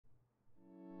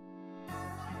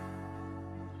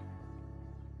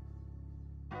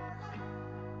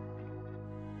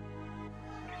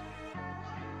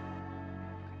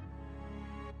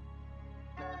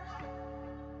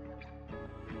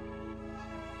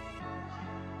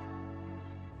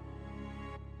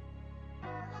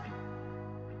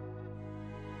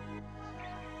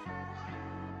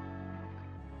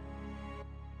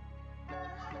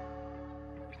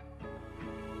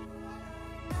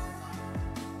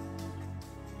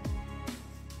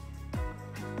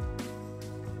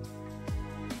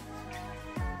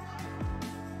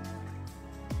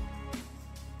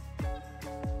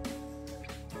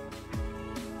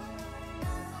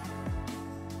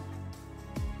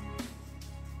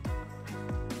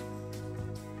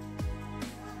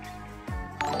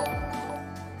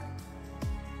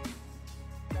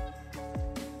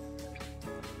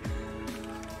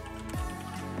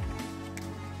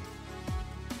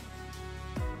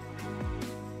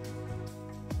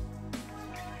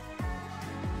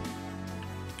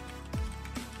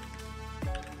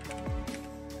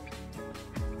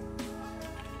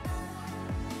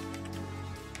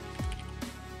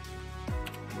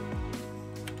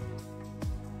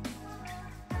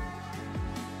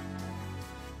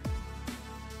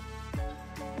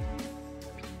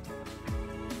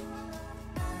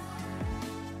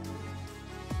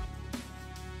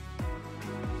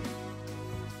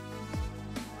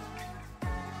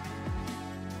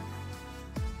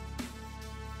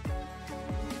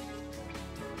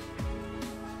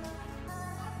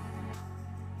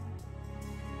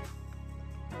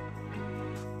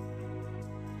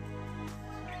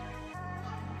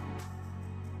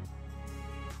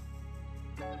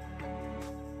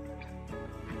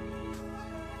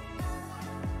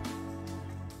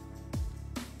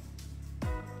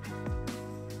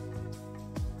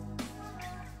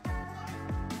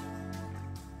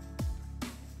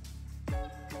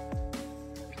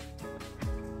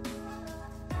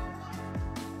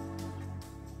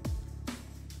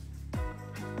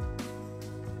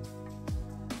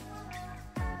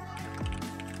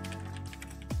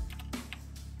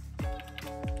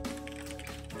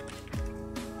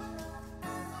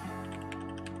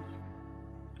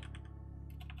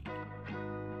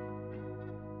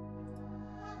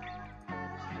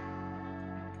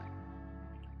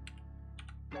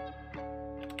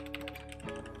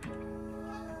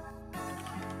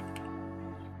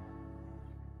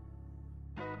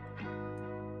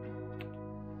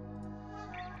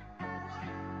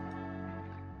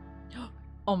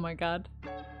Oh my god.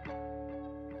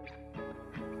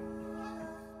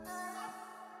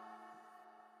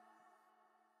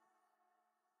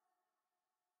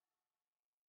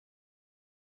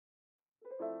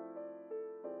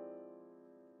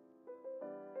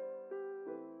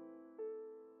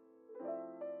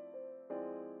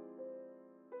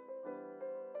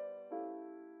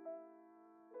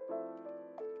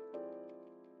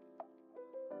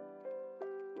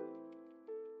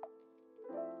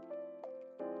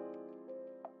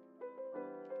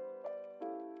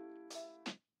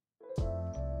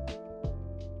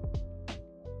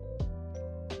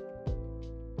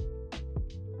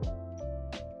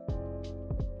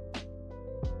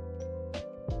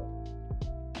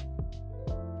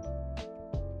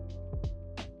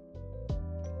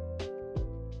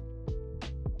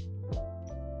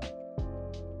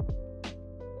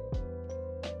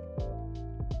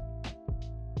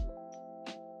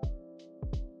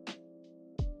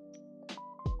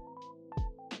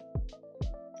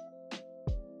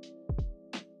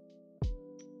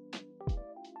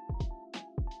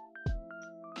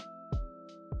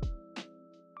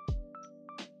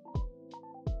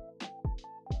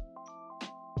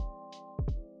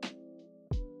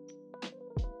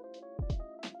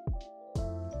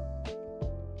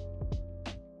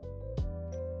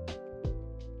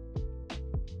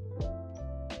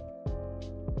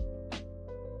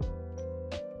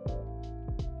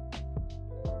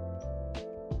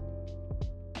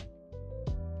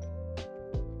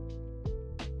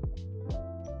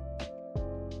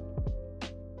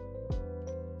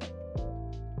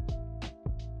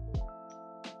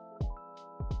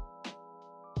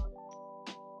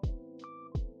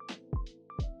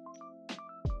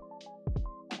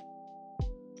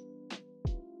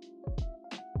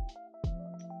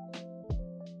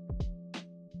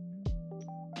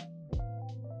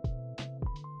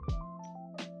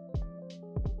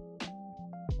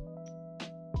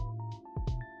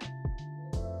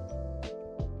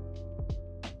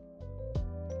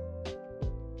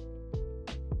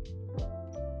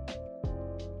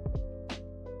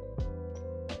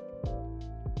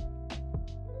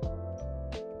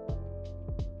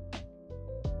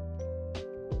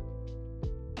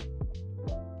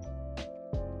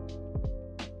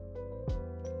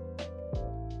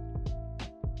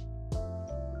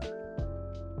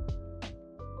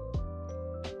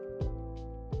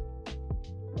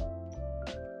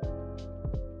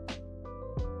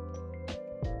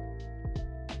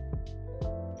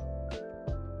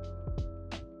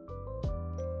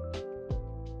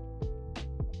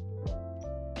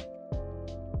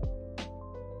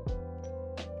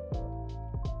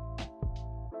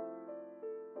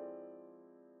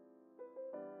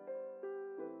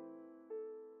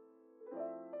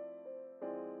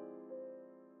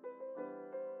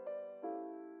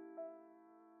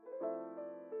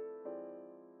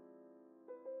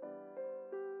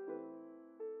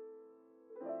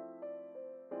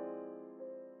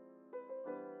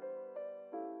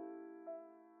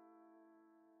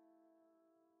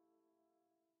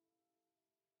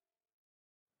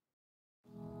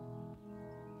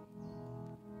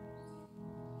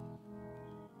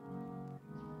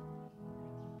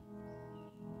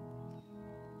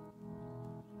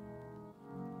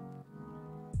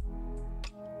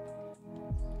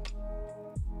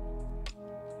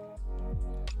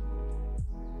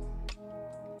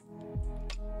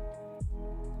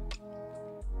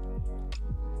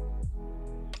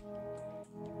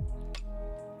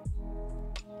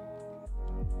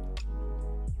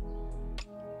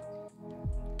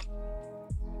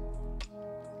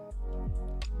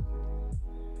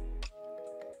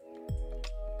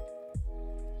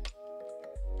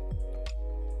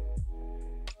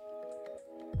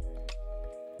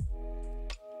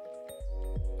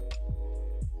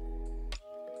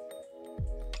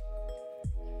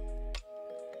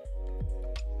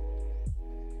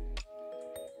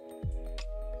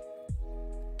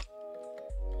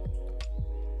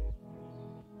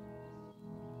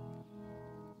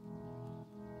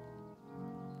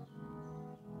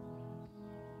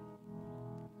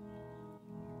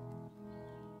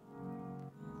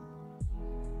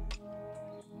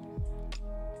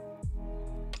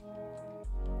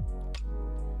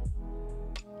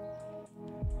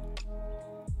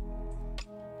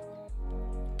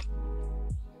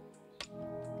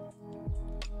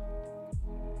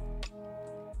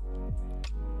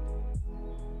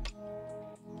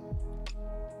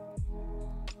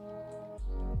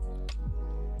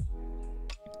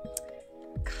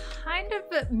 Kind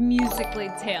of musically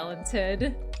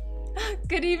talented.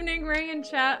 Good evening, Ray and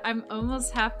chat. I'm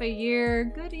almost half a year.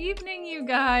 Good evening, you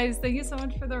guys. Thank you so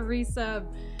much for the resub.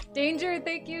 Danger,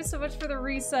 thank you so much for the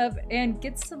resub. And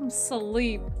get some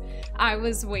sleep. I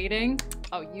was waiting.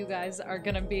 Oh, you guys are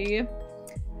gonna be...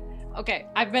 Okay,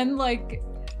 I've been like...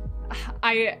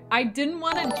 I didn't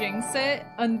want to jinx it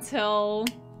until...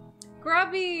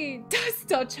 Grubby, does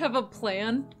Dutch have a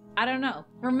plan? I don't know.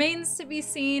 Remains to be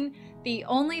seen. The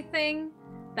only thing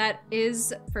that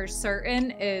is for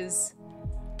certain is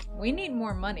we need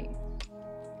more money.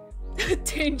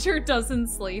 Danger doesn't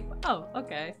sleep. Oh,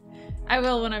 okay. I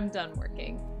will when I'm done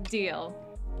working. Deal.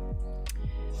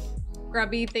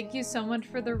 Grubby, thank you so much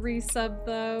for the resub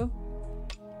though.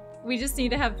 We just need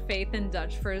to have faith in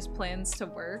Dutch for his plans to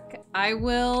work. I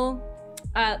will,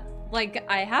 like,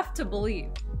 I have to believe.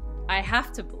 I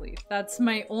have to believe. That's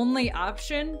my only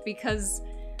option, because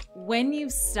when you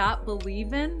stop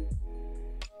believing,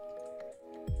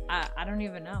 I don't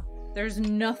even know. There's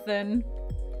nothing.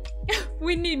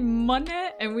 We need money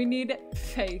and we need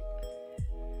faith.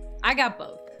 I got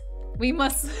both. We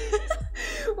must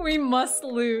we must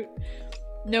loot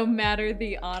no matter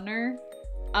the honor.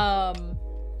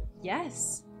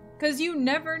 Yes. Because you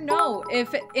never know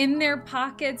if in their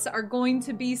pockets are going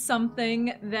to be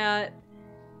something that,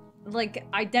 like,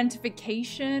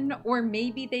 identification, or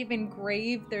maybe they've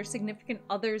engraved their significant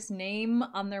other's name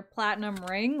on their platinum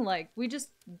ring. Like, we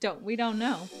don't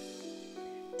know.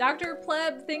 Dr.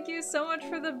 Pleb, thank you so much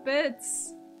for the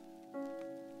bits.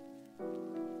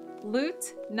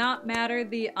 Loot, not matter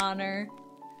the honor.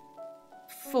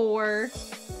 For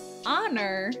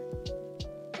honor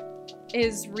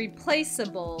is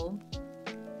replaceable.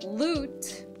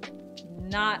 Loot,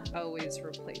 not always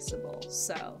replaceable.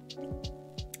 So,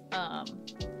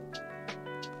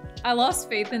 I lost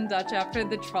faith in Dutch after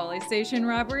the trolley station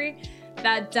robbery.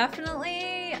 That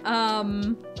definitely,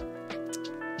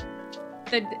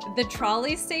 the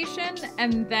trolley station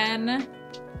and then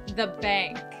the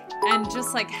bank. And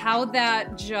just like how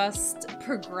that just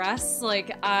progressed,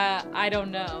 like, I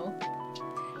don't know.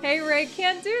 Hey Ray,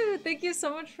 can't do. Thank you so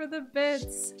much for the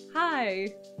bits. Hi.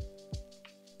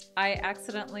 I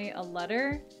accidentally a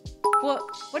letter. What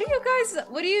are you guys,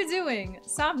 what are you doing?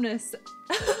 Somnus.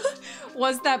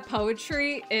 Was that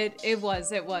poetry? It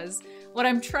was. What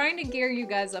I'm trying to gear you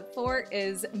guys up for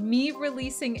is me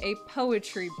releasing a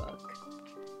poetry book.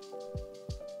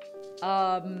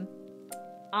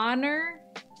 Honor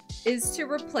is to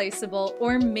replaceable,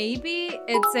 or maybe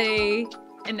it's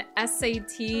an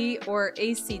SAT or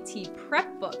ACT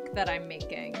prep book that I'm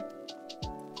making.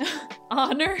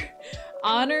 Honor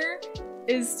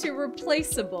is to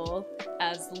replaceable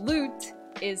as loot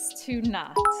is to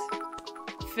not.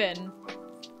 Finn.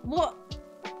 What?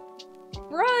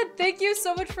 Bruh, thank you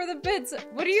so much for the bits.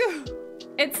 What are you?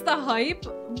 It's the hype?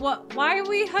 What? Why are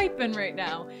we hyping right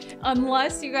now?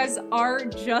 Unless you guys are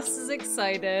just as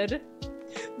excited.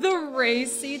 The Ray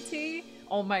CT?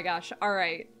 Oh my gosh,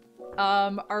 alright.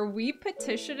 Are we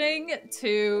petitioning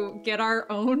to get our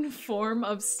own form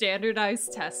of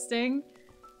standardized testing?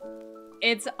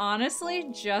 It's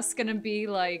honestly just gonna be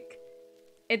like,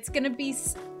 it's gonna be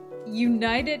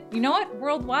united, you know what?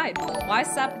 Worldwide. Why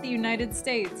stop at the United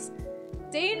States?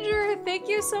 Danger, thank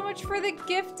you so much for the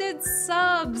gifted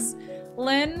subs.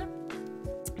 Lynn,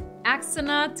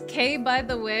 Axonaut K, by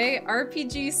the way,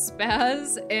 RPG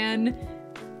Spaz, and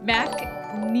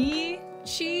Mac Knee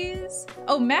Cheese.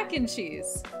 Oh, Mac and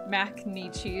Cheese. Mac Knee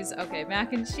Cheese. Okay,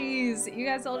 Mac and Cheese. You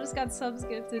guys all just got subs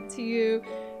gifted to you.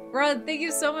 Bruh, thank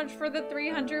you so much for the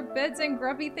 300 bits, and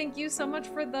Grubby, thank you so much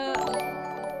for the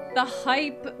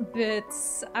hype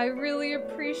bits. I really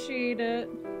appreciate it.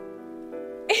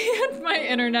 And my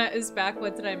internet is back.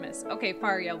 What did I miss? Okay,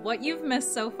 Faria, what you've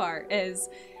missed so far is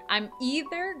I'm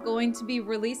either going to be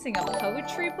releasing a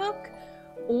poetry book,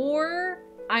 or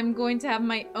I'm going to have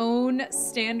my own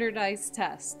standardized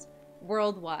test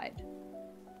worldwide.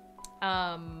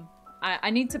 I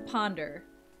need to ponder.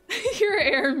 Your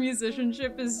air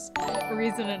musicianship is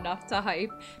reason enough to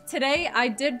hype. Today, I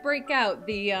did break out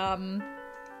the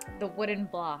wooden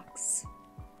blocks.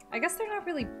 I guess they're not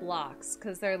really blocks,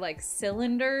 because they're like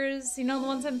cylinders. You know the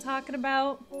ones I'm talking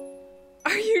about?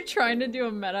 Are you trying to do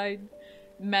a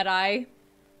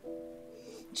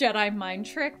Jedi mind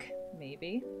trick?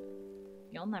 Maybe.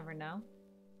 You'll never know.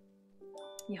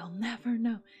 You'll never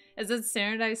know. Is it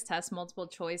standardized test, multiple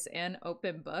choice, and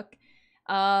open book?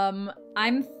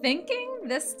 I'm thinking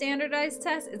this standardized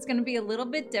test is going to be a little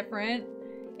bit different.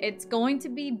 It's going to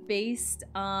be based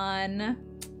on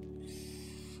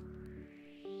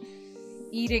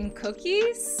eating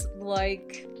cookies.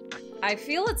 Like, I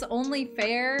feel it's only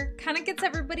fair. Kind of gets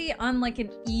everybody on like an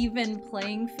even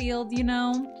playing field, you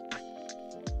know?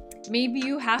 Maybe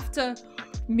you have to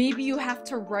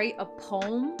write a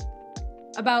poem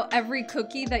about every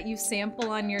cookie that you sample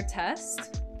on your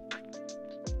test.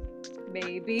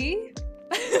 Maybe.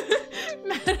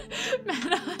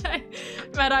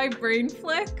 Mad-eye brain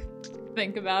flick.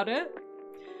 Think about it.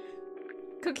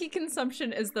 Cookie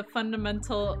consumption is the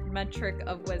fundamental metric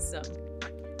of wisdom.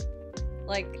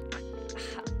 Like,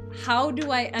 how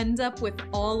do I end up with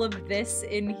all of this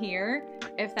in here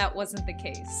if that wasn't the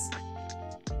case?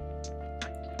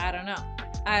 I don't know.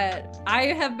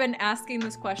 I have been asking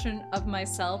this question of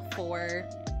myself for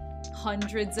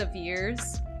hundreds of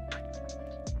years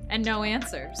and no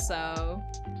answer, so...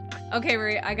 Okay,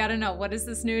 Marie, I gotta know, what is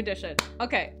this new edition?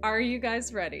 Okay, are you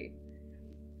guys ready?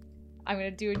 I'm gonna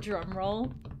do a drum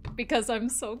roll because I'm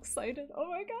so excited. Oh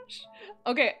my gosh.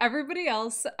 Okay, everybody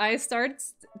else, I started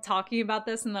talking about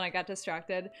this and then I got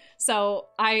distracted. So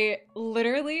I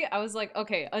was like,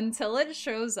 okay, until it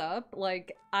shows up,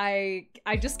 like I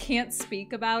just can't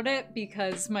speak about it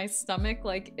because my stomach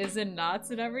like is in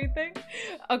knots and everything.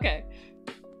 Okay.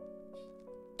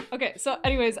 Okay, so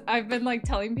anyways, I've been like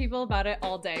telling people about it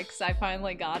all day because I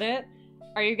finally got it.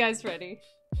 Are you guys ready?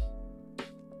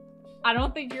 I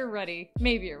don't think you're ready.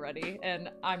 Maybe you're ready,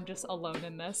 and I'm just alone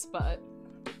in this, but...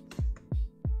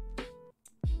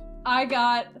 I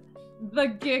got the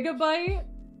Gigabyte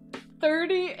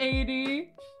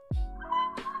 3080.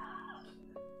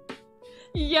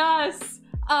 Yes,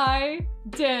 I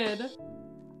did.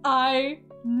 I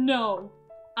know.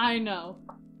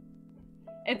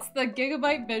 It's the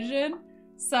Gigabyte Vision,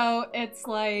 so it's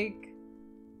like,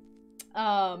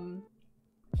 I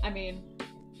mean,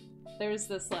 there's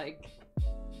this like,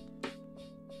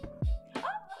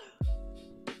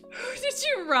 who did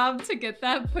you rob to get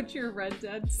that? Put your Red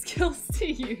Dead skills to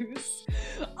use.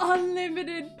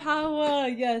 Unlimited power,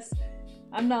 yes.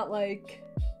 I'm not like,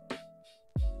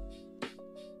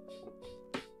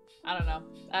 I don't know.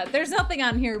 There's nothing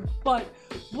on here, but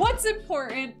what's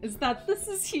important is that this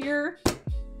is here.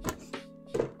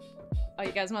 Oh,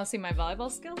 you guys want to see my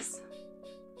volleyball skills?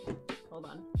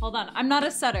 Hold on. I'm not a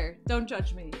setter. Don't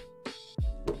judge me.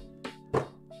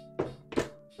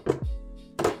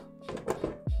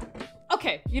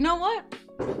 Okay, you know what?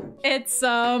 It's,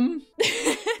 no,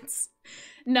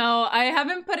 I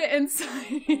haven't put it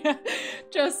inside yet.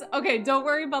 Just, okay, don't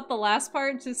worry about the last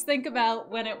part. Just think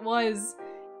about when it was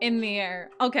in the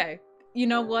air. Okay, you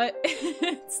know what?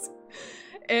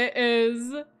 It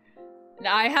is...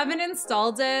 I haven't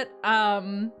installed it.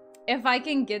 If I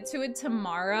can get to it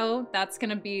tomorrow, that's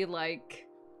gonna be like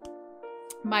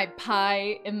my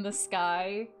pie in the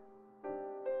sky.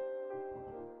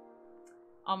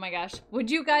 Oh my gosh.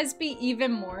 Would you guys be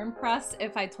even more impressed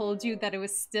if I told you that it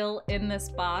was still in this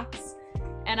box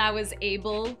and I was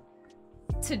able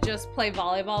to just play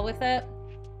volleyball with it?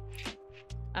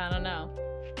 I don't know.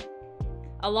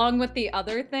 Along with the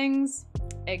other things.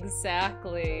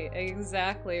 Exactly,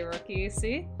 Rookie.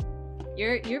 See?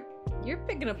 You're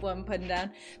picking up what I'm putting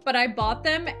down. But I bought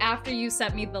them after you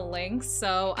sent me the links,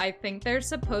 so I think they're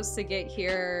supposed to get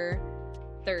here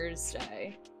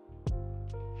Thursday.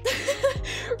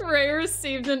 Ray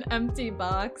received an empty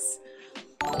box.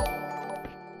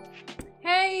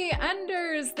 Hey,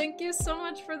 Enders! Thank you so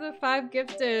much for the 5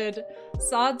 gifted.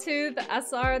 Sawtooth,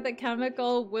 SR, The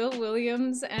Chemical, Will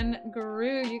Williams, and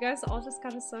Guru. You guys all just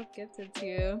got a sub gifted to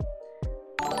you.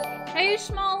 Hey,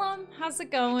 Schmalum! How's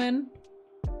it going?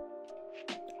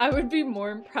 I would be more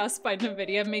impressed by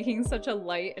NVIDIA making such a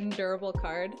light and durable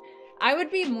card. I would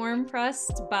be more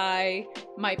impressed by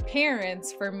my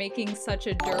parents for making such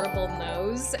a durable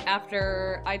nose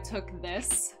after I took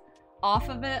this off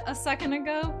of it a second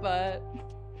ago, but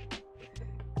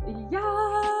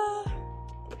yeah.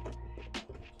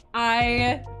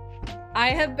 I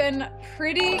have been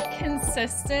pretty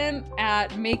consistent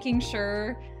at making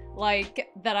sure like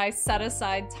that I set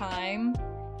aside time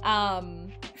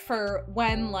for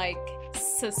when like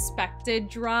suspected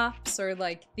drops or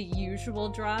like the usual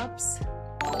drops.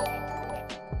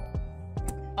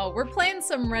 Oh, we're playing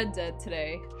some Red Dead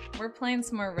today. We're playing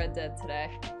some more Red Dead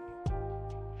today.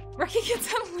 Rookie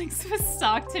gets on links with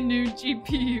stock to new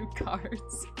GPU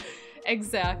cards.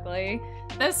 Exactly.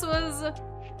 This was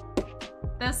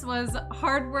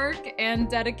hard work and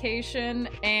dedication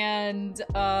and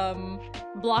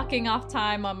blocking off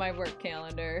time on my work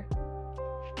calendar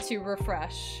to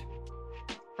refresh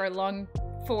for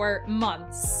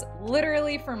months,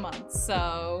 literally for months.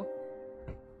 So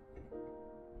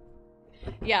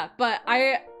yeah, but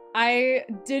I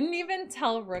didn't even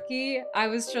tell Rookie. I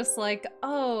was just like,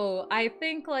 oh, I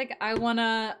think like I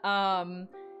wanna,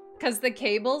 cause the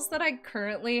cables that I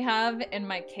currently have in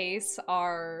my case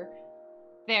are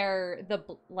they're the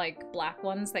like black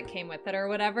ones that came with it or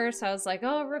whatever. So I was like,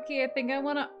 oh, Rookie, I think I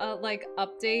want to like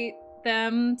update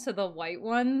them to the white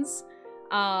ones.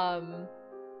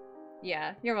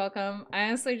 Yeah, you're welcome. I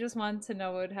honestly just wanted to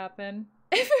know what would happen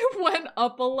if it went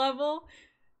up a level.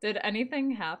 Did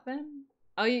anything happen?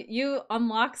 Oh, you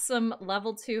unlocked some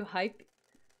level 2 hype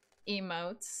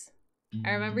emotes.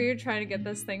 I remember you were trying to get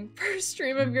this thing first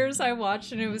stream of yours I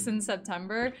watched, and it was in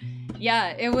September.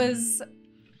 Yeah, it was...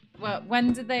 Well,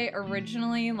 when did they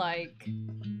originally, like...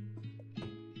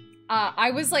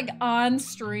 I was, like, on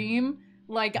stream,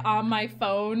 like, on my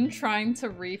phone, trying to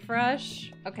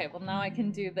refresh. Okay, well, now I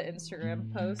can do the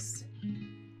Instagram post.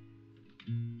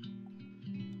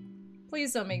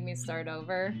 Please don't make me start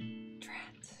over. Drat.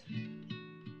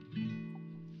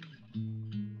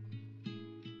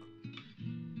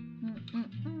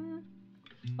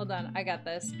 Hold on, I got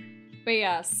this. But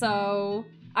yeah, so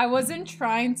I wasn't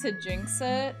trying to jinx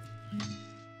it.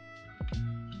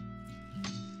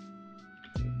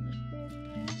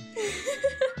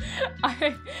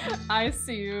 I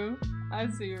see you. I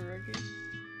see you, Rookie.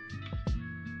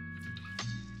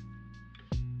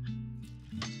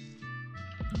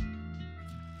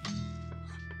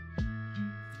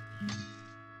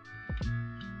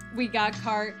 We got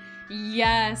cart.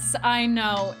 Yes, I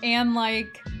know. And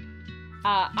like,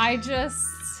 I just...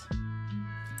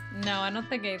 No, I don't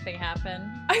think anything happened.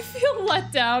 I feel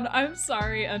let down. I'm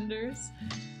sorry, Unders.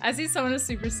 I see someone is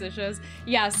superstitious.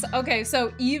 Yes, okay,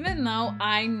 so even though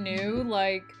I knew,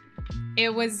 like,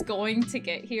 it was going to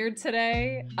get here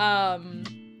today,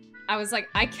 I was like,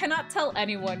 I cannot tell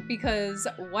anyone because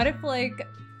what if, like,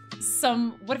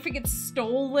 what if it gets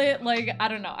stolen? Like, I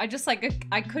don't know. I just, like,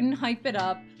 I couldn't hype it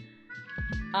up.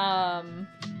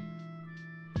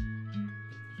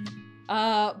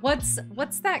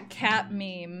 What's that cat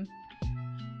meme?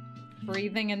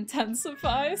 Breathing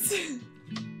intensifies.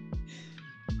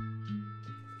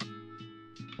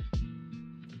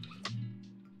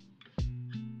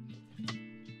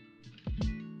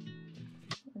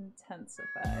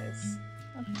 Intensifies.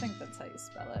 I think that's how you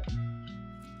spell it.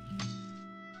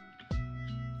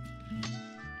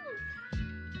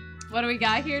 What do we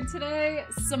got here today?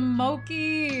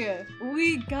 Smoky!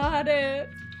 We got it!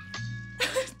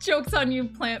 Joke's on you,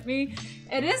 Plant Me.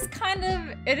 It is kind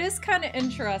of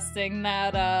interesting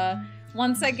that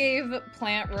once I gave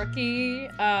Plant Rookie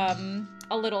a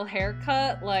little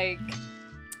haircut, like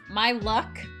my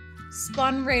luck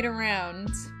spun right around.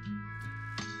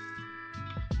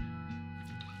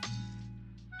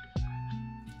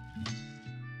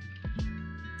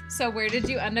 So where did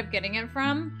you end up getting it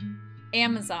from?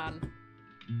 Amazon.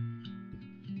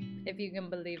 If you can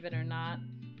believe it or not.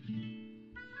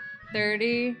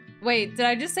 30. Wait, did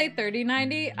I just say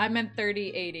 3090? I meant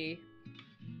 3080.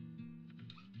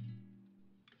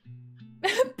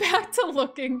 Back to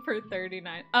looking for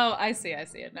 39. Oh, I see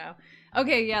it now.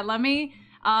 Okay, yeah, let me,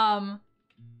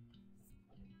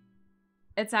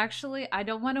 it's actually, I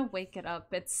don't want to wake it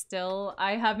up. It's still,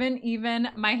 I haven't even,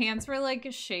 my hands were like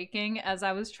shaking as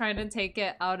I was trying to take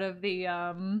it out of the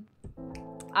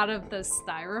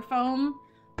styrofoam.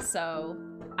 So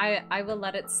I will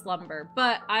let it slumber,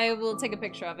 but I will take a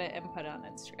picture of it and put it on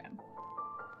Instagram.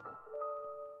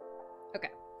 Okay,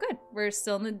 good. We're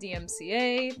still in the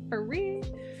DMCA for real.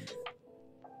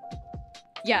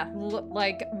 Yeah,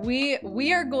 like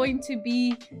we are going to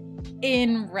be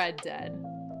in Red Dead.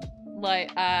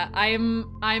 Like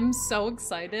I'm so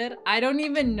excited. I don't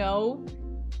even know.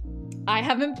 I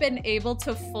haven't been able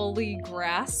to fully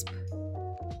grasp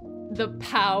the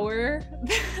power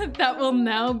that will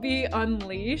now be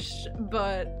unleashed,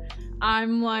 but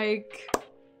I'm like...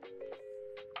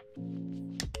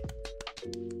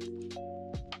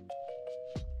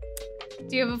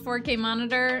 Do you have a 4K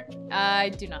monitor? I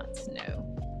do not, no.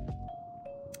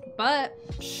 But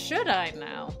should I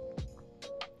now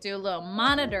do a little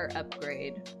monitor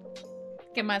upgrade?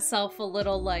 Get myself a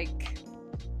little, like...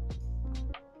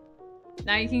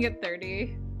 Now you can get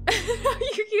 30.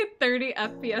 You get 30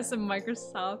 FPS in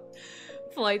Microsoft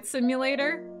Flight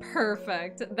Simulator.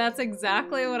 Perfect. That's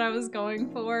exactly what I was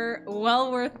going for.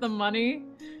 Well worth the money.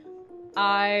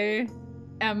 I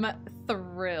am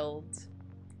thrilled.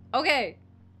 Okay.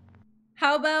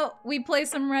 How about we play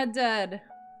some Red Dead?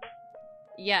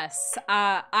 Yes.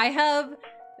 I have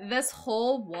this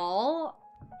whole wall.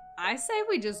 I say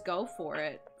we just go for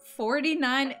it.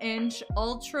 49-inch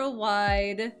ultra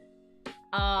wide.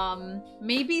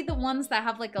 Maybe the ones that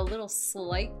have like a little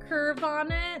slight curve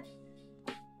on it.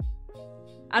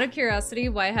 Out of curiosity,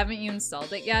 why haven't you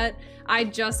installed it yet? I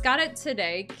just got it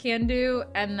today, Candu,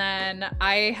 and then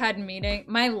I had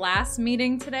my last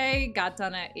meeting today got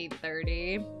done at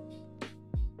 8:30.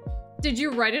 Did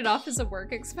you write it off as a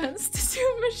work expense to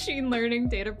do machine learning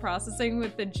data processing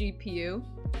with the GPU?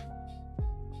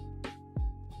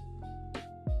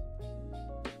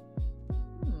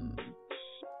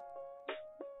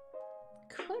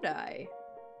 Could I?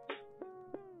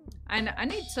 I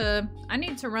need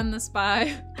to run this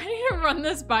by I need to run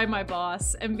this by my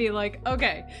boss and be like,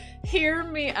 okay, hear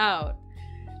me out.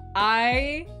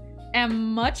 I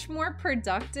am much more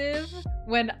productive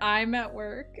when I'm at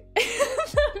work.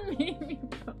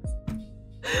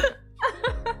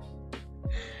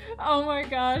 Oh my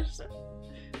gosh.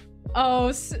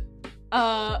 Oh,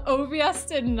 OBS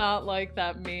did not like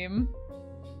that meme.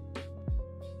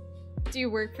 Do you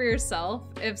work for yourself?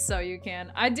 If so, you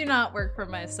can. I do not work for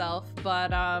myself,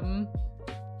 but I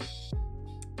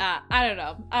don't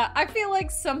know. I feel like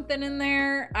something in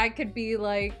there, I could be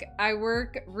like, I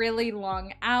work really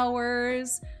long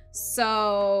hours,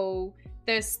 so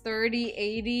this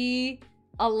 30/80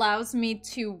 allows me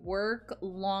to work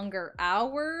longer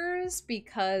hours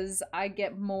because I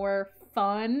get more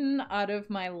fun out of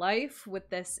my life with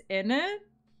this in it.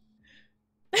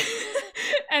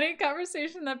 Any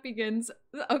conversation that begins,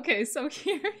 okay, so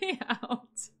hear me out.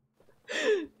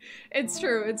 It's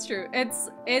true, it's true.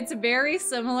 It's very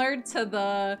similar to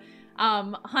the,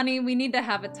 honey, we need to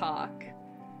have a talk.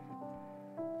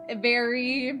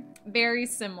 Very, very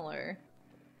similar.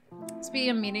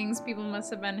 Speaking of meetings, people must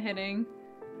have been hitting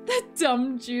the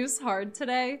dumb juice hard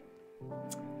today.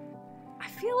 I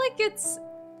feel like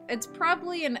it's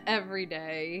probably an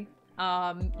everyday.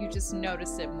 You just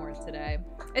notice it more today.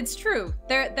 It's true.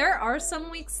 There are some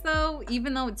weeks though,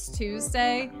 even though it's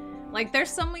Tuesday, like there's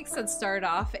some weeks that start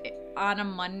off on a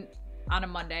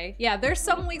Monday. Yeah, there's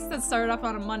some weeks that start off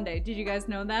on a Monday. Did you guys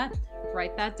know that?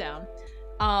 Write that down.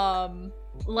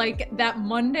 Like that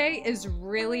Monday is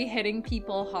really hitting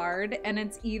people hard, and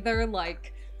it's either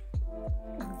like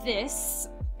this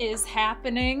is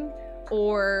happening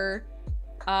or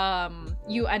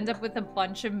you end up with a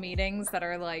bunch of meetings that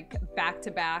are like back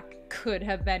to back, could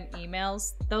have been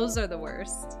emails. Those are the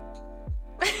worst.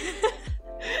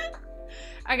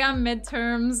 I got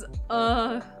midterms.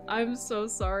 I'm so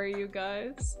sorry, you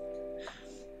guys.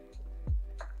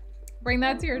 Bring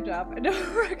that to your job. I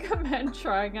don't recommend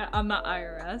trying it on the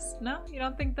IRS. No, you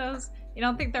don't think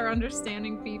they're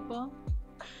understanding people?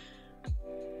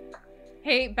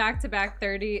 Hey, back-to-back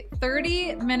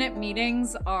 30-minute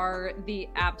meetings are the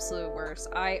absolute worst.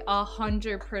 I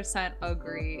 100%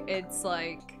 agree. It's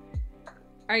like,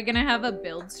 are you gonna have a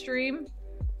build stream?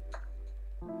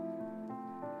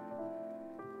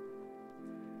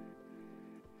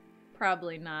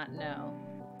 Probably not, no.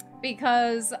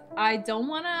 Because I don't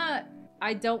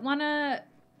wanna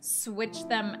switch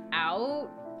them out.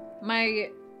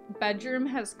 My bedroom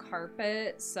has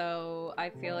carpet, so I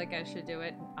feel like I should do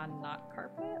it on not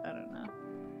carpet. I don't know.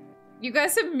 You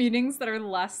guys have meetings that are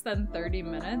less than 30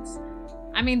 minutes?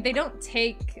 I mean, they don't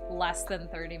take less than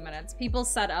 30 minutes. People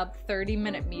set up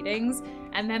 30-minute meetings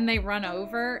and then they run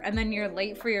over and then you're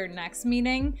late for your next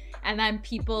meeting and then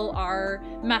people are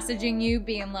messaging you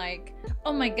being like,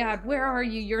 oh my god, where are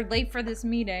you? You're late for this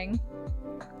meeting.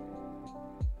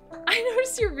 I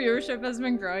noticed your viewership has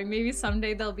been growing. Maybe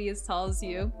someday they'll be as tall as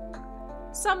you.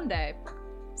 Someday.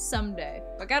 Someday.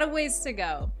 But got a ways to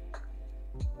go.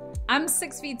 I'm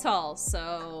 6 feet tall,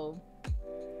 so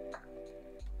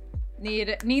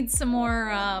need some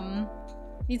more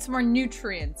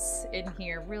nutrients in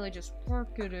here. Really just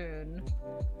work it in.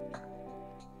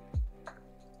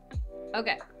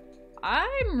 Okay.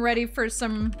 I'm ready for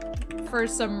some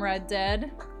Red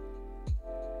Dead.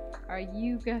 Are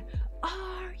you good?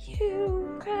 Are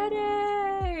you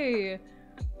ready?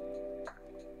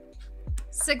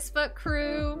 6 foot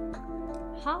crew.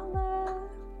 Holla.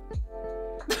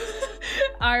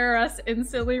 IRS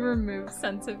instantly removes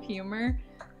sense of humor.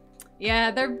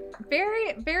 Yeah, they're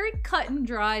very, very cut and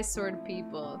dry sort of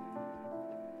people.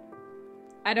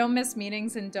 I don't miss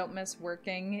meetings and don't miss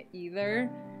working either.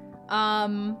 I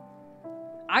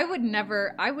would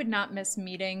not miss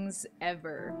meetings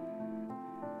ever.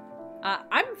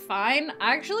 I'm fine.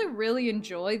 I actually really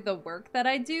enjoy the work that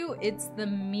I do. It's the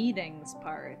meetings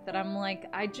part that I'm like,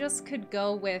 I just could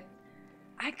go with,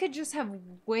 I could just have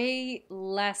way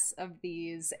less of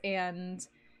these, and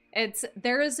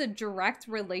there is a direct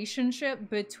relationship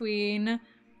between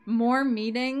more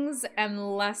meetings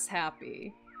and less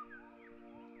happy.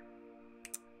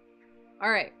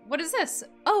 All right, what is this?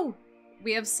 Oh,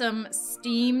 we have some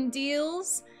Steam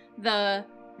deals. The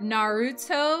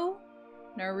Naruto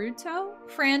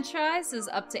franchise is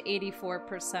up to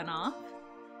 84% off.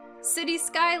 City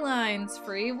Skylines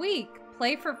free week.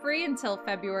 Play for free until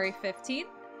February 15th.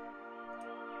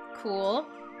 Cool.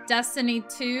 Destiny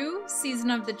 2, Season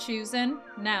of the Chosen,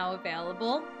 now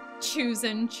available.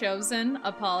 Chosen,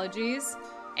 apologies.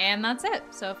 And that's it.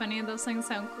 So if any of those things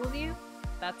sound cool to you,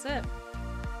 that's it.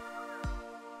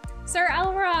 Sir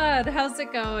Elrod, how's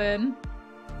it going?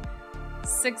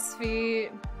 6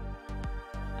 feet.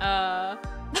 That's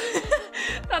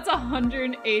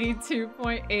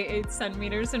 182.88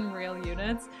 centimeters in real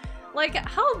units. Like,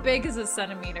 how big is a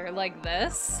centimeter? Like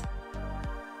this?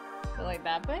 Is it like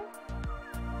that big?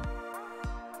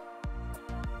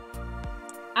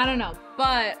 I don't know,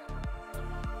 but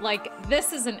like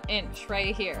this is an inch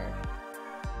right here.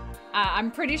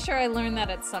 I'm pretty sure I learned that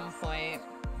at some point.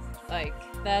 Like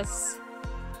that's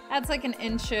like an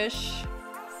inch-ish.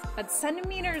 But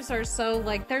centimeters are so,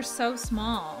 like, they're so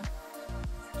small.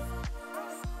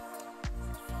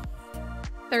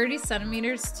 30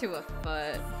 centimeters to a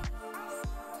foot.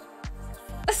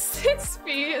 6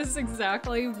 feet is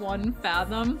exactly 1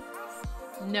 fathom.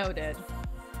 Noted.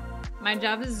 My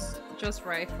job is just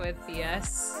rife with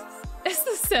BS. It's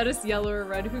the status yellow or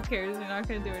red, who cares? You're not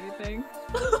gonna do anything.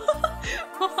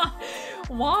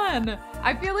 Juan,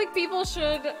 I feel like people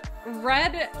should,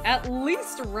 at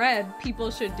least red,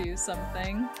 people should do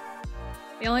something.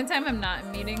 The only time I'm not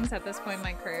in meetings at this point in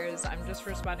my career is I'm just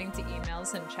responding to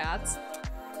emails and chats.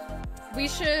 We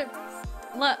should,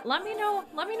 let me know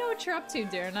what you're up to,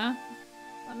 Dirna.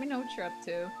 Let me know what you're up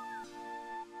to.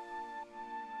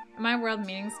 In my world,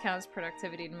 meetings count as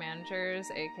productivity to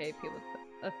managers, aka people with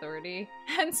authority,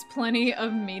 hence plenty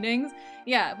of meetings.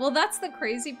 Yeah, well, that's the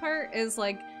crazy part, is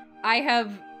like I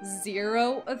have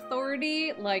 0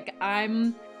 authority. Like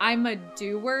I'm a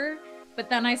doer, but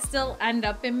then I still end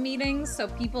up in meetings so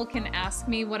people can ask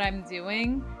me what I'm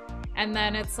doing, and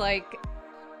then it's like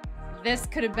this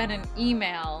could have been an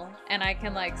email and I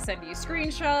can like send you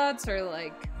screenshots or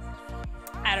like,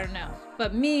 I don't know.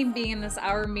 But me being in this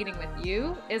hour meeting with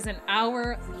you is an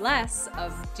hour less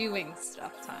of doing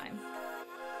stuff time.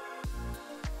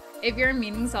 If you're in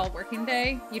meetings all working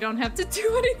day, you don't have to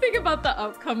do anything about the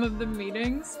outcome of the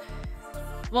meetings.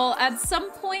 Well, at some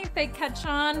point they catch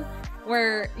on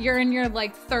where you're in your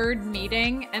like 3rd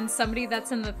meeting and somebody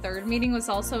that's in the 3rd meeting was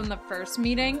also in the 1st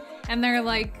meeting, and they're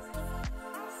like,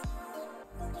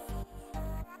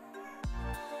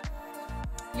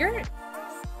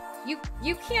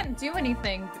 you can't do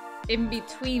anything in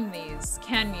between these,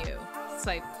 can you? It's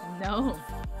like, no,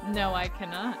 I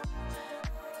cannot.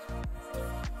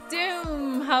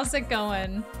 Doom, how's it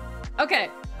going?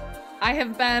 Okay,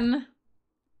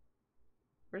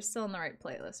 we're still in the right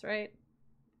playlist, right?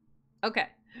 Okay,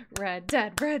 Red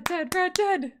Dead.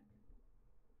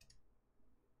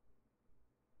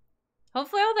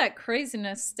 Hopefully all that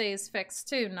craziness stays fixed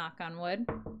too, knock on wood.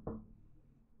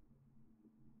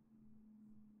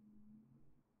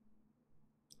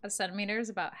 A centimeter is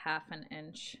about half an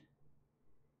inch.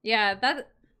 Yeah,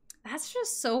 that's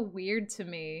just so weird to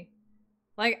me.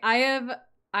 Like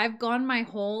I've gone my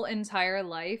whole entire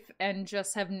life and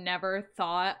just have never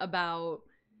thought about,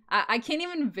 I can't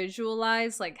even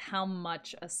visualize like how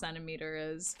much a centimeter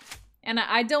is. And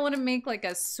I don't want to make like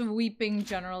a sweeping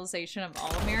generalization of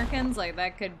all Americans. Like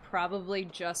that could probably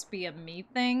just be a me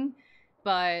thing,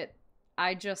 but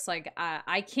I just like,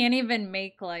 I can't even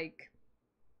make like,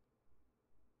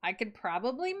 I could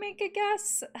probably make a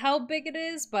guess how big it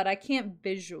is, but I can't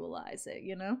visualize it,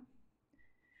 you know?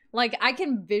 Like, I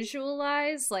can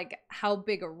visualize, like, how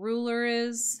big a ruler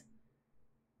is.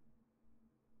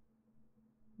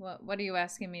 What are you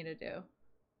asking me to do?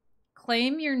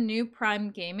 Claim your new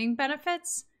Prime Gaming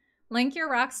benefits? Link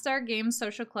your Rockstar Games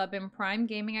Social Club and Prime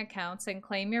Gaming accounts and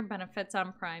claim your benefits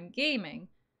on Prime Gaming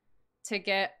to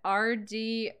get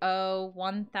RDO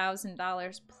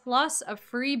 $1,000 plus a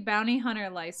free bounty hunter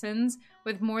license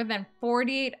with more than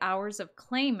 48 hours of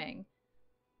claiming.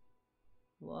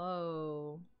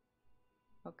 Whoa.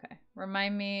 Okay.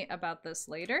 Remind me about this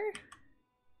later.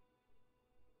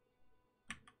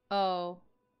 Oh.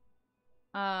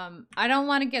 I don't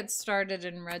want to get started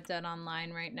in Red Dead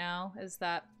Online right now. Is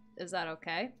that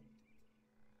okay?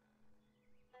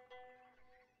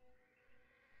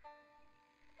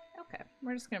 Okay,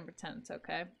 we're just gonna pretend it's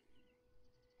okay.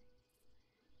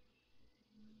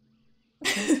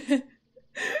 Who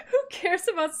cares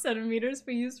about centimeters?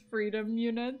 We use freedom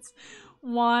units.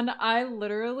 Juan, I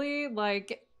literally,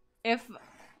 like,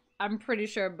 I'm pretty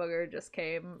sure a booger just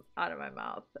came out of my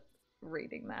mouth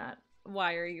reading that.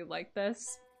 Why are you like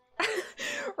this?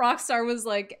 Rockstar was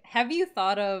like, have you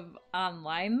thought of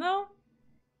online though?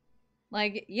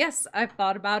 Like, yes, I've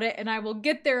thought about it and I will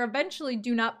get there eventually.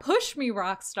 Do not push me,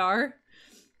 Rockstar.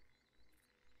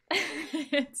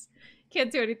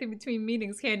 Can't do anything between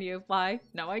meetings, can you? Why?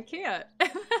 No, I can't.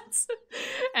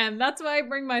 And that's why I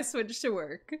bring my Switch to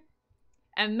work.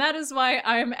 And that is why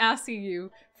I'm asking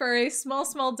you for a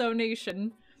small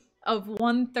donation of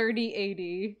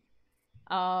 $130.80.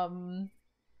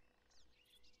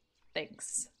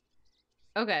 Thanks.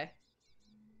 Okay.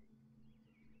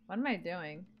 What am I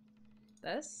doing?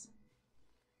 This?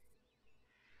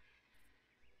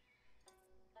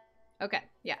 Okay,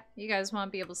 yeah. You guys want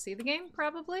to be able to see the game,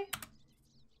 probably?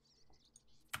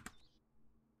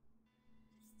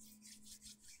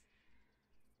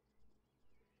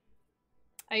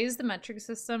 I use the metric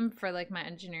system for like my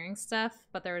engineering stuff,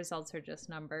 but the results are just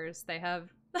numbers. They have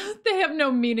they have no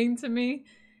meaning to me.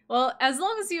 Well, as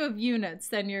long as you have units,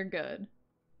 then you're good.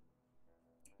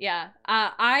 Yeah,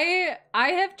 I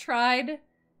have tried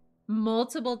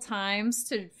multiple times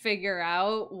to figure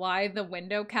out why the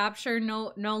window capture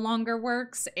no longer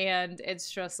works, and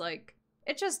it's just like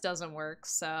it just doesn't work.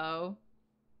 So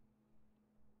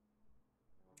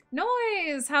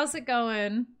noise, how's it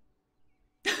going?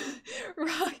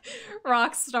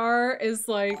 Rockstar is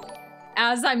like,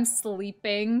 as I'm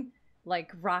sleeping,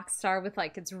 like Rockstar with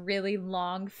like its really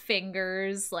long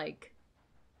fingers like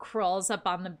crawls up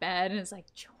on the bed and is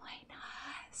like, join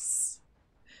us.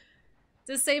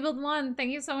 Disabled One,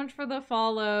 thank you so much for the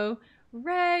follow.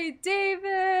 Ray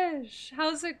Davish,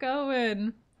 how's it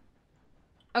going?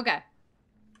 Okay.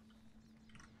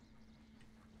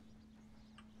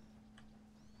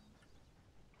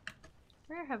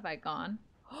 Where have I gone?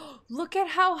 Look at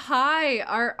how high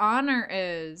our honor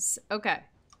is. Okay.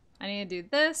 I need to do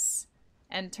this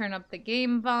and turn up the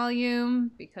game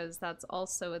volume because that's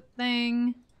also a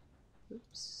thing.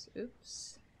 Oops,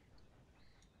 oops.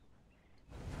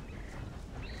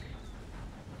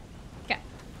 Okay.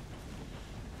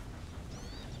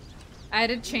 I had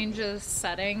to change a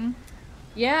setting.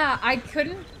 Yeah, I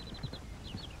couldn't.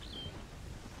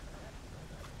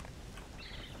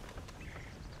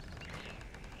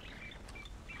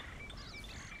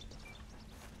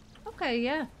 Okay,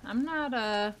 yeah. I'm not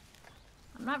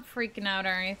freaking out or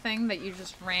anything that you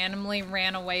just randomly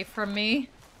ran away from me.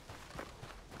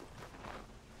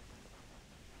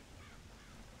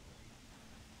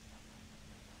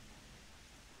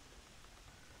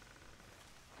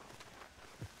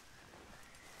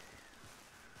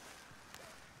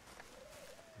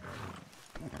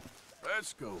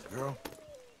 Let's go, girl.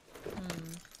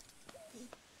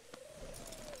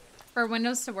 For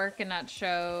Windows to work and not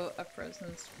show a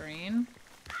frozen screen.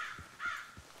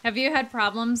 Have you had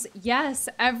problems? Yes,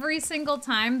 every single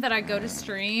time that I go to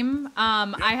stream,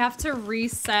 I have to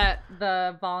reset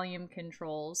the volume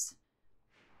controls.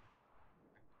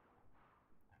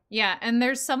 Yeah, and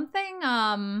there's something,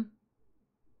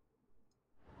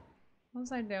 what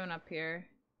was I doing up here?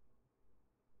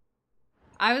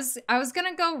 I was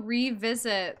gonna go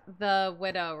revisit the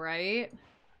widow, right?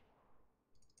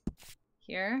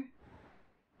 Here?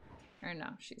 Or no,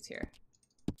 she's here.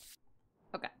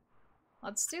 Okay.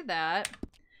 Let's do that.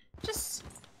 Just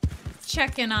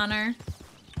check in on her.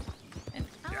 And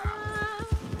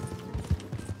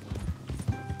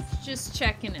just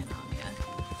checking in on you.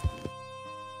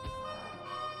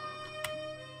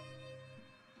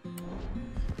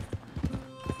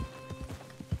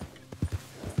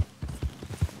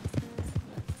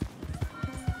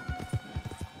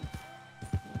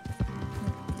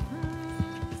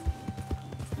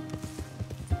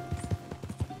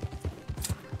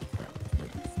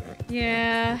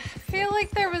 Yeah, I feel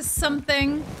like there was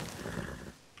something.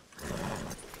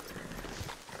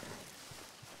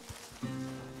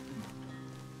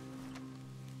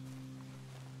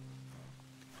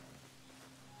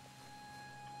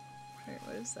 Wait,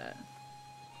 what is that?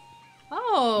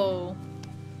 Oh!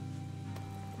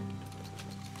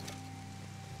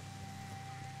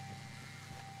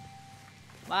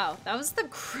 Wow, that was the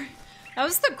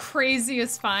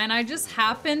craziest find. I just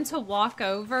happened to walk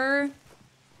over.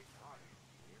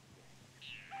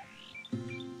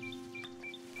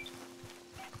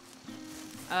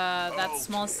 That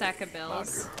small sack of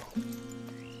bills.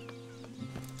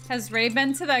 Has Ray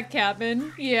been to that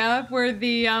cabin? Yeah, where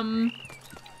the,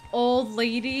 old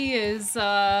lady is,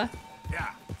 outside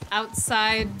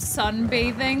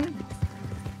sunbathing.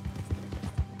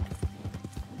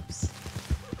 Oops.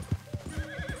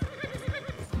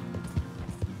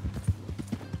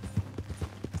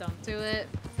 Don't do it.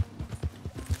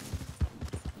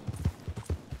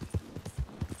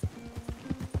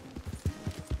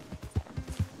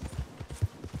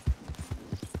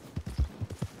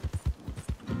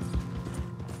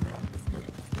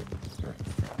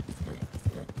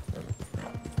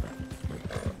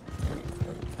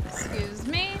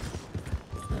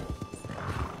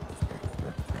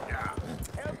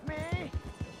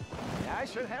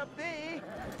 should help thee.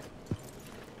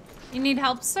 You need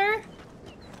help, sir?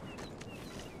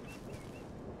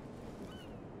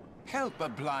 Help a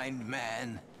blind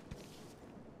man.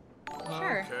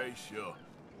 Sure. Okay, sure.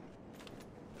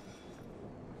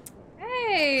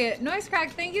 Hey, Noise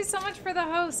Crack, thank you so much for the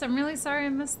host. I'm really sorry I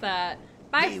missed that.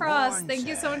 Bye, Be Frost. warned, Thank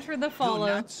you sir. so much for the Do follow.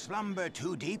 not slumber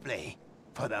too deeply,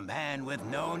 for the man with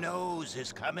no nose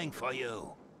is coming for you.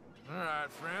 All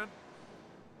right, friend.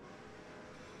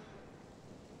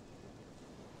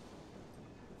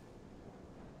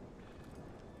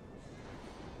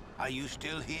 Are you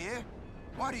still here?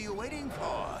 What are you waiting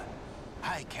for?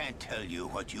 I can't tell you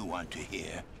what you want to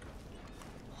hear.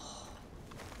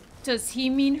 Does he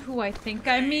mean who I think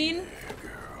I mean?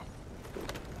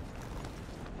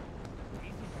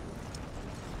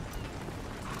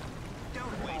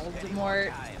 Don't waste any Voldemort. more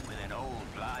time with an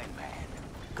old blind man.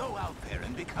 Go out there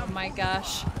and become. Oh my who you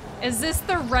gosh. are. Is this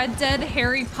the Red Dead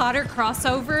Harry Potter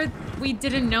crossover we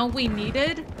didn't know we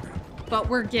needed, but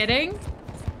we're getting?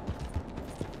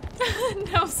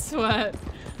 No sweat.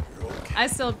 I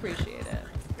still appreciate it.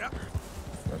 Yep.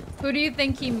 Who do you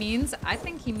think he means? I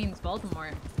think he means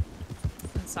Voldemort.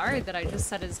 I'm sorry that I just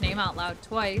said his name out loud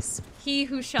twice. He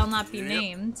who shall not be Yep.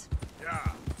 named.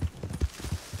 Yeah.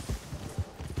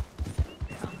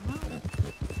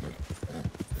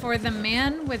 For the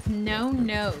man with no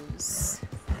nose.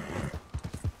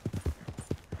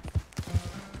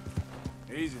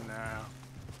 Easy now.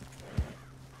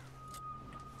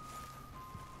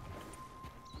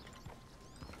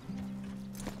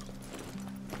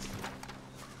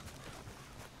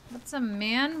 What's a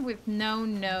man with no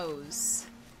nose?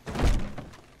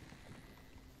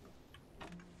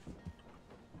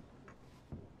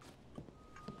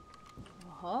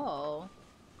 Oh.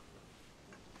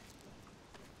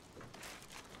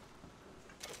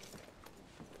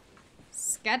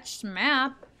 Sketched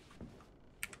map.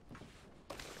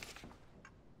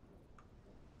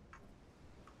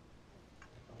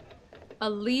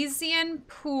 Elysian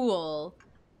Pool.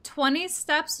 20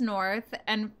 steps north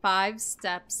and 5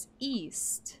 steps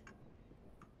east.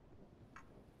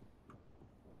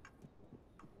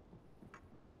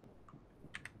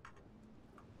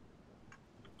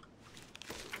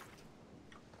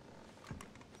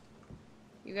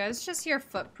 You guys just hear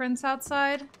footprints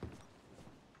outside?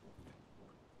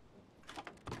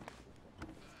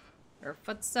 Or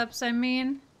footsteps, I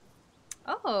mean.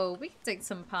 Oh, we can take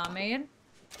some pomade.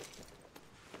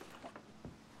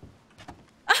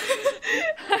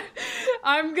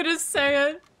 I'm gonna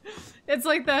say it. It's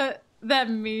like that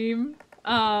meme.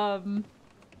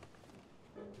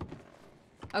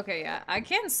 Okay, yeah, I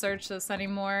can't search this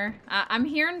anymore. I'm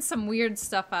hearing some weird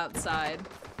stuff outside.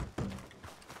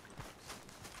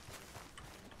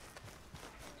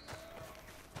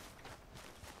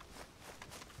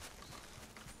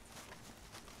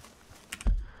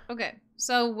 Okay,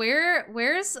 so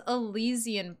where's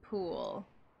Elysian Pool?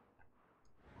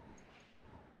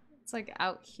 It's like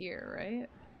out here, right?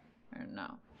 Or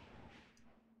no?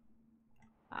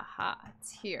 Aha,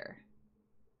 it's here.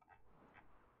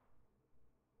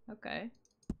 Okay.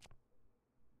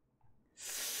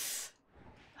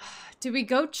 Do we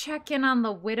go check in on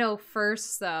the widow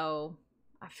first, though?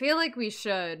 I feel like we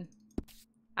should.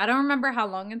 I don't remember how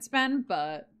long it's been,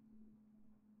 but...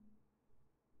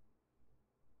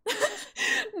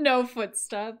 No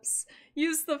footsteps.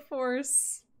 Use the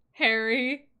Force.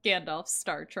 Harry. Gandalf,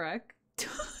 Star Trek.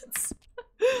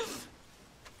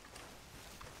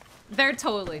 They're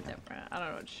totally different. I don't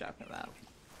know what you're talking about.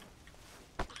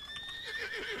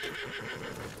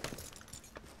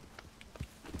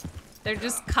 They're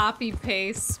just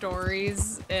copy-paste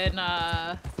stories in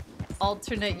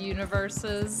alternate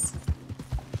universes.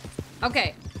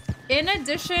 Okay, in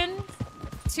addition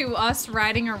to us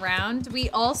riding around,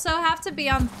 we also have to be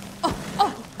on...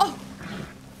 Oh!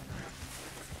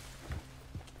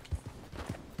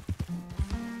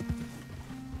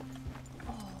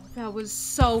 That was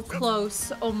so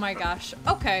close. Oh my gosh.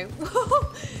 Okay.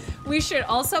 We should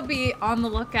also be on the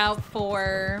lookout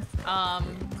for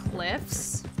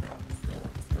cliffs.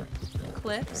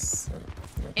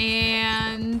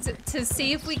 And to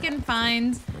see if we can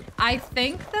find... I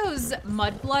think those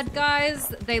mudblood guys,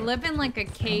 they live in like a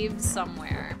cave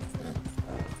somewhere.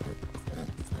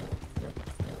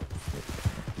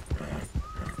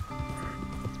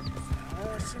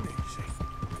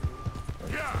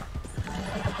 Yeah.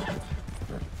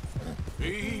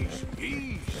 Ease.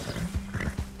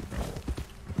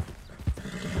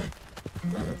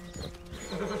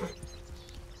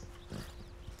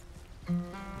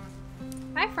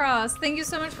 Hi, Frost. Thank you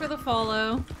so much for the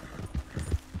follow.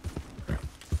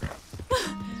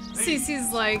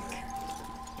 Cece's like,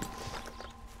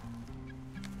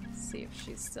 See if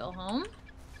she's still home.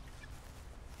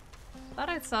 Thought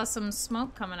I saw some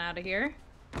smoke coming out of here.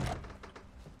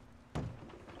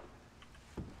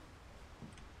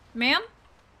 Ma'am?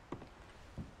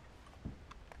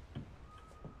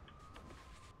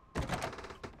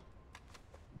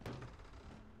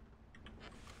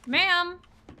 Ma'am?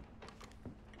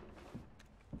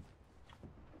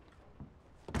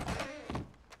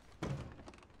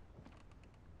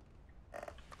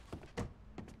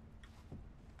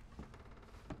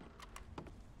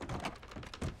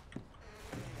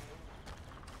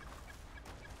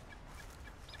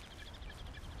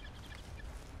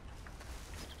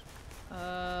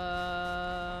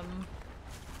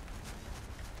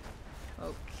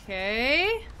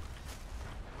 Okay.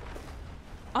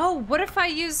 Oh, what if I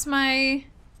use my...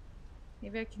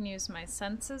 Maybe I can use my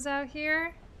senses out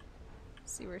here.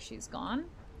 See where she's gone.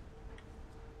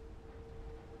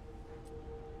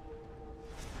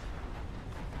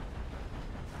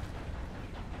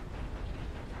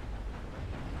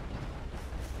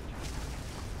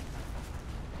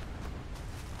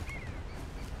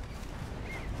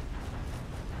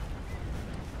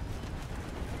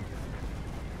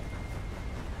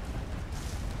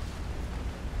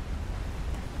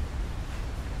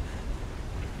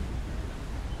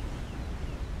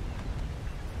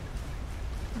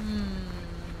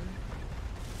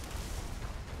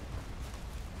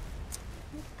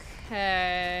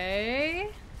 Okay.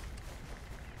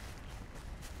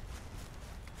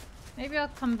 Maybe I'll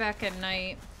come back at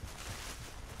night.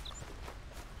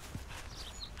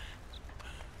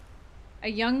 A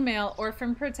young male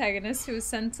orphan protagonist who is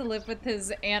sent to live with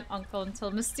his aunt-uncle until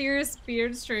a mysterious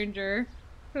bearded stranger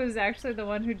who is actually the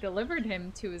one who delivered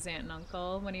him to his aunt and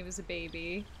uncle when he was a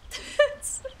baby.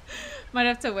 Might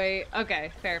have to wait.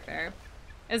 Okay, fair.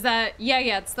 Is that... Yeah,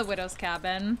 it's the widow's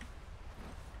cabin.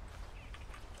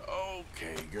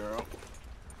 Okay, girl.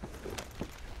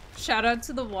 Shout out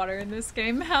to the water in this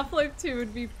game. Half-Life 2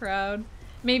 would be proud.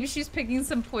 Maybe she's picking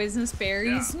some poisonous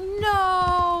berries. Yeah.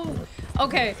 No!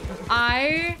 Okay,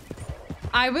 I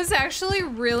was actually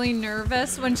really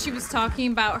nervous when she was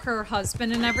talking about her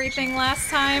husband and everything last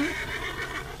time.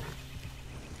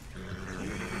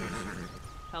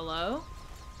 Hello?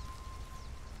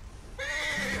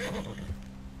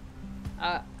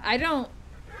 I don't...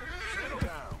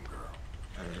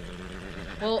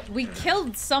 Well, we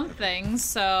killed something,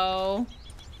 so...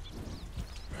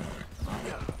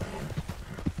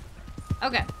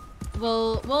 Okay.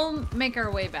 We'll make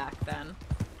our way back then.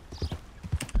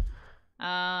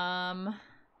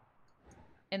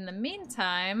 In the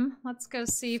meantime, let's go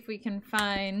see if we can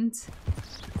find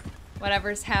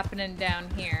whatever's happening down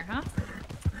here, huh?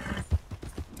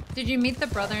 Did you meet the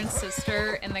brother and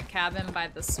sister in the cabin by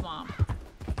the swamp?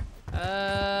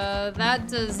 That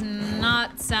does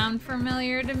not sound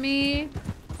familiar to me.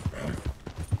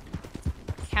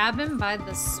 Cabin by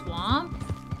the swamp?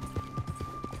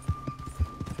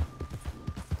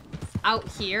 Out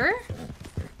here?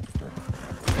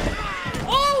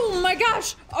 Oh my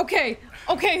gosh! Okay,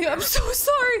 I'm so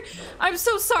sorry! I'm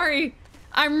so sorry!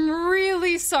 I'm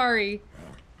really sorry.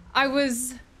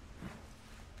 It's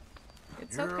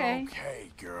You're okay.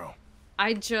 Okay, girl.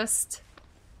 I just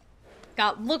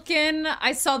got looking.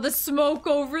 I saw the smoke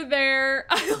over there.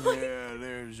 Yeah,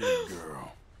 there's your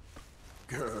girl.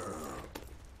 Girl.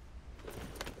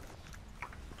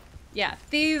 Yeah,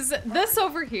 this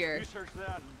over here. You search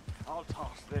that and I'll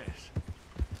toss this.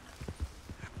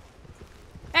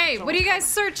 Hey, what are you guys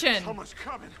searching? Someone's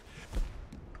coming.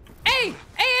 Hey!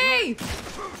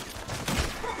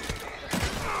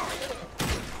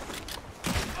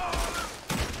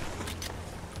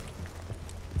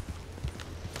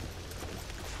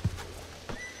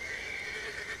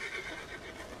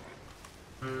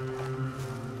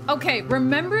 Okay,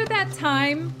 remember that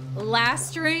time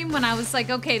last stream when I was like,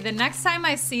 okay, the next time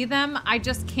I see them, I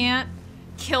just can't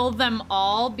kill them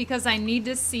all because I need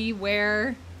to see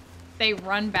where they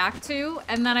run back to,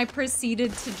 and then I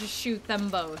proceeded to just shoot them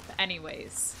both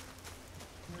anyways.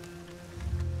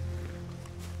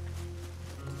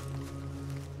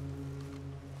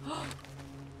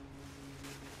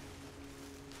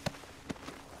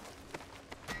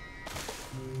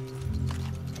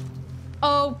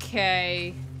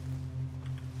 Okay.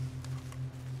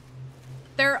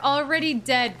 They're already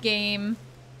dead, game.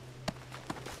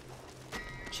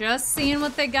 Just seeing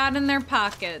what they got in their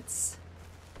pockets.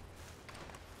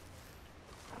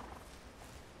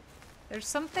 There's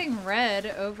something red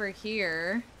over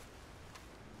here.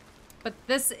 But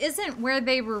this isn't where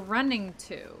they were running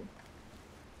to.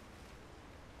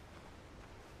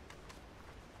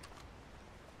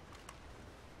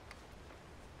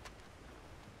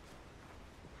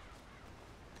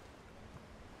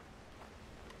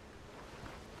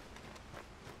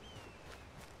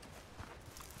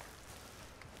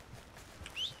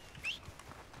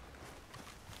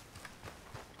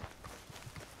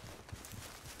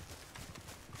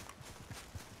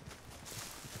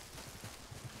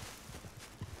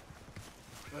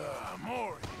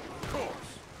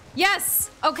 Yes!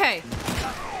 Okay.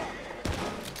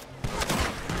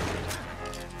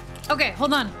 Okay,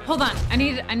 hold on. Hold on. I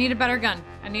need a better gun.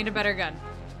 I need a better gun.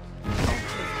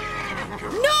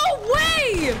 No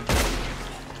way!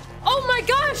 Oh my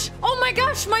gosh! Oh my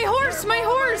gosh, my horse, my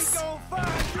horse!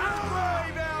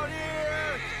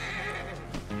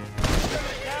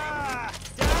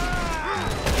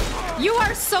 You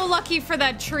are so lucky for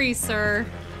that tree, sir.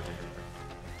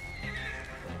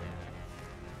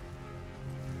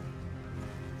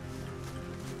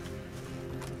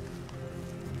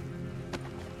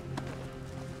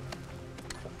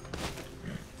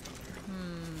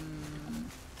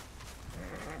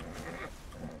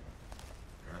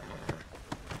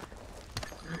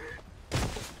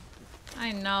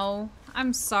 I know.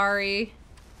 I'm sorry.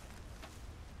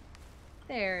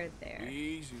 There.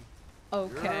 Easy.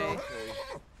 Okay. Okay.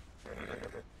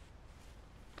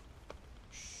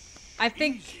 I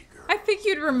think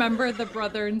you'd remember the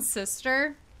brother and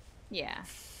sister. Yeah.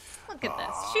 Look at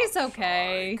this. She's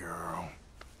okay. Sorry, girl.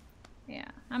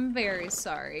 Yeah, I'm very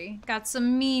sorry. Got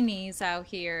some meanies out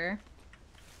here.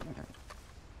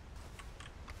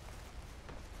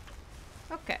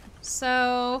 Okay,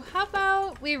 so how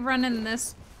about we run in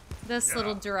this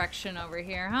little direction over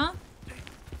here, huh?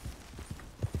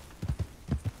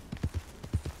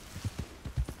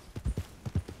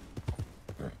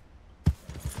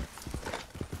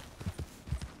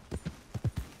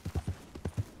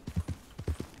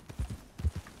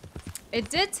 It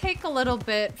did take a little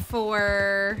bit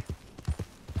for...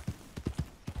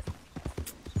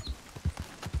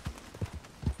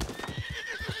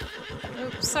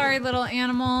 Oops, sorry, little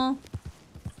animal.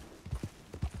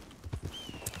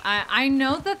 I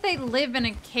know that they live in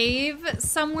a cave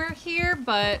somewhere here,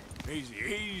 but... Easy,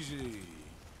 easy.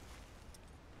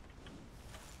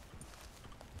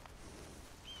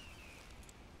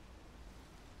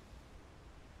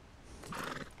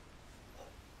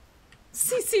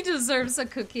 Cece deserves a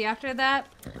cookie after that.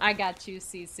 I got you,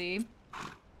 Cece.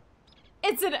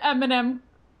 It's an M&M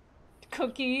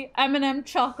cookie. M&M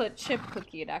chocolate chip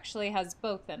cookie. It actually has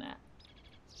both in it.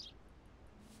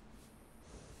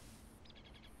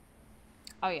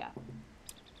 Oh, yeah.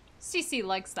 Cece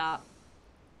likes that.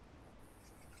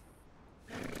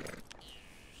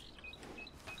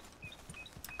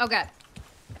 Okay.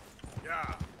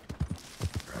 Yeah.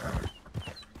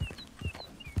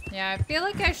 Yeah, I feel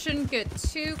like I shouldn't get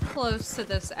too close to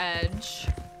this edge.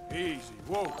 Easy.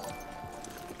 Whoa.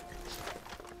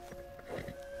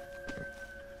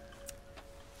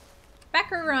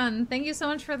 Becker Run, thank you so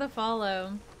much for the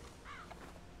follow.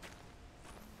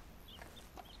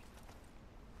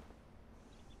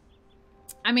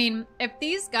 I mean, if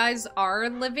these guys are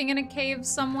living in a cave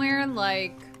somewhere,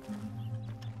 like,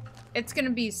 it's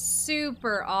gonna be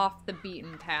super off the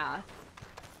beaten path.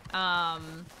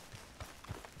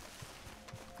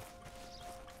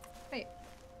 Wait.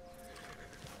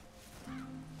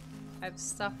 I have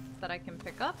stuff that I can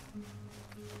pick up.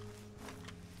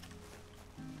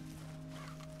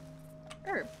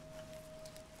 Herb.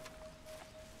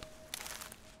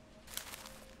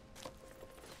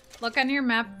 Look on your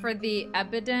map for the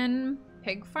Ebiden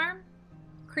pig farm.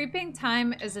 Creeping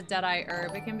thyme is a deadeye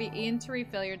herb. It can be eaten to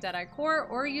refill your deadeye core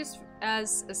or used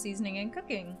as a seasoning in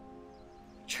cooking.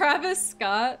 Travis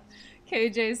Scott,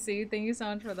 KJC, thank you so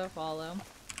much for the follow.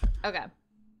 Okay.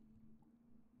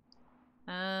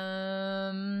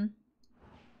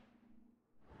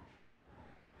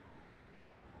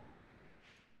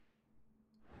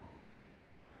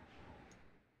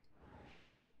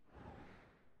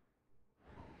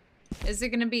 Is it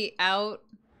gonna be out,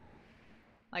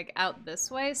 like out this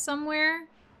way somewhere?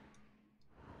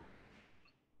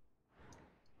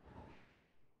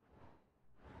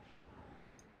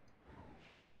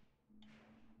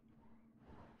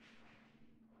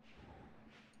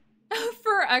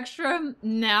 For extra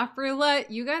nap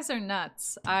roulette, you guys are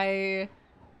nuts. Well,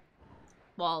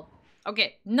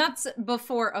 okay, nuts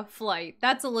before a flight.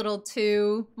 That's a little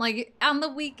too, like, on the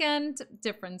weekend,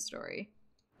 different story.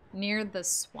 Near the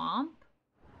swamp?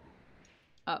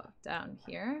 Oh, down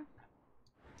here.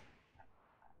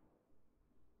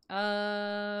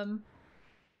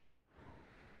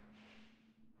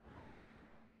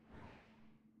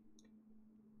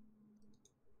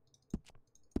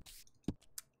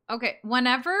 Okay,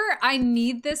 whenever I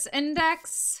need this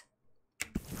index...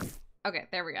 Okay,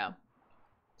 there we go.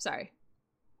 Sorry.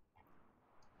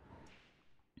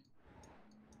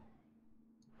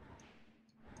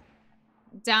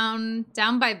 Down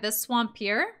by this swamp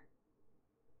here.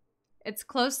 It's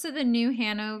close to the New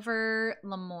Hanover,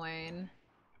 Lemoyne.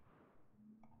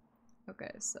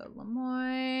 Okay, so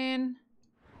Lemoyne.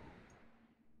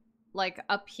 like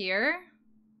up here.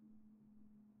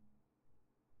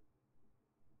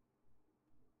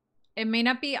 It may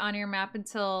not be on your map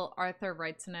until Arthur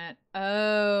writes in it.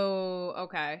 Oh,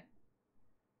 okay.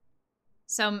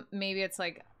 So maybe it's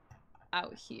like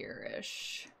out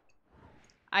here-ish.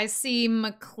 I see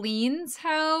McLean's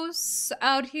house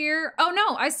out here. Oh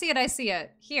no, I see it, I see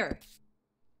it. Here.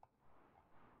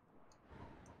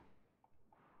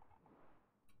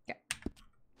 Okay.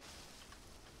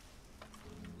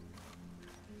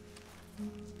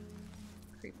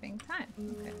 Creeping time.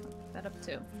 Okay, I'll put that up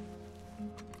too.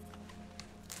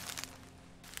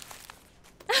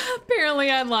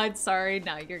 Apparently I lied, sorry.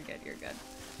 No, you're good, you're good.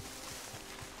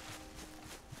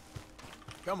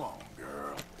 Come on,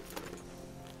 girl.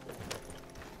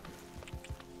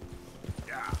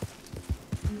 Yeah.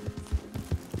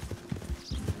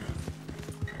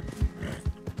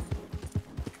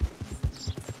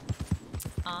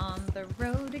 On the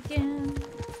road again.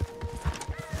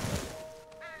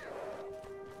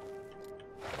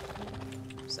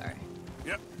 Sorry.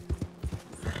 Yep.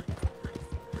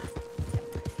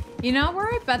 You know where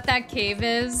I bet that cave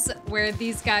is, where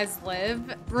these guys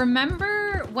live?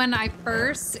 Remember when I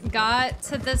first got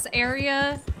to this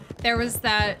area, there was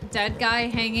that dead guy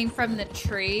hanging from the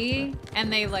tree,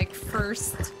 and they like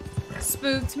first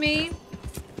spooked me?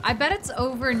 I bet it's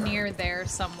over near there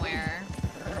somewhere.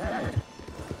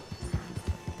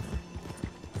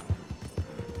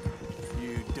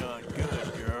 You done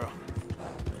good, girl.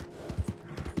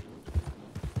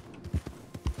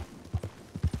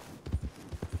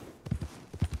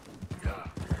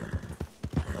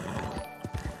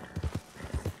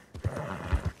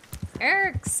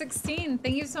 Eric, 16,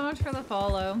 thank you so much for the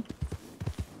follow.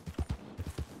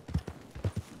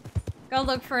 Go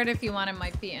look for it if you want, it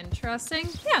might be interesting.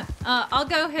 Yeah, I'll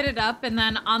go hit it up, and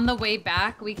then on the way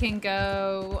back, we can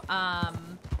go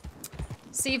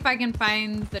see if I can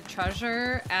find the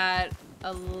treasure at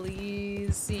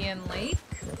Elysian Lake.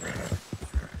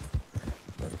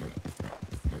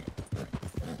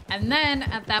 And then,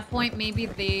 at that point, maybe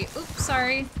the... Oops,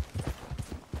 sorry.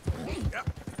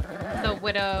 The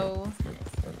widow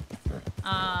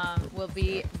will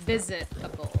be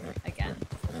visitable again.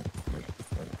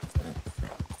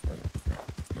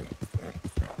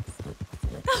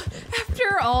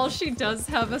 After all, she does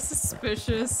have a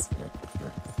suspicious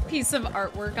piece of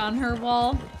artwork on her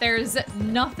wall. There's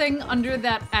nothing under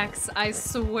that X, I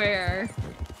swear.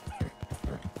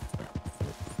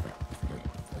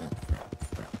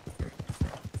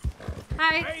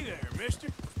 Hi. Hey there, mister.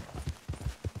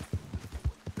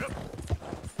 Yep.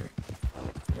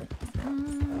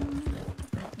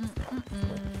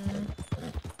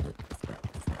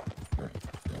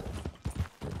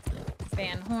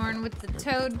 Van Horn with the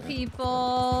toad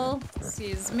people.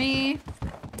 Excuse me.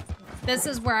 This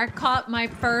is where I caught my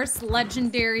first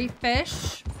legendary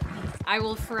fish. I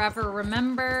will forever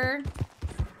remember.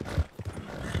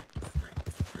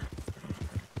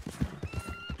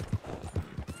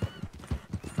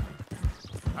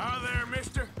 Hi there,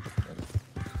 mister.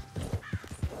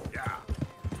 Yeah.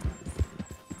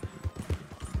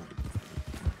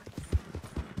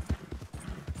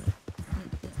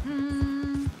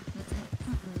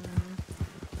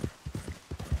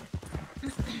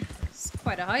 It's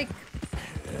quite a hike.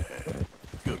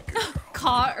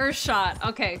 Caught or shot?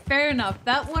 Okay, fair enough.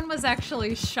 That one was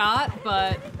actually shot,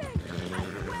 but...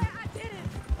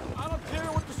 I don't care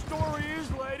what the story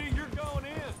is, lady. You're going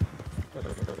in.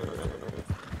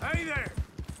 Hey there.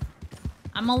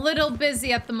 I'm a little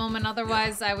busy at the moment,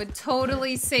 otherwise I would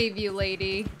totally save you,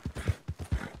 lady.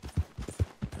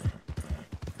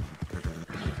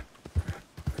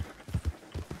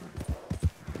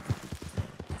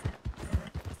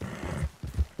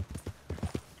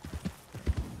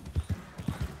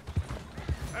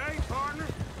 Hey, partner.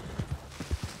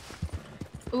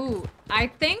 Ooh, I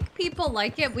think people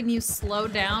like it when you slow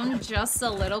down just a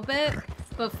little bit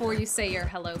before you say your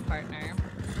hello, partner.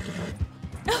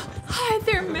 Hi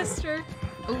there, mister.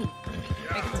 Ooh,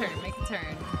 make a turn, make a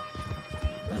turn.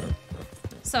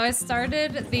 So I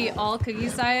started the all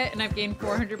cookies diet and I've gained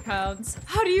 400 pounds.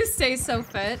 How do you stay so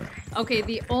fit? Okay,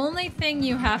 the only thing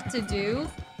you have to do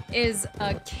is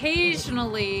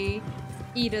occasionally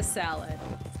eat a salad.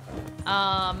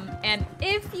 And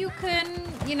if you can,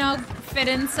 you know, fit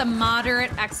in some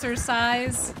moderate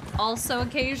exercise also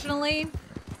occasionally,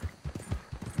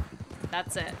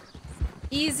 that's it.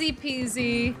 Easy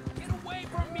peasy. Get away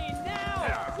from me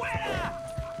now! Fuera!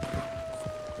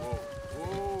 Whoa,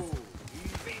 whoa.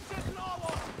 ¡Pinches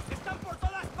lobos! ¡Están por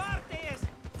todas partes!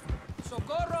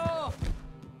 ¡Socorro!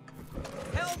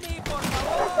 ¡Help me, por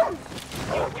favor!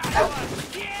 ¡Qué caramba!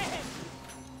 ¡Bien!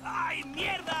 ¡Ay,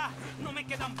 mierda!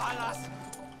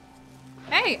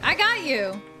 Hey, I got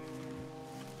you.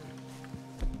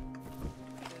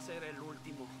 Ese era el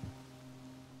último.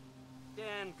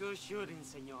 Damn good shooting,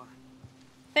 señor.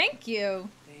 Thank you.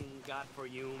 Thank God for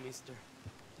you, mister.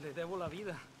 Le debo la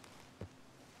vida.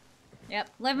 Yep,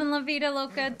 living La Vida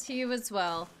Loca to you as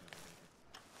well.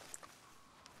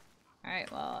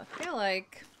 Alright, well, I feel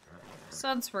like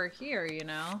since we're here, you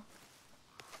know.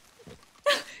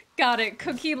 Got it,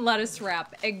 cookie lettuce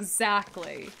wrap.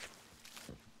 Exactly.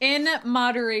 In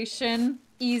moderation,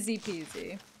 easy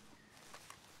peasy.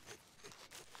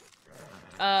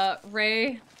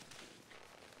 Ray.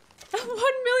 1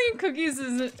 million cookies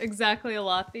isn't exactly a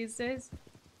lot these days.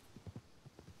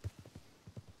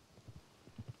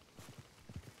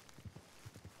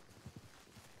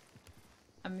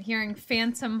 I'm hearing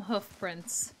phantom hoof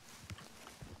prints.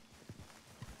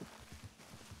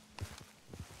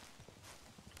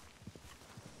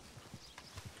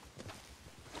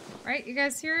 Right, you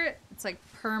guys hear it? It's like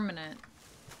permanent.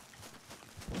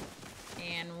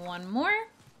 And one more.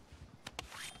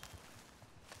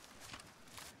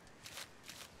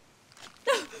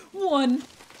 $1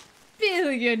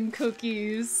 billion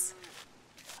cookies.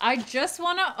 I just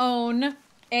want to own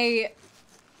a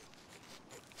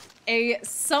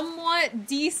somewhat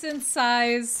decent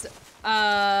sized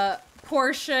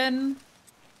portion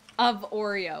of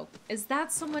Oreo. Is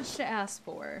that so much to ask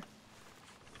for?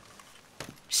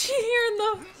 She hearing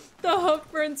the hoof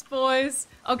prints, boys.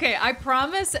 Okay, I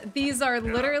promise these are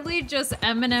literally just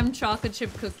M&M chocolate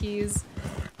chip cookies.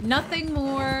 Nothing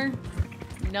more,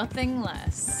 nothing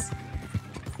less.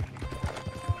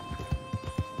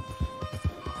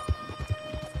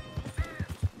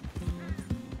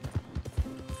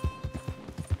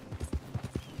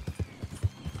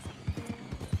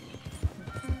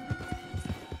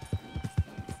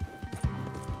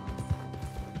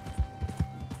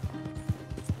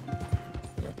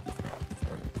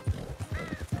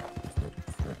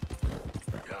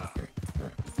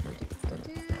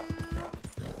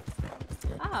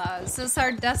 Is this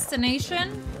our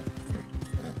destination?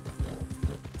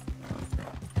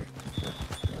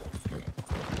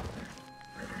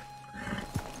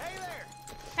 Hey there!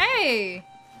 Hey!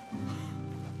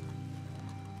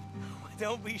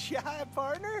 Don't be shy,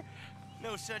 partner.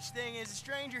 No such thing as a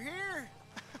stranger here.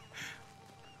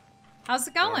 How's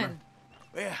it going?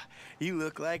 Well, you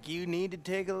look like you need to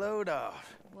take a load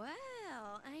off. Well,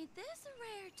 ain't this a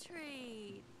rare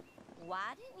treat?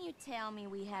 Why didn't you tell me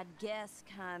we had guests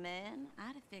coming?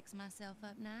 I'd have fixed myself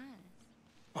up nice.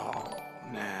 Oh,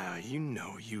 now you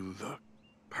know you look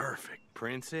perfect,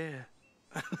 princess.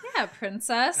 Yeah,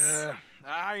 princess.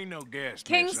 I ain't no guest.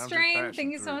 King miss. I'm just Strain, passing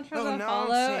thank you so through. much for Oh, the follow.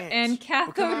 nonsense. And Well,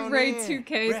 come Cathode on Ray in.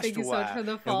 2K, Rest thank you a so much while. for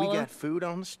the And follow. we got food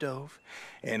on the stove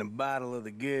and a bottle of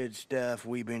the good stuff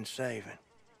we've been saving.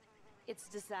 It's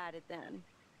decided then.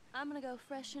 I'm gonna go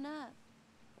freshen up.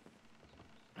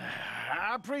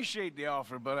 I appreciate the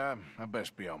offer, but I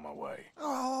best be on my way.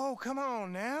 Oh, come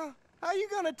on now. How you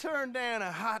gonna turn down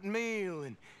a hot meal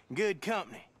and good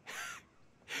company?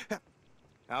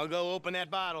 I'll go open that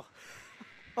bottle.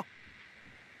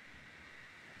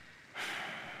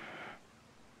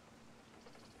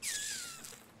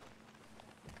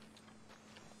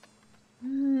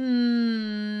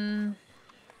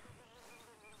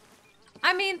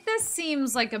 I mean, this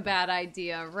seems like a bad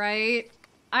idea, right?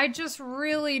 I just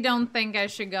really don't think I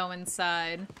should go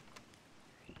inside.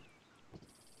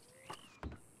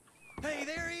 Hey,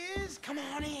 there he is. Come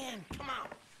on in. Come on.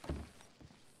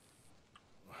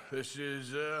 This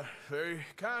is, very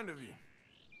kind of you.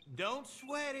 Don't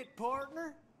sweat it,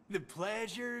 partner. The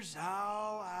pleasure's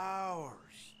all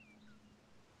ours.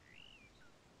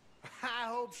 I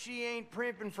hope she ain't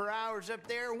primping for hours up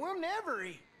there. We'll never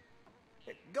eat.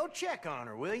 Go check on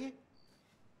her, will you?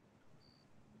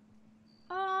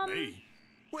 Me?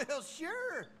 Well,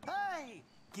 sure. Hey,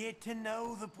 get to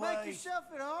know the place. Make yourself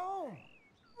at home.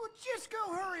 Well, just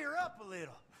go hurry her up a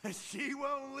little. She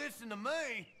won't listen to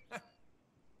me.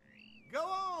 Go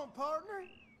on, partner.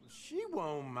 She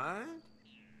won't mind.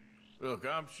 Look,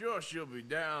 I'm sure she'll be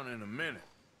down in a minute.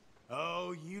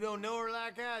 Oh, you don't know her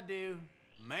like I do.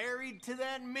 Married to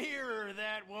that mirror,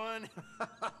 that one.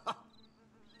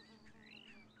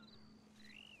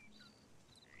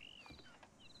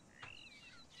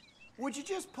 Would you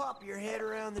just pop your head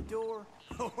around the door?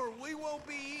 Or we won't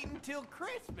be eating till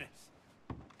Christmas.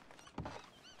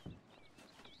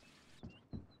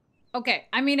 Okay,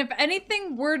 I mean, if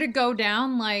anything were to go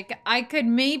down, like, I could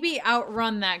maybe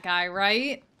outrun that guy,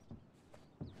 right?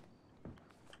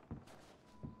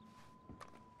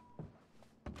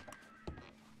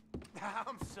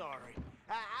 I'm sorry.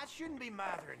 I shouldn't be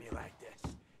mothering you like this.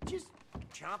 Just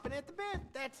chomping at the bit,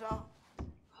 that's all.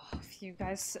 If you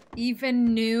guys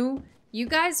even knew, you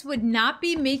guys would not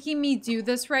be making me do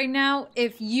this right now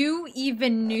if you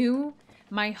even knew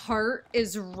my heart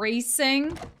is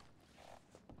racing.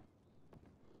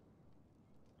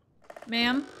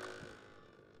 Ma'am?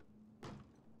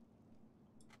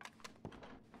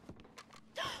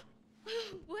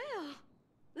 Well,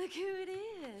 look who it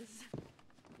is.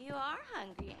 You are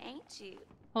hungry, ain't you?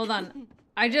 Hold on.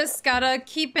 I just gotta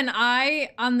keep an eye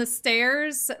on the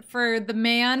stairs for the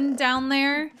man down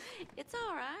there. It's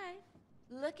all right.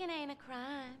 Looking ain't a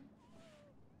crime.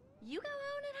 You go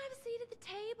on and have a seat at the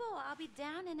table. I'll be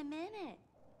down in a minute.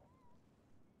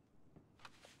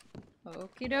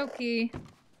 Okie dokie.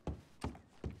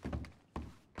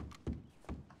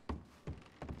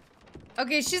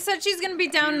 Okay, she said she's gonna be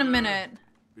down in a minute.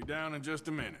 Be down in just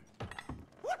a minute.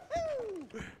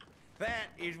 Woohoo! That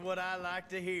is what I like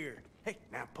to hear. Hey,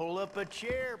 now pull up a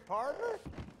chair, partner.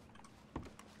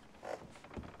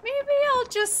 Maybe I'll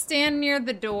just stand near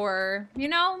the door. You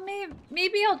know,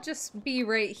 maybe I'll just be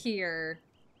right here.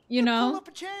 You know? Pull up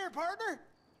a chair, partner.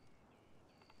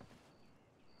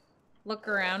 Look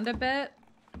around a bit.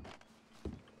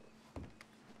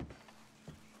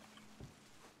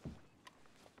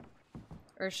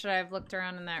 Or should I have looked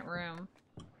around in that room?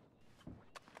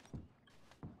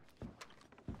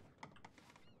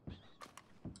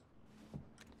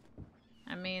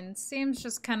 I mean, seems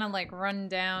just kind of like run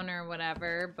down or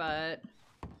whatever, but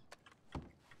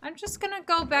I'm just gonna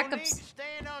go back No up. need to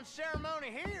stand on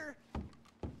ceremony here.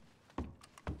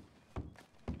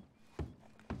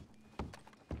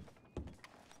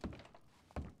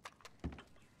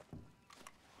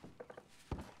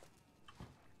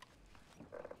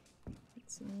 Get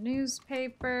some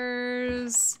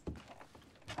newspapers.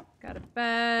 Got a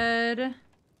bed.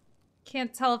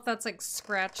 Can't tell if that's like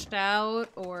scratched out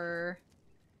or...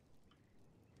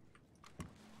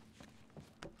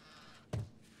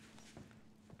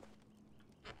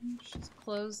 Just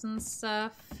clothes and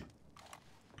stuff.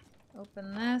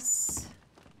 Open this.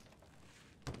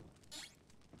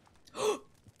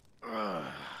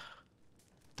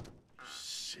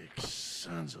 Sick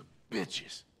sons of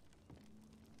bitches.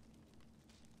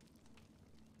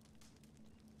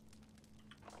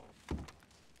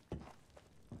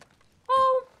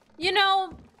 Oh, you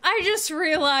know, I just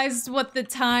realized what the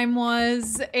time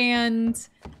was, and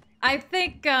I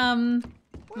think,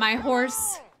 my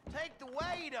horse... Take the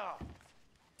weight off.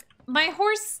 My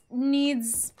horse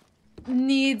needs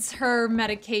her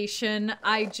medication.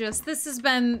 This has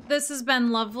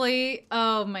been lovely.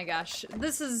 Oh my gosh.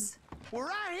 We're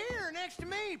right here next to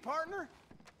me, partner.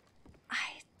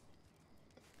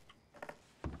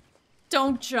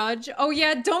 Don't judge. Oh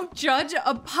yeah, don't judge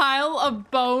a pile of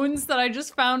bones that I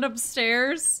just found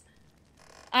upstairs.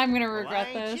 I'm gonna regret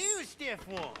Well, ain't this. you a stiff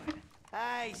one?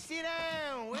 Hey, sit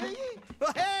down, will you?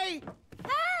 Hey!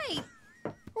 Hey!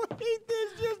 Ain't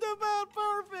this just about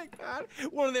perfect?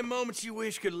 One of them moments you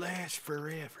wish could last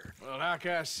forever. Well, like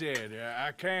I said,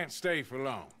 I can't stay for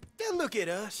long. Then look at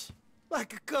us,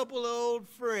 like a couple of old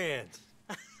friends.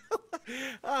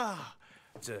 Ah,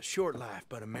 it's a short life,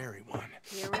 but a merry one.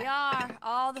 Here we are,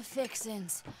 all the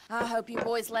fixins'. I hope you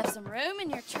boys left some room in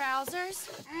your trousers.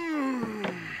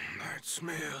 That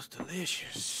smells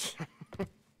delicious.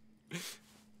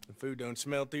 The food don't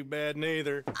smell too bad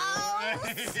neither. Oh,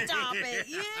 stop it,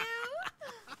 you!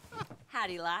 How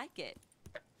do you like it?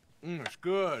 It's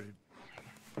good.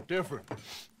 Different.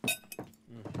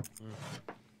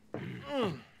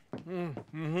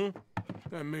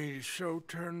 That meat is so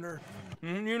tender.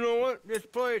 You know what? This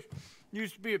place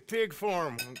used to be a pig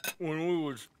farm when we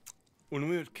was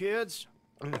kids.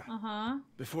 Uh-huh.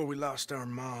 Before we lost our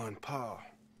ma and pa.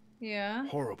 Yeah.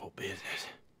 Horrible business.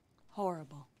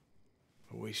 Horrible.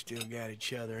 But we still got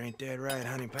each other, ain't that right,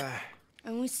 honey pie?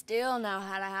 And we still know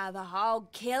how to have a hog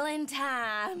killing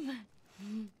time.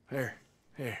 Here,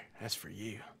 that's for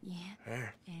you. Yeah.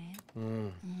 There.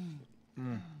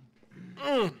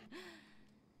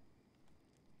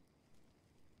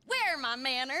 Where are my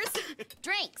manners?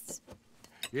 Drinks.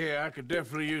 Yeah, I could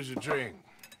definitely use a drink.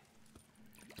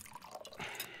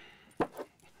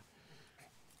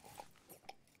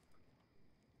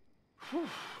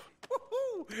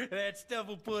 That stuff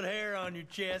will put hair on your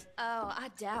chest. Oh, I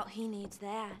doubt he needs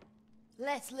that.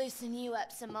 Let's loosen you up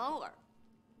some more.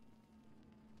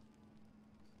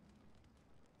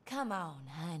 Come on,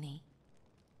 honey.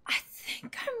 I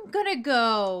think I'm gonna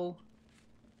go.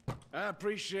 I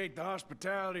appreciate the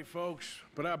hospitality, folks,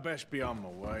 but I best be on my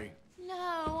way. No,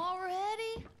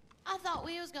 already? I thought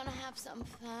we was gonna have some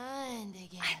fun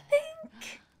together.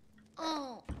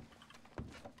 I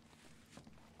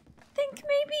think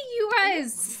maybe you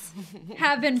guys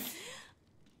haven't...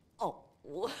 Oh,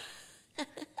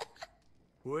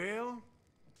 Well,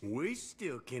 we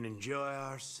still can enjoy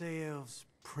ourselves,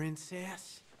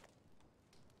 princess.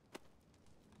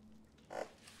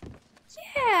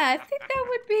 Yeah, I think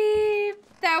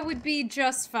that would be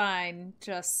just fine.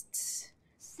 Just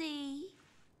See?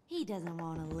 He doesn't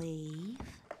want to leave.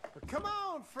 Come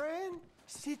on, friend.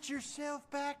 Sit yourself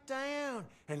back down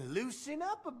and loosen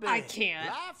up a bit. I can't.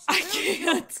 Life's I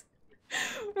still can't.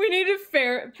 We need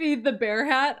to feed the bear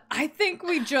hat. I think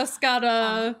we just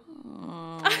gotta.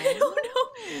 I don't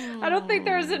know. I don't think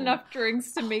there's enough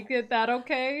drinks to make it that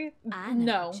okay. I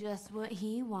know No. just what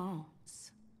he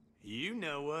wants. You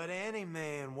know what any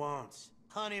man wants.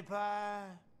 Honey pie.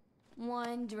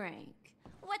 One drink.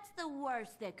 What's the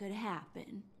worst that could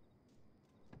happen?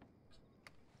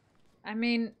 I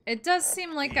mean, it does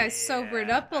seem like I sobered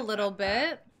up a little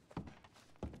bit.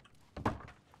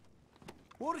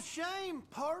 What a shame,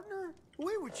 partner.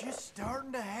 We were just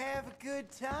starting to have a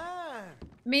good time.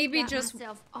 Maybe Got just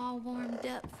myself all warmed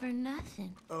up for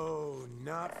nothing. Oh,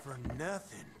 not for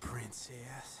nothing,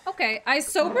 princess. okay. I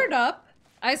sobered up.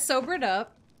 I sobered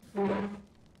up.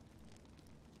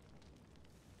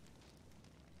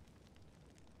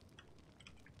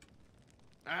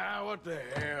 Ah, what the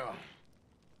hell?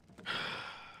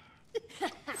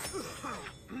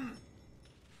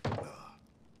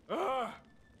 Oh,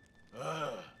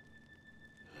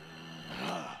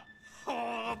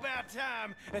 about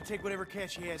time. And take whatever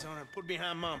cat she has on her and put it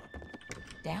behind Mama.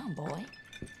 Down, boy.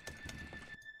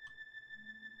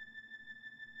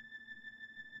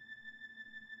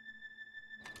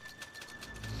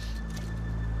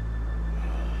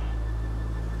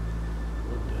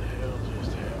 What the hell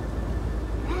just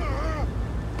happened?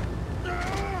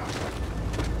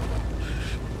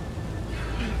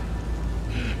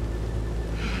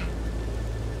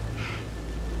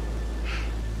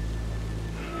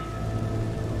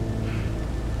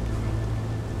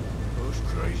 Those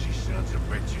crazy sons of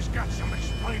bitches got some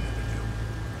explaining to do.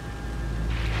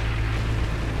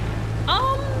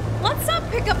 Let's not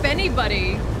pick up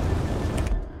anybody.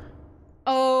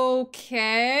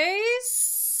 Okay,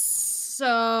 so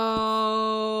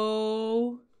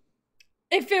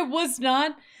if it was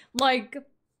not like,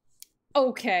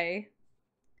 okay,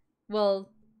 well,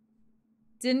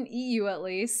 didn't eat you at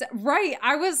least, right?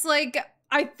 I was like,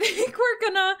 I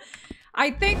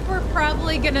think we're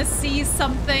probably gonna see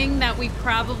something that we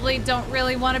probably don't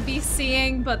really want to be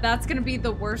seeing, but that's gonna be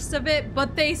the worst of it.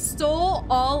 But they stole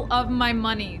all of my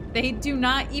money. They do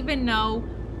not even know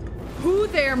who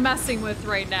they're messing with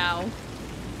right now.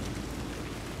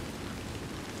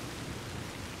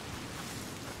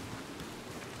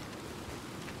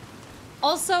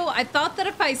 Also, I thought that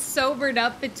if I sobered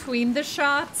up between the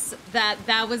shots,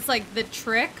 that was like the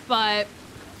trick, but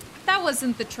that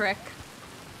wasn't the trick.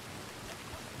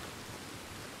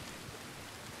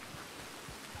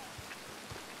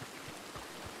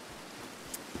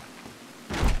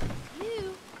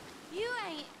 You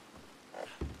ain't...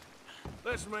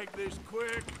 Let's make this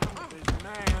quick. This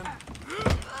man.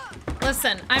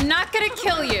 Listen, I'm not gonna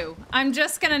kill you. I'm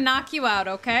just gonna knock you out,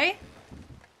 okay?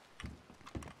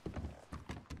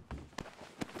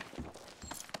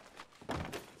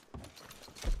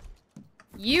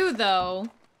 You, though.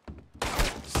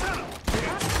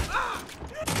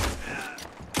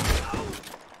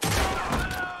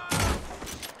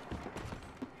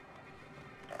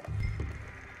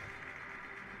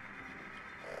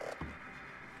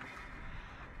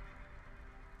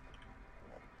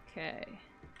 Okay.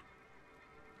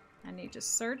 I need to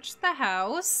search the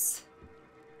house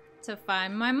to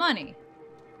find my money.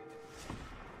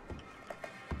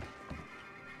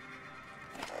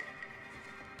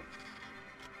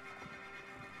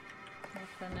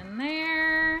 Nothing in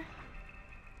there.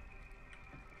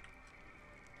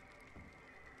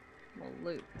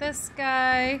 We'll loot this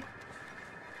guy.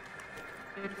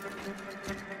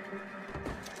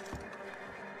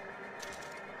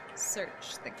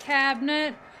 Search the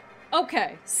cabinet.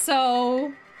 Okay,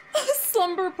 so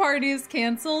slumber party is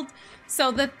canceled.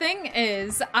 So the thing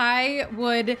is, I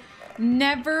would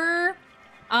never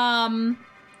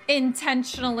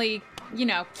intentionally, you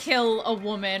know, kill a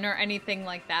woman or anything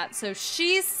like that. So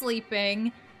she's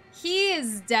sleeping. He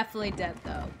is definitely dead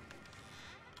though.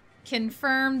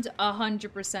 Confirmed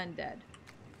 100% dead.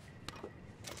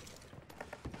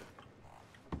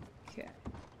 Okay.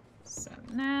 So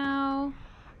now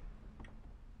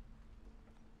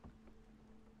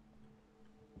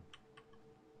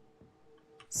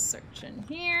search in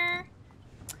here.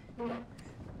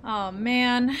 Oh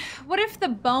man, what if the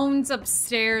bones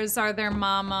upstairs are their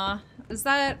mama? Is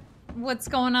that what's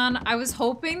going on? I was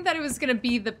hoping that it was gonna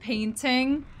be the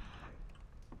painting.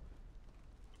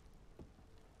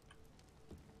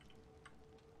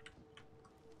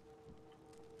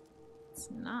 It's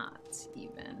not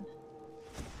even.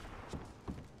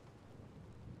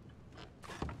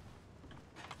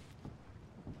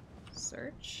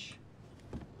 Search.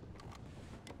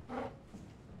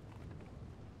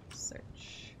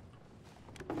 Search.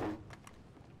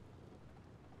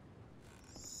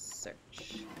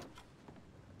 Search.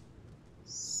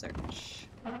 Search.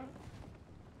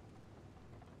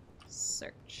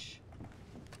 Search.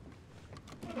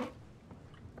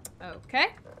 Okay.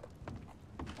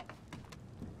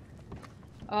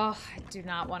 Oh, I do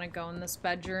not want to go in this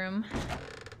bedroom.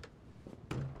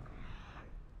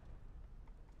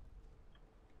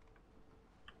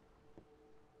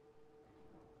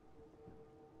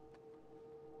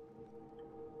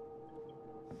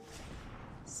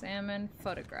 Salmon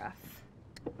photograph.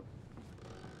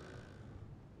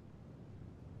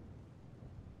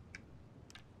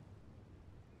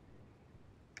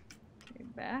 Okay,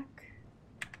 back.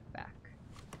 Back.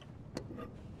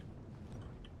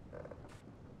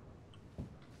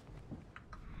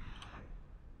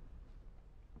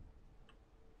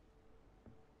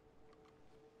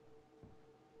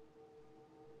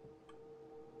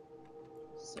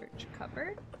 Search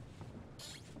cupboard.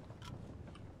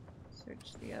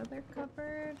 Search the other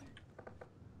cupboard.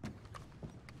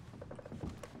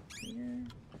 Here.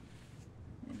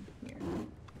 And here.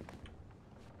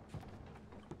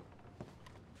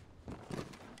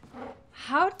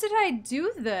 How did I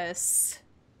do this?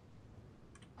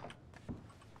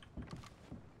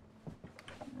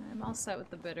 I'm all set with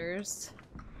the bitters.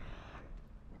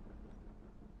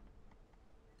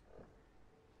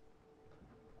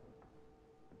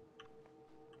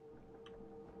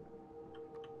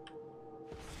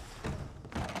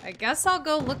 I guess I'll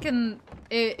go look in.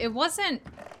 It wasn't.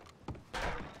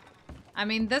 I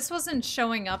mean, this wasn't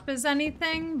showing up as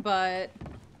anything, but.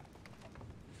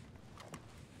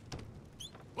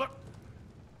 Look.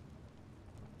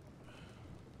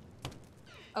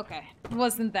 Okay, it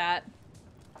wasn't that.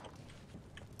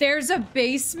 There's a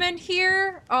basement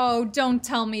here? Oh, don't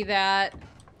tell me that.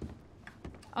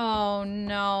 Oh,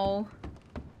 no.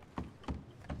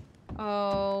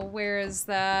 Oh, where is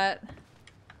that?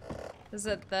 Is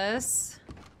it this?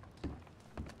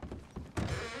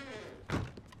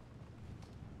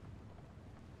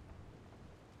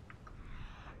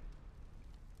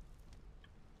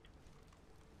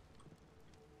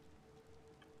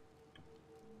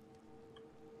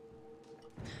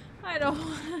 I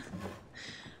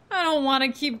don't want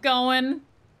to keep going.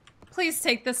 Please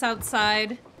take this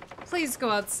outside. Please go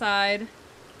outside.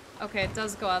 Okay, it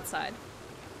does go outside.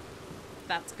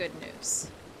 That's good news.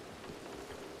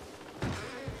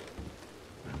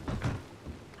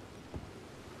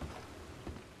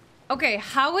 Okay,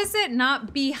 how is it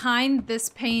not behind this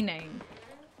painting?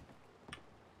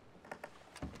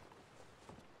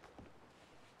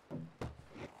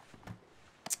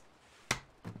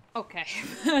 Okay,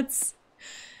 that's...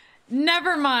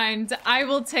 Never mind. I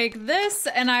will take this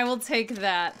and I will take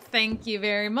that. Thank you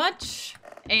very much.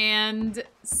 And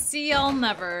see y'all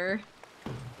never.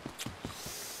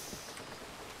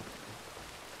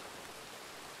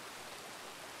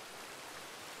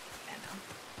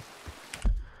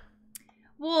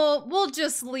 We'll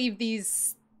just leave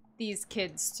these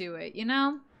kids to it, you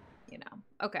know? You know.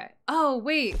 Okay. Oh,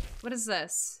 wait. What is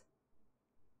this?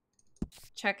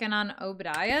 Checking on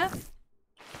Obadiah?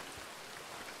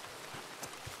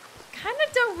 Kind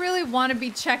of don't really want to be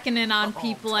checking in on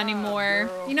people anymore.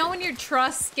 Girl. You know when your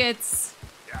trust gets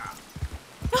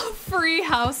a free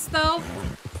house though?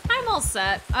 I'm all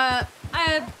set.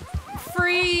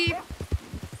 Free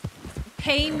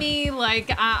pay me,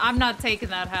 like I'm not taking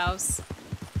that house.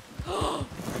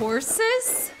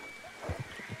 Horses?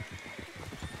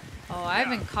 Oh, I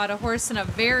haven't caught a horse in a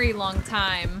very long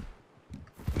time.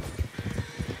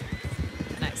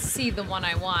 And I see the one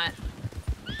I want.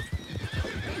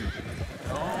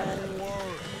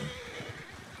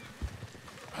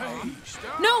 Hey,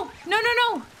 stop. No! No, no,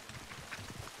 no!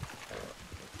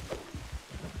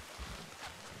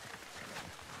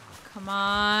 Come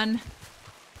on.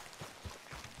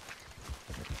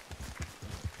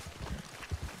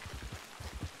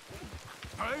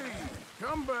 Hey,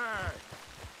 come back.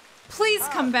 Please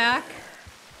come back.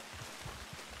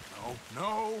 No,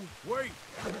 no, wait.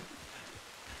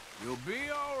 You'll be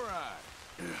all right.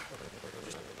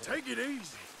 Just take it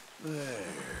easy.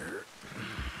 There.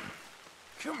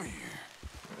 Come here.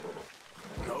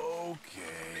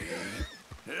 Okay.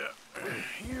 Yeah,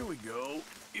 here we go.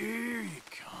 Here you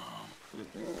come.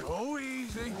 Go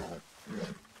easy.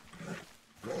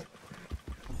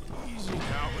 Easy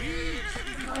now, easy.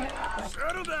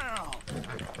 Settle down.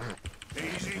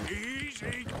 Easy,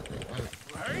 easy.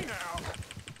 Hey now.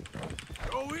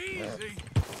 easy.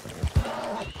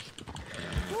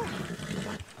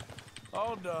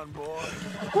 All done, boy.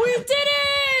 We did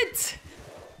it!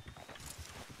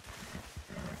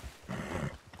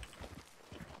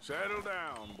 Settle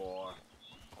down, boy.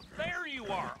 There you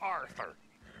are, Arthur.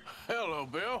 Hello,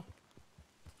 Bill.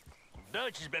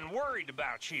 Dutch has been worried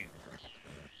about you.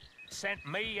 Sent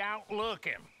me out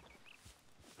looking.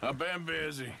 I've been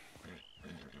busy.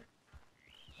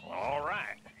 All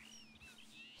right.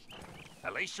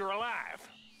 At least you're alive.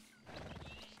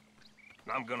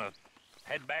 I'm gonna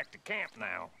head back to camp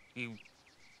now. You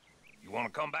wanna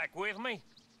come back with me?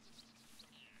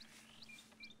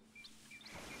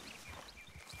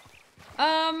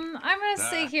 I'm gonna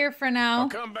stay here for now. I'll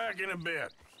come back in a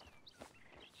bit.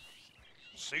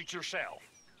 Suit yourself.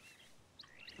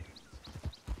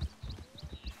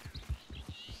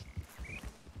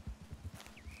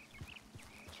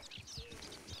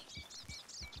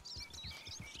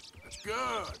 That's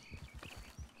good.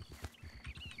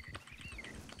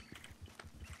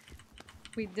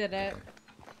 We did it.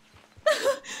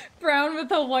 Brown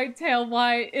with a white tail,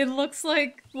 why? It looks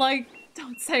like,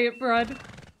 don't say it, Brud.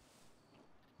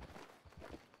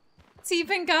 It's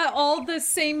even got all the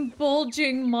same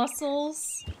bulging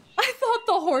muscles. I thought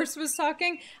the horse was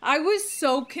talking. I was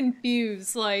so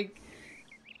confused, like...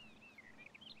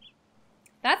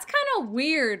 That's kind of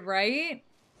weird, right?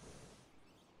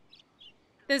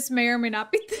 This may or may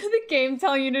not be the game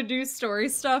telling you to do story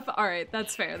stuff. Alright,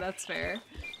 that's fair, that's fair.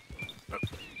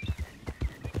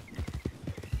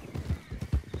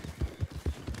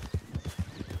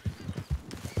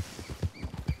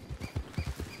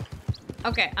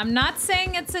 Okay, I'm not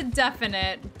saying it's a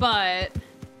definite, but...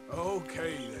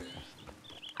 Okay, then.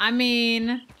 I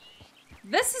mean...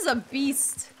 This is a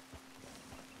beast.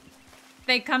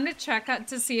 They come to check out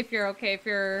to see if you're okay, if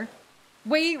you're...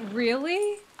 Wait,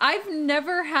 really? I've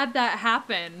never had that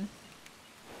happen.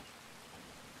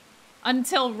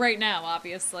 Until right now,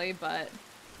 obviously, but...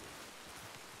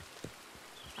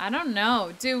 I don't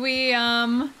know. Do we,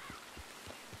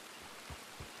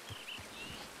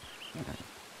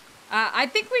 I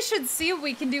think we should see what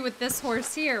we can do with this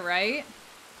horse here, right?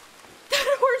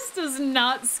 That horse does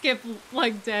not skip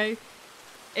leg day.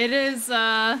 It is,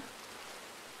 that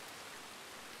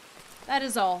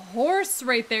is a horse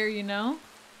right there, you know?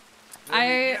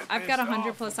 I've got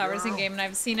 100+ hours in game and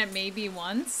I've seen it maybe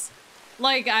once.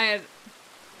 Like,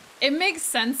 it makes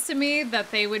sense to me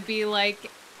that they would be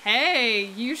like, hey,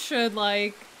 you should,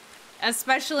 like,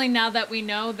 especially now that we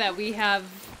know that we have,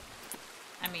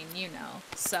 I mean, you know,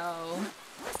 so.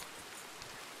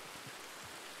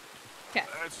 Okay.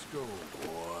 Let's go,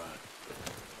 boy.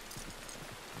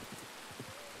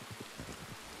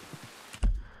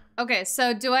 Okay,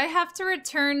 so do I have to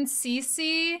return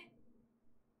Cece?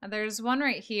 There's one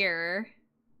right here.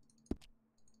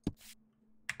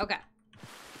 Okay.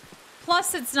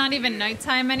 Plus, it's not even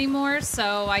nighttime anymore,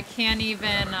 so I can't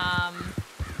even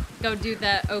go do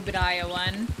that Obadiah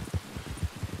one.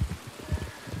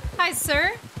 Hi,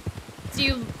 sir. Do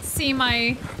you see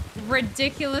my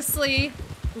ridiculously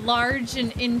large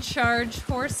and in-charge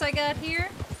horse I got here?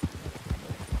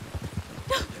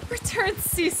 Return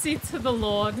Cece to the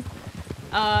Lord.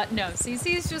 No,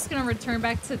 Cece is just gonna return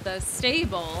back to the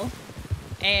stable,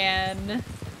 and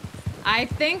I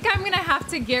think I'm gonna have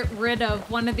to get rid of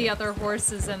one of the other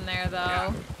horses in there, though.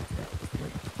 Yeah.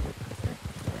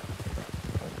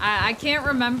 I can't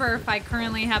remember if I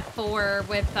currently have 4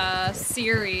 with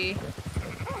Siri.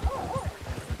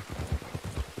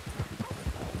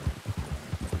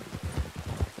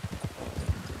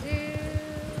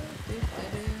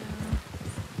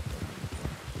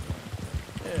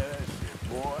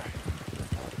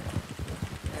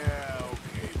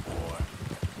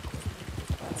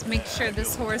 Make sure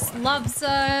this horse loves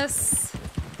us.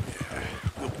 Yeah,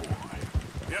 good boy.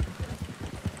 Yep.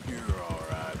 You're all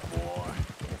right, boy.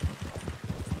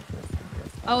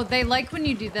 Oh, they like when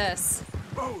you do this.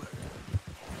 Oh,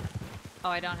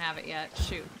 I don't have it yet.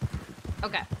 Shoot.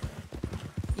 Okay.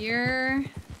 You're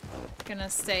gonna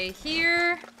stay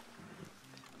here.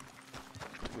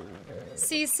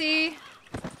 Cece.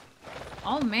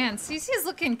 Oh man, Cece's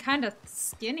looking kind of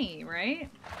skinny, right?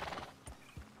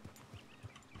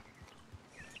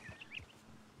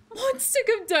 1 stick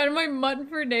of dynamite mutton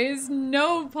for days?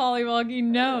 No, Polywoggy,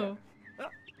 no.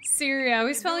 Siri, I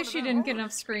always felt like she didn't get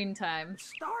enough screen time.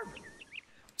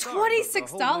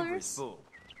 $26?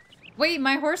 Wait,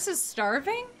 my horse is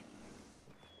starving?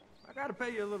 I gotta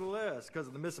pay you a little less because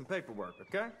of the missing paperwork,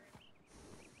 okay?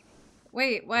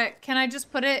 Wait, what? Can I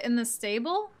just put it in the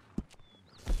stable?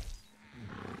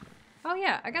 Oh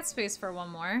yeah, I got space for one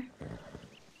more.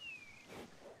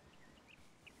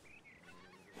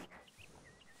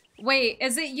 Wait,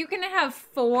 is it you can have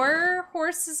 4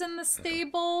 horses in the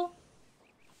stable?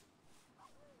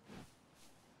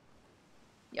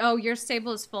 Oh, your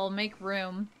stable is full. Make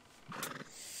room.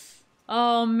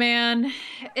 Oh, man.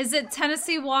 Is it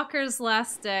Tennessee Walker's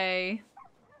last day?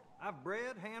 I've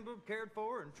bred, handled, cared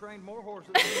for, and trained more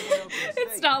horses than anyone else in the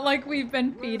It's state. not like we've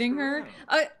been feeding her.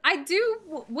 I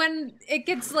do when it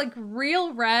gets like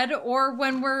real red or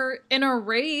when we're in a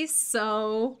race,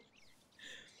 so.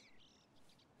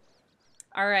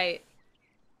 All right.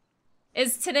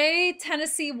 Is today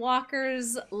Tennessee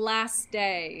Walker's last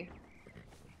day?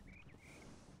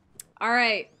 All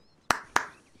right.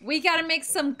 We gotta make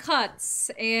some cuts,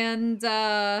 and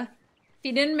if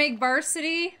he didn't make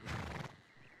varsity,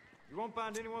 You won't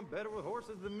find anyone better with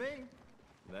horses than me.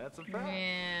 That's a fact.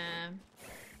 yeah.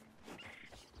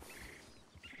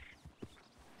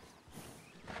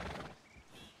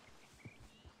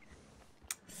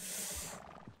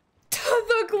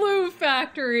 The glue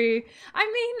factory.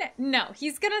 I mean, no,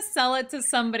 he's gonna sell it to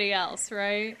somebody else,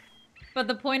 right? But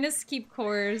the point is to keep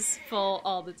cores full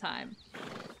all the time.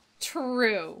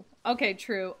 True. Okay,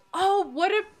 true. Oh,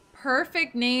 what a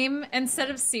perfect name instead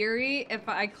of Siri if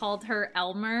I called her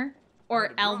Elmer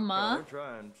or Elma.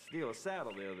 Try and steal a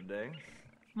saddle the other day.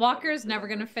 Walker's never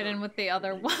gonna fit in with the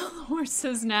other wild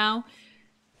horses now.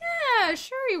 Yeah,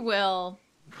 sure he will.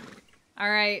 All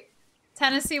right.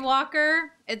 Tennessee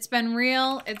Walker, it's been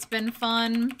real, it's been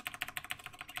fun.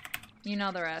 You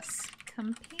know the rest.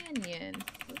 Companion.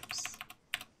 Oops.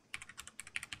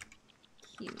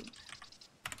 Cube.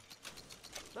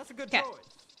 That's a good choice.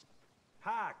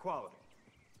 High quality.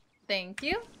 Thank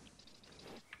you.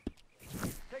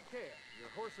 Take care.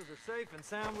 Your horses are safe and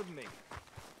sound with me.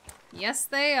 Yes,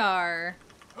 they are.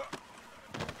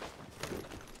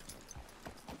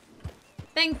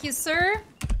 Thank you, sir.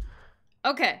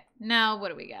 Okay, now what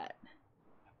do we got?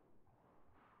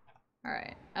 All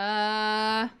right.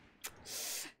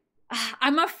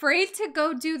 I'm afraid to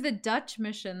go do the Dutch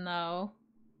mission though.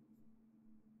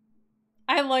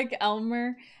 I like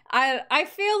Elmer. I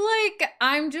feel like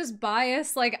I'm just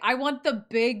biased. Like I want the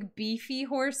big beefy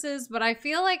horses, but I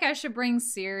feel like I should bring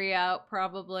Siri out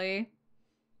probably.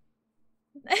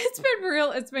 It's been real,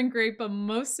 it's been great, but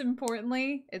most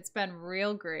importantly, it's been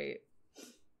real great.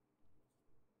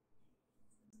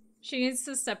 She needs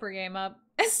to step her game up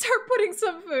and start putting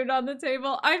some food on the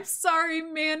table. I'm sorry,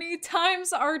 Manny.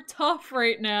 Times are tough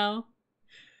right now.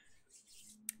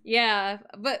 Yeah,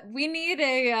 but we need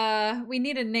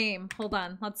a name. Hold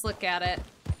on, let's look at it.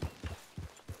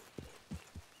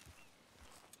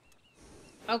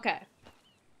 Okay.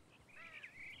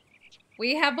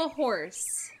 We have a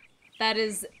horse that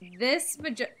is this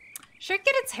should I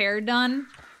get its hair done?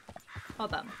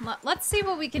 Hold on. Let's see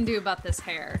what we can do about this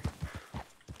hair.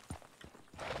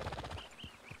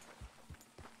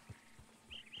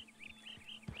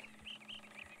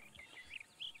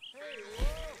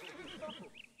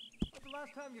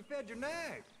 Last time you fed your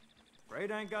nag.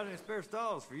 Afraid I ain't got any spare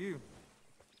stalls for you.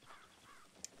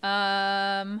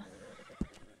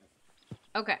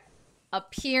 Okay.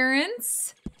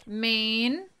 Appearance,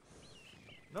 mane,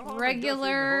 No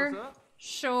regular,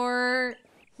 short,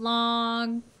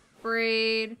 long,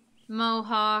 braid,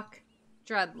 mohawk,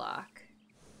 dreadlock.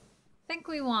 I think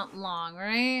we want long,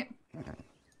 right?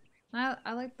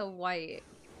 I like the white.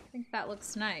 I think that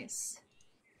looks nice.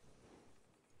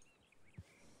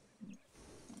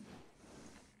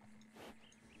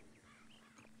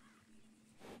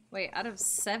 Wait, out of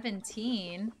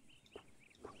 17?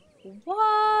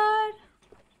 What?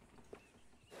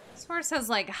 This horse has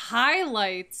like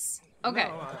highlights. Okay.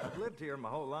 No, I've lived here my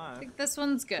whole life. I think this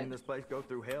one's good. Seen this place go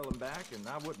through hell and back, and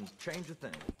I wouldn't change a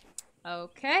thing.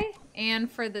 Okay,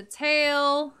 and for the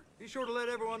tail. Be sure to let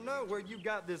everyone know where you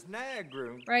got this nag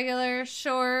groomed. Regular,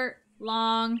 short,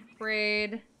 long,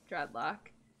 braid, dreadlock.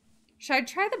 Should I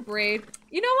try the braid?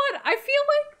 You know what? I feel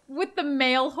like with the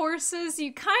male horses,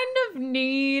 you kind of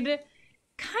need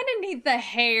the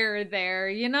hair there,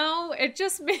 you know? It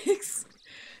just makes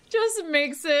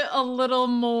it a little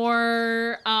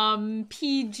more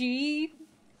PG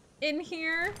in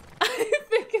here. I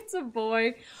think it's a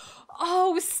boy.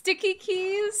 Oh, sticky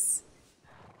keys?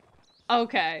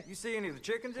 Okay. You see any of the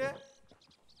chickens yet?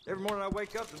 Every morning I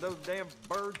wake up to those damn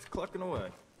birds clucking away.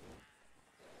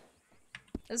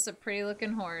 This is a pretty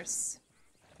looking horse.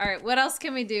 All right, what else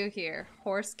can we do here?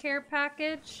 Horse care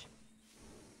package.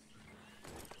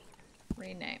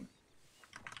 Rename.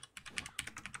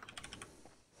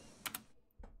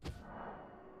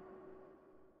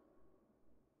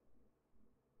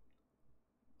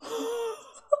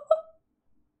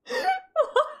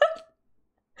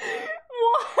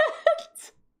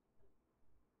 What?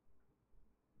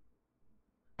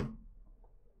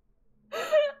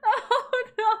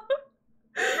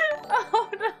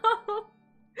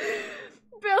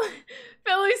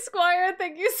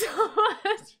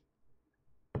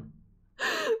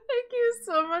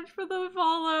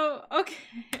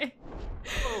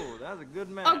 good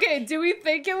match. Okay, do we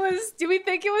think it was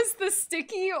the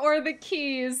sticky or the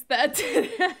keys that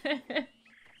did it?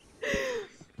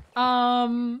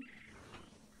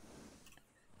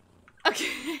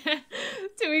 Okay.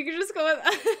 Do we just go with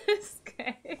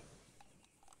okay.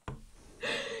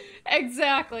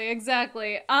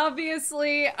 Exactly.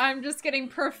 Obviously, I'm just getting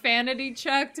profanity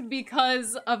checked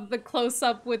because of the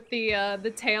close-up with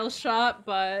the tail shot,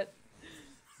 but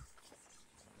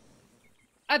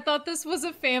I thought this was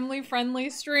a family-friendly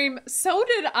stream. So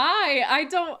did I.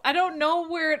 I don't know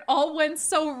where it all went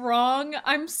so wrong.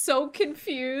 I'm so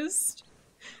confused.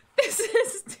 This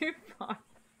is too far.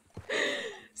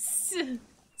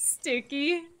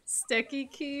 Sticky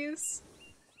keys.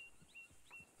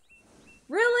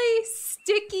 Really?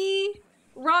 Sticky?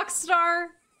 Rockstar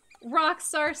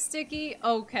sticky?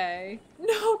 Okay.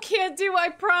 No, can't do, I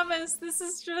promise. This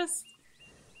is just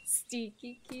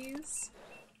sticky keys.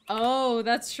 Oh,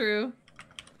 that's true.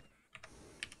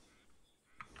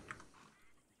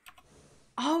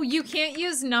 Oh, you can't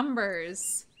use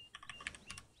numbers.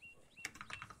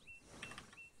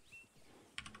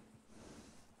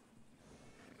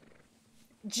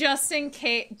 Just in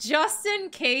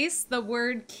case the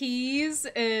word keys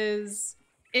is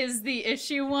the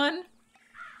issue one.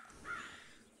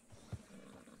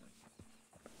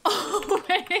 Oh,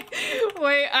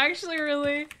 wait, actually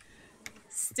really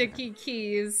sticky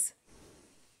keys.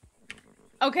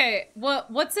 Okay,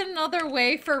 what's another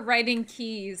way for writing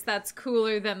keys that's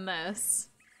cooler than this?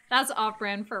 That's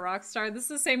off-brand for Rockstar. This is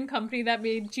the same company that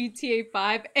made GTA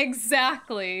 5.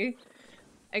 Exactly.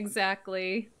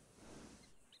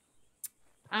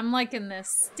 I'm liking this.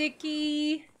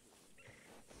 Sticky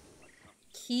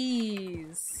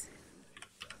keys.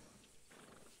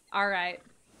 All right.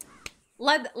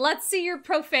 Let's see your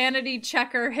profanity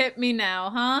checker hit me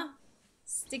now, huh?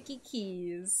 Sticky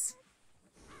keys.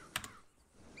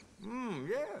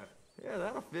 Yeah,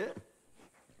 that'll fit.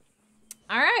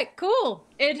 All right, cool.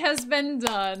 It has been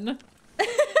done.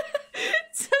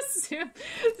 It's a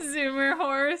zoomer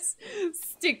horse.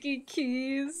 Sticky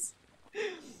keys.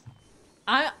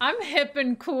 I'm hip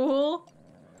and cool.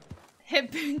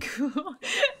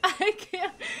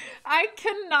 I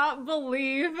cannot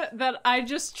believe that I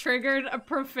just triggered a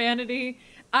profanity.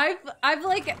 I've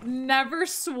like never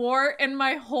swore in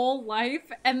my whole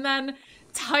life, and then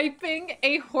typing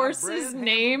a horse's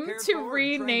name to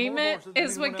rename it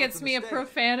is what gets me a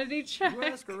profanity check. You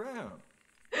ask around.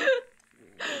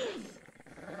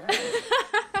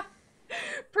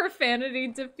 Profanity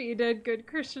defeated, good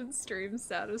Christian stream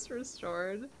status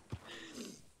restored.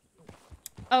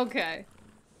 Okay.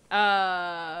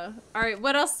 Alright,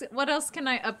 what else can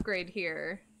I upgrade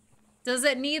here? Does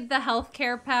it need the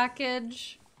healthcare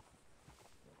package?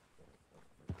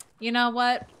 You know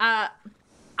what? I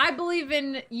believe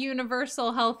in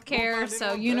universal healthcare,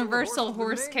 so universal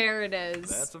horse care it is.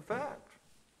 That's a fact.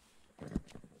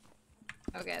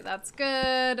 Okay, that's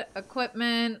good.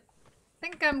 Equipment. I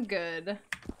think I'm good.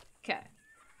 Okay.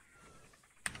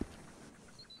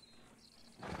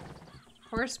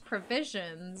 Horse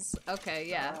provisions. Okay,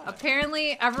 yeah.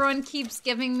 Apparently everyone keeps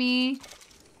giving me...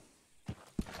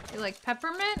 You like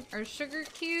peppermint or sugar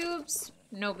cubes?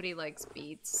 Nobody likes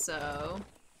beets, so...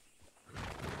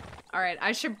 Alright,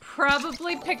 I should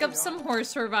probably pick up some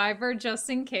Horse Reviver just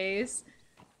in case.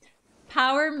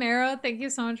 Power Marrow, thank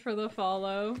you so much for the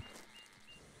follow.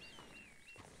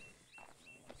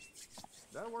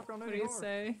 That'll work on what do you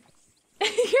say?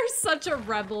 You're such a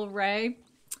rebel, Ray.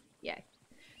 Yeah.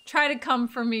 Try to come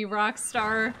for me,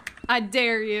 Rockstar. I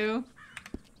dare you.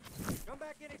 Come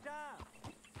back anytime.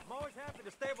 I'm always happy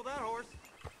to stable that horse.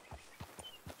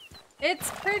 It's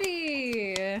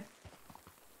pretty...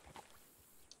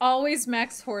 Always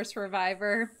max Horse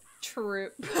Reviver.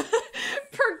 True.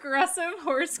 Progressive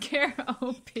horse care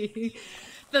OP.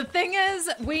 The thing is,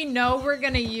 we know we're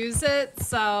gonna use it,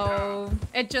 so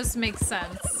it just makes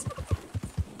sense.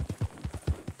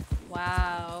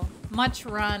 Wow. Much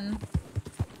run.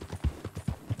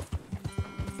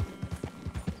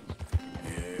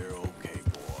 You're okay,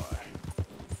 boy.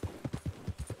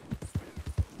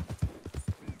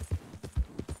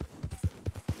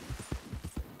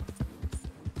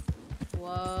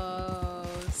 Whoa.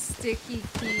 Sticky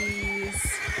keys.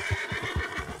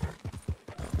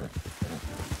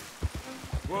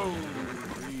 Whoa,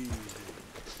 easy.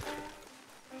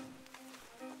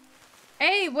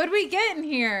 Hey, what do we get in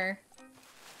here?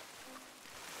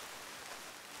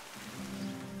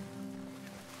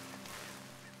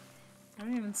 I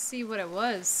don't even see what it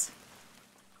was.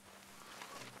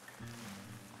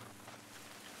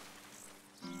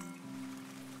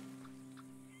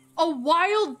 A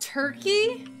wild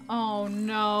turkey? Oh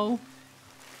no.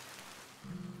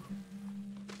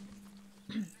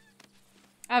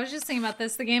 I was just thinking about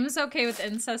this. The game is okay with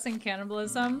incest and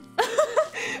cannibalism,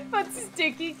 but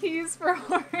sticky keys for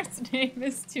horse name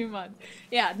is too much.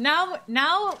 Yeah, now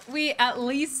we at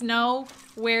least know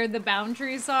where the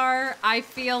boundaries are. I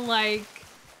feel like,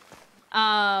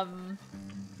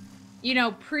 you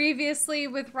know, previously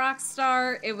with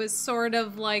Rockstar, it was sort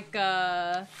of like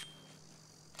oh,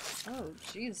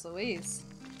 jeez Louise.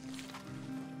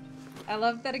 I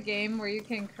love that a game where you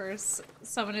can curse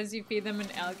someone as you feed them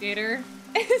an alligator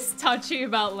is touchy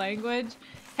about language.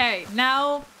 Hey,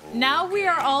 now we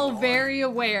are all very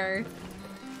aware.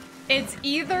 It's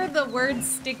either the word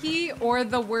sticky or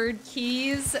the word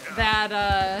keys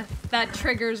that that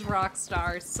triggers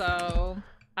Rockstar. So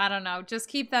I don't know. Just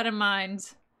keep that in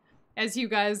mind as you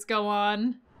guys go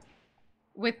on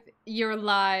with your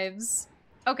lives.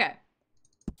 Okay,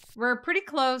 we're pretty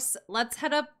close. Let's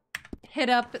hit up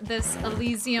this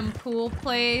Elysium pool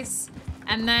place,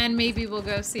 and then maybe we'll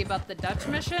go see about the Dutch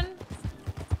mission.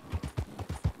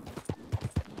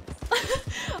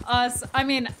 I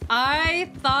mean,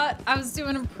 I thought I was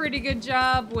doing a pretty good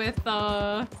job with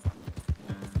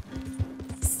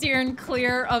steering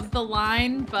clear of the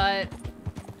line, but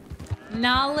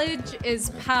knowledge is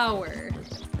power.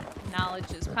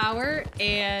 Knowledge is power,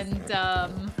 and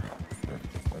now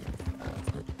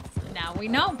we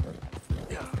know.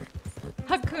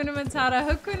 Hakuna Matata,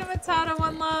 Hakuna Matata,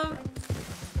 one love.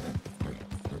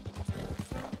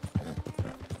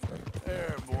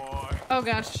 There, boy. Oh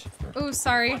gosh. Ooh,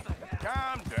 sorry.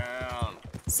 Calm down.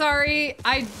 Sorry,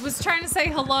 I was trying to say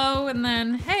hello and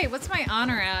then, hey, what's my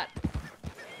honor at?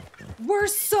 We're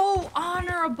so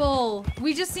honorable.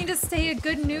 We just need to stay a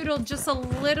good noodle just a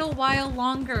little while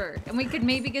longer, and we could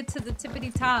maybe get to the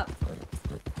tippity top.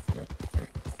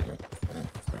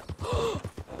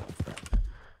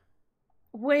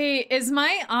 Wait, is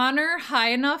my honor high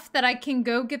enough that I can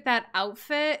go get that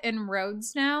outfit in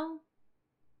Rhodes now?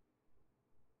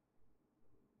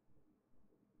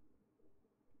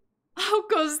 How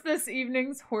goes this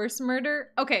evening's horse murder?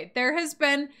 Okay, there has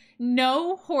been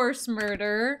no horse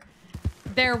murder.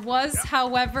 There was,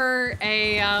 however,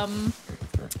 a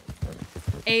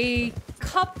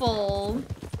couple.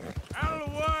 Out of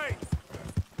the way!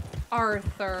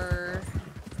 Arthur.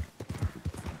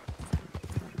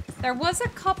 There was a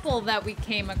couple that we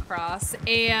came across,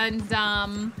 and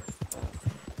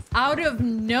out of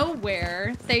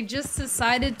nowhere, they just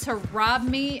decided to rob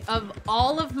me of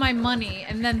all of my money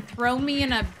and then throw me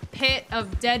in a pit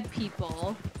of dead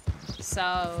people.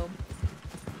 So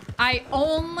I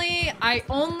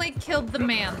only killed the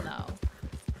man, though.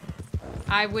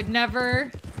 I would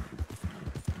never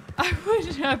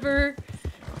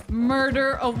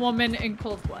murder a woman in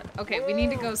cold blood. Okay, we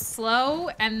need to go slow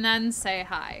and then say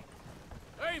hi.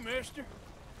 Hey, mister.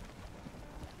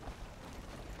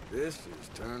 This is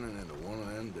turning into one of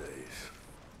them days.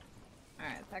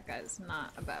 Alright, that guy's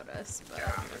not about us, but...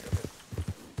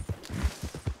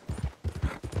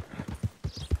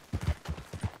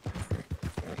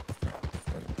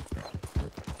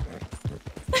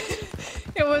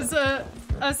 It was a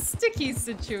sticky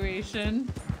situation.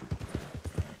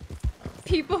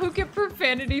 People who get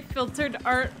profanity filtered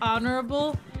aren't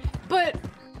honorable, but...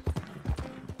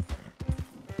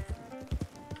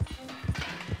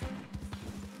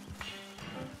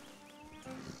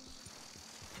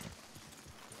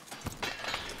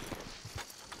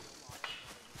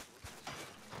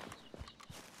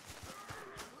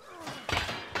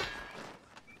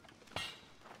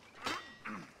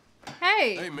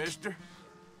 Hey! Hey, mister.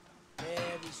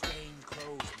 Very strange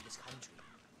clothes in this country.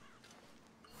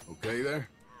 Okay there?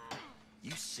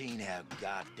 You seen how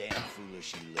goddamn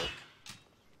foolish you look?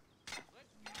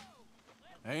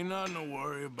 Ain't nothing to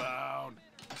worry about.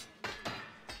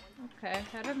 Okay,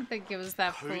 I don't think it was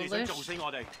that foolish.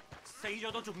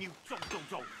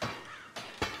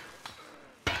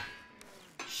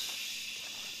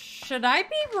 Should I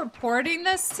be reporting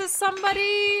this to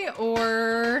somebody,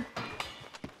 or...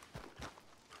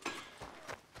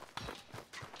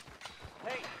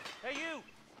 Hey, you!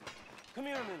 Come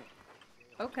here a minute.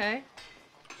 Okay.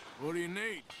 What do you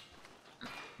need?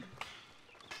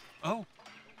 Oh,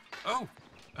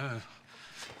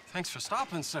 thanks for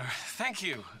stopping, sir. Thank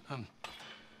you.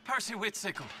 Percy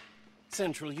Whitsickle.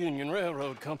 Central Union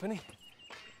Railroad Company.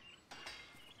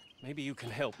 Maybe you can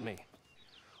help me.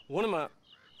 One of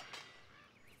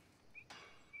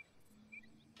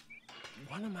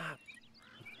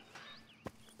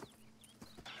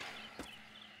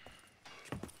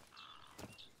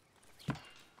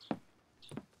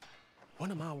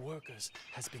my workers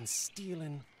has been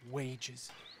stealing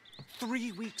wages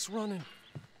 3 weeks running.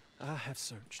 I have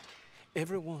searched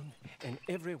everyone and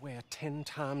everywhere 10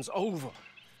 times over,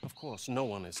 Of course, no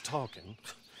one is talking.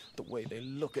 The way they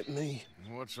look at me.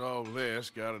 What's all this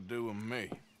got to do with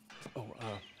me? Oh,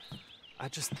 I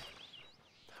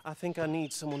think I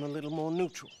need someone a little more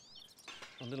neutral.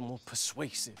 A little more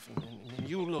persuasive. And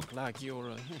you look like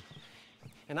you're,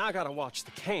 and I gotta watch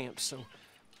the camp, so...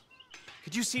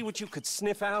 Could you see what you could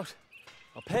sniff out?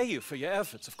 I'll pay you for your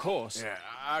efforts, of course. Yeah,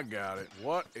 I got it.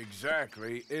 What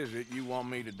exactly is it you want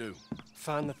me to do?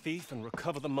 Find the thief and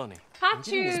recover the money.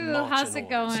 Pachu, how's it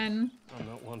going? I'm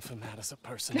not one for matters of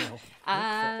personnel.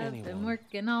 I've been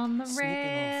working on the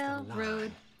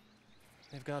railroad.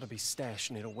 They've got to be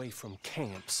stashing it away from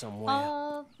camp somewhere.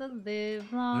 All the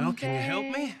live long Well, can you help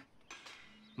me?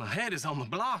 My head is on the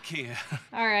block here.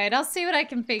 All right, I'll see what I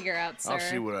can figure out, sir. I'll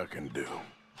see what I can do.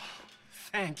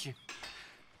 Thank you.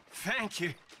 Thank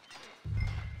you.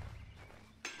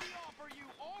 We offer you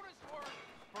honest work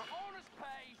for honest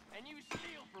pay, and you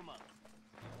steal from us.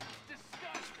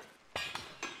 Disgusting.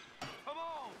 Come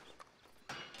on.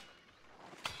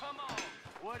 Come on.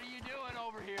 What are you doing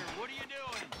over here? What are you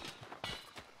doing?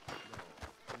 No,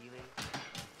 really?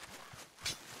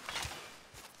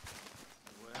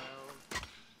 Well...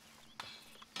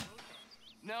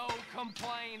 No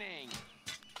complaining.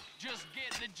 Just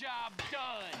get the job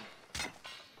done.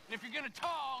 And if you're gonna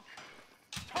talk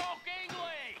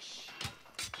English!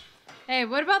 Hey,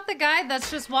 what about the guy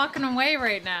that's just walking away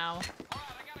right now? Alright,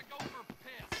 I gotta go for a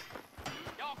piss.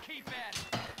 Y'all keep at it.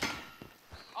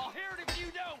 I'll hear it if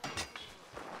you don't.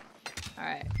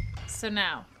 Alright, so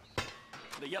now.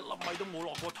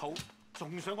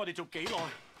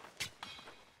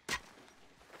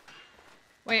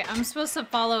 Wait, I'm supposed to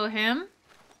follow him?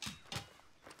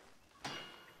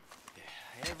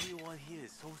 Everyone here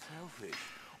is so selfish.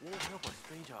 Won't help a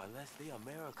stranger unless they are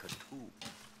American too.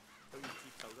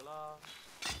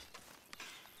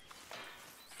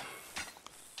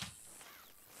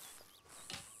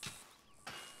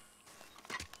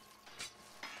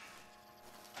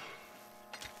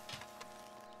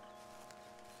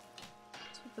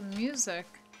 What's with the music?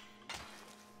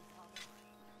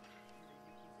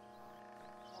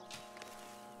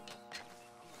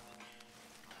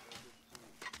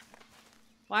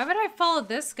 Why would I follow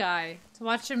this guy? To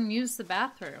watch him use the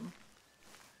bathroom.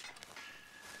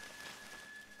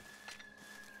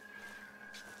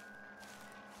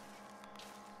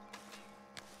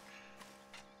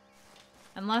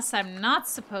 Unless I'm not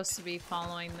supposed to be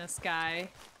following this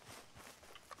guy.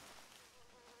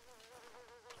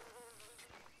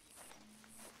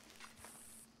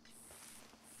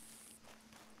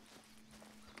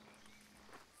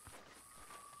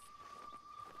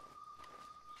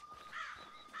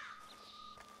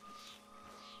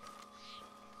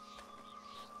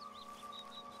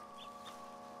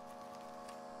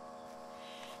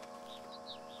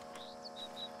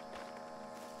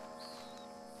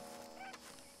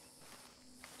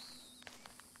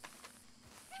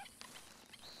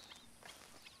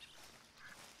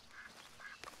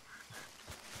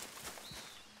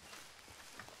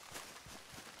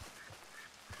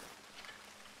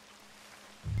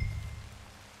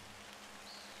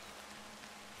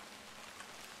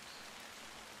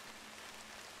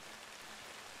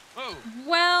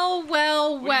 Well,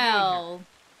 well, well.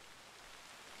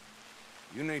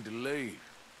 You need to leave.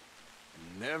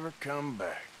 And never come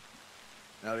back.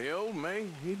 Now, the old me,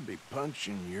 he'd be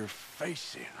punching your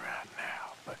face in right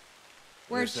now, but...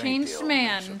 We're a this ain't the changed old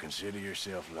man. So consider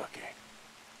yourself lucky.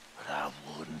 But I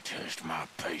wouldn't test my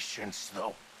patience,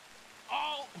 though.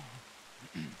 Oh!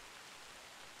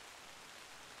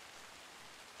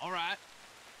 All right.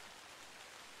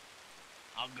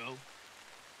 I'll go.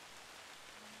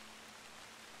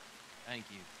 Thank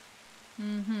you.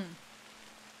 Mm-hmm.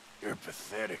 You're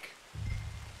pathetic.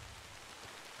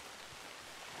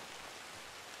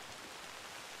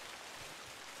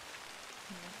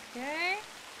 Okay.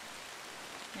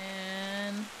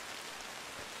 And...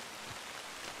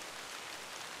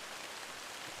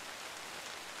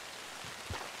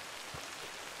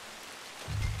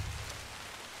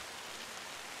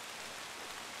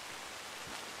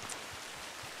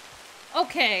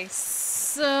 okay,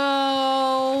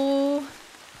 so...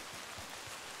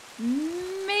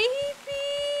 maybe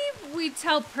we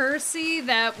tell Percy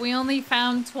that we only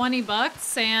found 20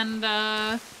 bucks and,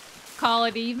 call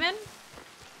it even?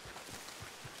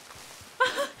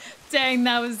 Dang,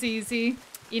 that was easy.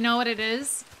 You know what it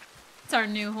is? It's our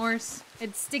new horse.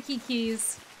 It's Sticky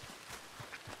Keys.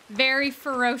 Very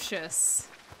ferocious.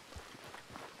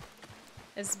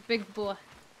 It's big boy.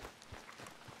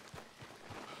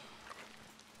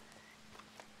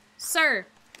 Sir.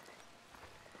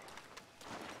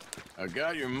 I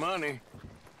got your money.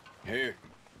 Here.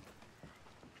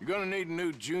 You're gonna need a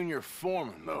new junior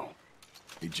foreman, though.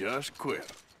 He just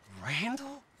quit.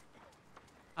 Randall?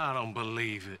 I don't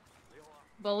believe it.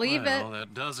 Believe Well, it.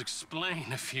 that does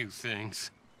explain a few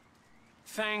things.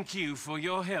 Thank you for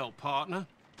your help, partner.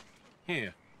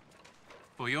 Here,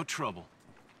 for your trouble.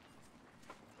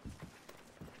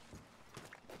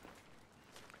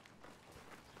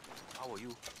 How are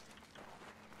you?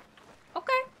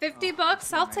 Okay, 50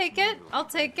 bucks. I'll take it. I'll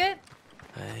take it.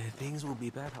 Things will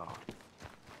be better.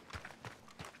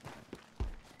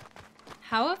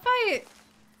 How if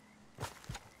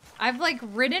I've like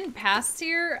ridden past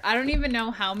here, I don't even know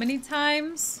how many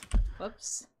times.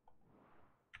 Whoops.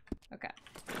 Okay.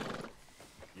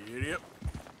 Yep.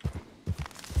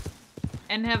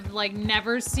 And have like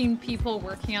never seen people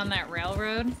working on that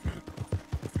railroad.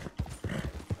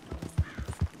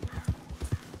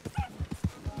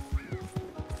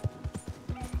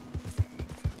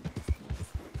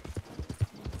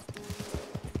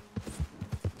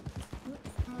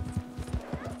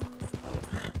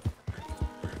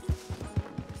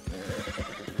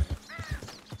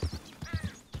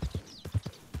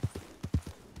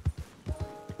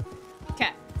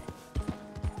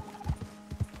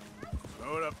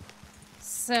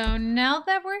 So now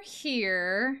that we're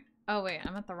here... Oh wait,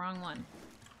 I'm at the wrong one.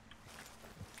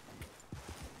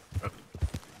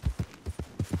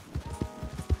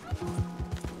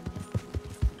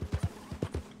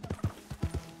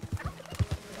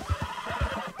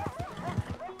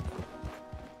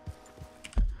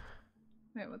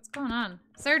 Wait, what's going on?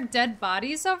 Is there dead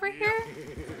bodies over here?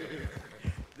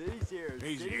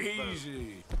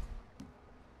 Easy.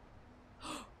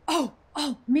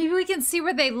 Oh, maybe we can see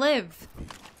where they live.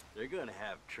 They're gonna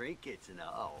have trinkets and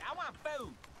all. I want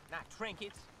food, not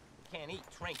trinkets. Can't eat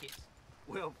trinkets.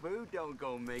 Well, food don't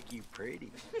go make you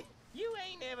pretty. You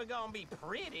ain't never gonna be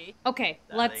pretty. Okay,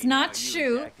 That let's ain't not how you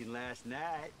shoot. was acting last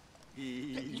night.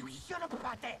 You shut up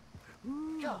about that.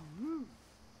 Go.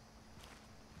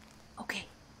 Okay.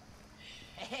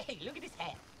 Hey, look at this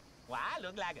hat. Why, I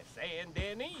look like a Saint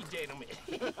Denis gentleman.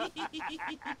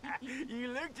 You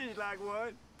look just like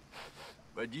one.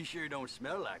 But you sure don't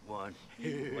smell like one.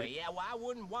 Well, yeah, well, I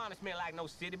wouldn't want to smell like no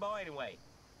city boy anyway.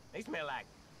 They smell like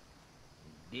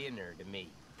dinner to me.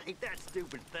 Take that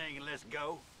stupid thing and let's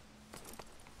go.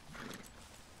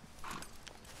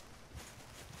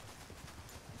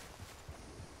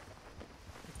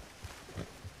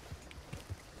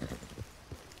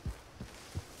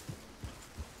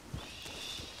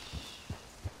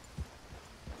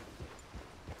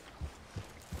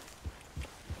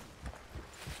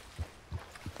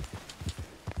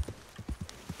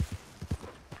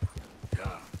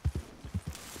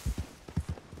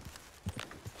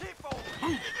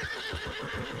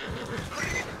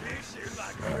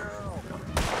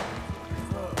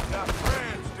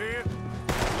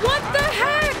 What the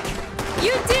heck?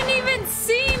 You didn't even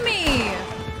see me!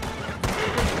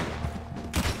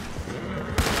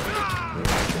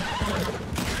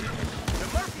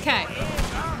 Okay.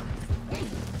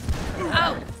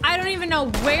 Oh, I don't even know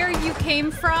where you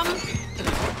came from.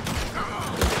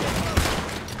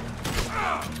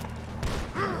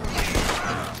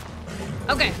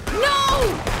 Okay.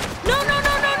 No! No, no,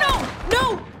 no, no, no!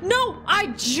 No! No! I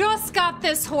just got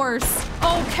this horse.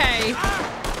 Okay.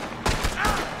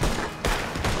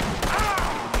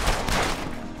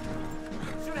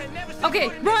 Okay,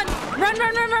 run! Run,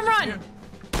 run, run, run, run!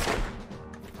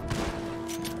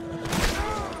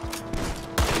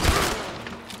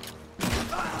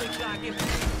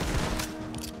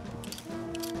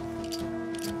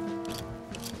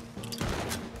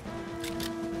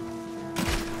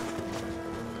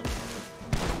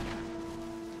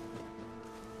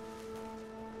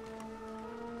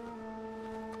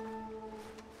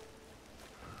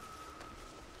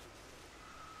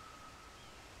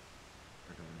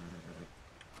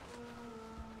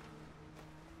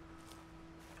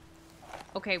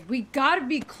 Okay, we gotta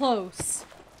be close.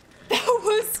 That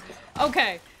was...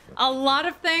 Okay, a lot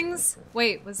of things...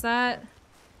 Wait, was that...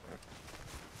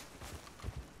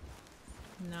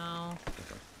 No.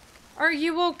 Are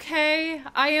you okay?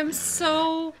 I am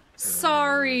so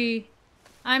sorry.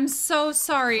 I'm so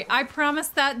sorry. I promise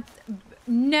that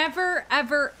never,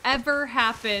 ever, ever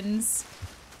happens.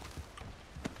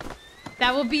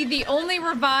 That will be the only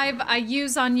revive I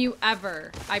use on you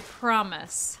ever. I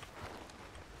promise.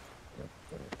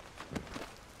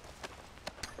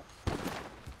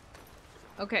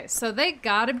 Okay, so they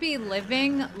gotta be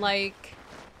living, like,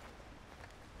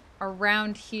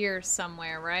 around here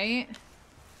somewhere, right?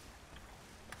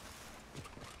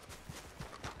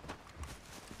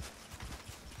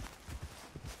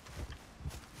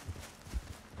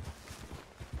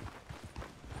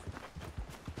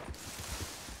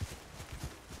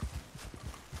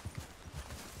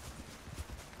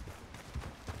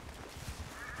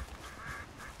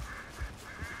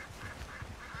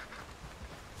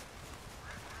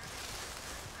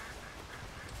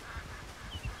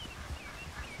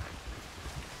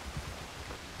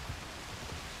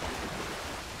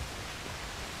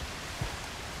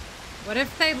 What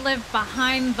if they live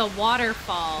behind the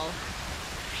waterfall?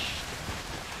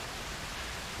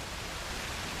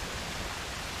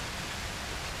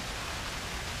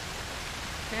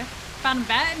 Okay, found a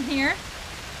bat in here.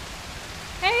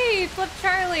 Hey, Flip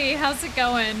Charlie, how's it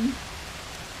going?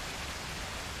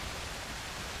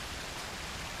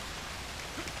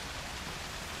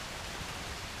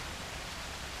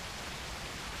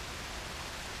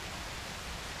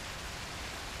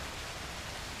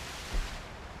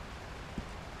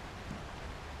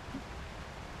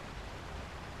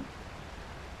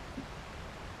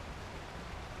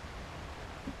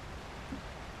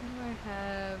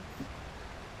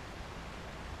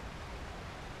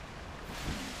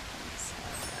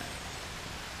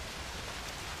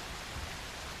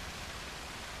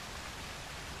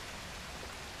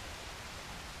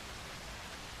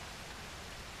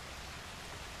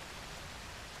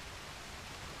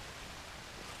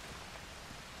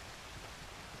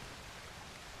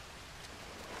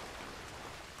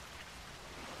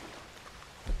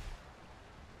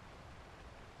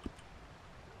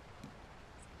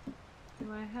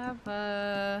 Do I have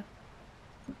a...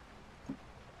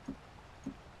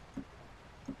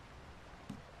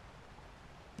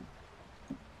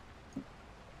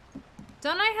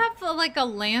 Don't I have like a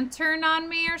lantern on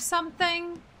me or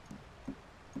something?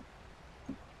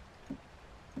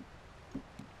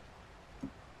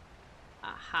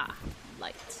 Aha,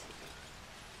 light.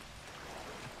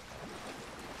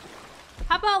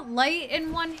 How about light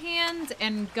in one hand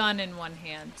and gun in one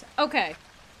hand? Okay.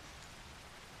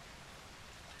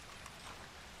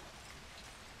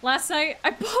 Last night,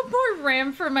 I bought more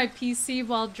RAM for my PC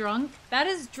while drunk. That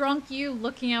is drunk you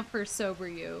looking out for sober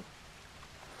you.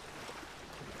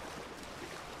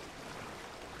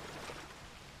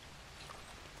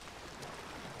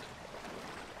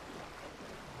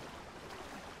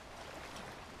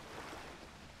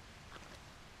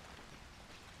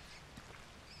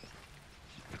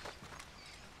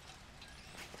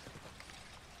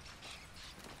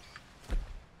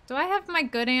 Do I have my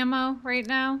good ammo right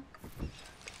now?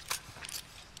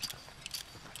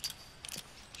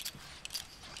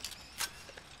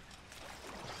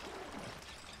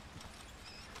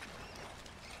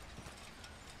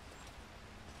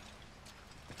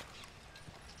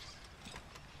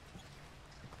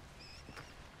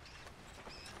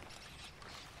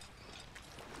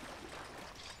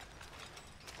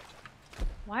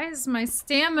 Why is my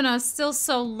stamina still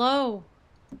so low?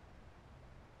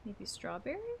 Maybe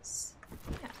strawberries?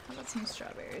 Yeah, how about some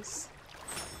strawberries?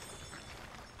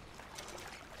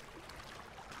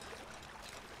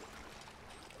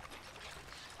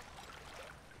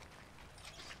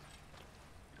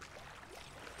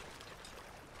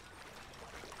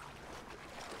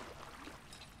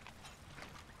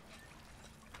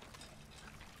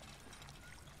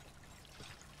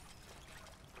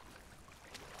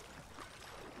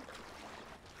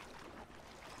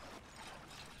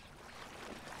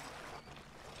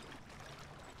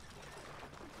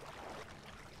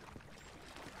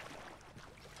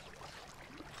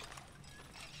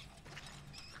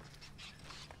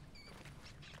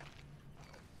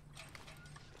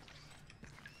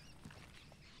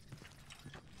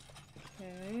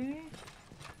 Okay.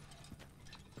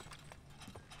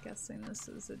 Guessing this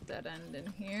is a dead end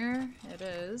in here. It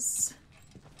is.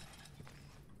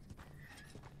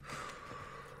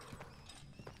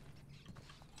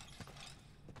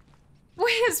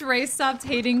 Why has Ray stopped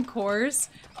hating cores?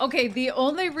 Okay, the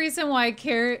only reason why I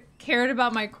cared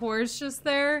about my cores just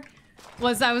there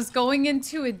was I was going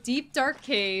into a deep dark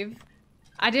cave.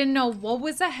 I didn't know what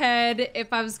was ahead,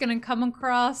 if I was gonna come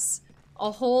across a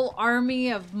whole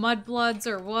army of mudbloods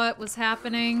or what was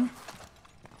happening.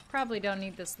 Probably don't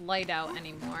need this light out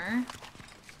anymore.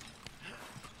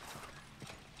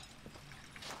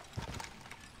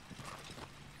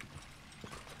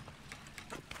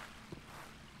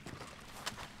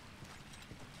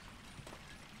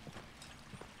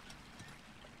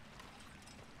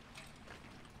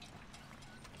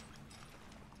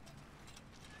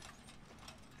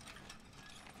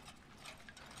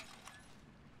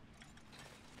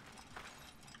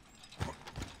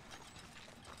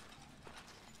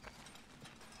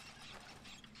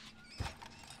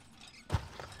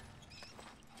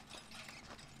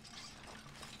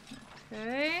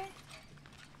 Okay.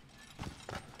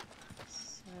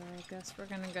 So I guess we're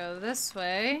gonna go this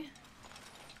way.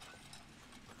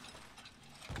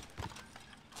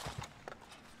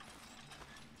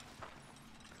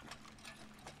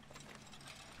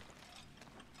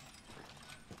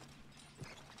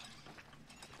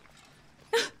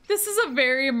 This is a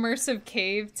very immersive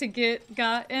cave to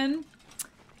got in.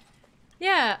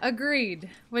 Yeah,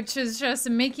 agreed. Which is just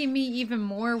making me even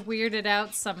more weirded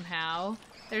out somehow.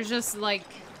 There's just like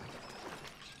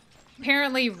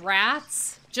apparently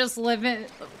rats just living.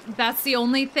 That's the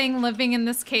only thing living in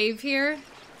this cave here.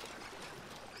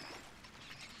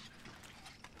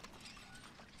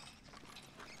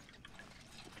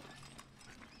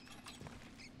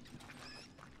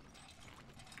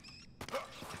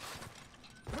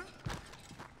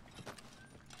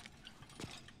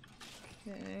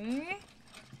 Okay.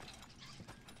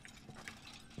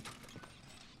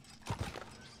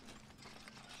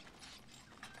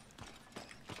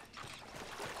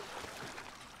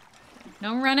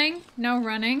 No running, no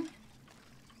running.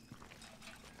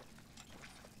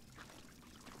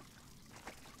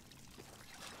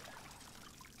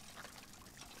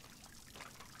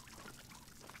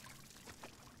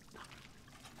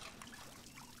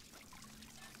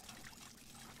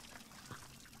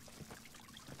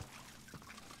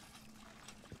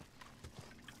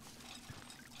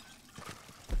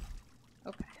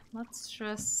 Okay, let's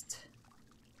just...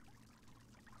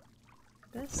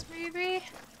 this maybe?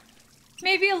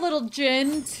 Maybe a little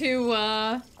gin to,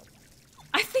 I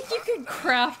think you can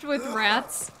craft with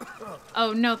rats.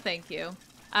 Oh, no thank you.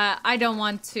 I don't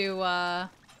want to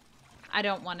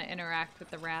interact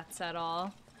with the rats at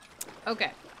all.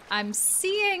 Okay, I'm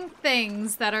seeing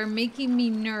things that are making me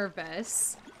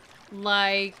nervous.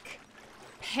 Like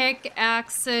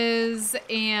pickaxes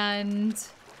and...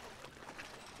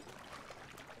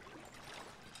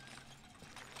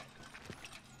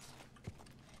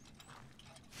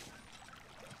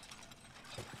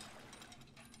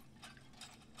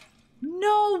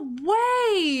 no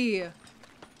way!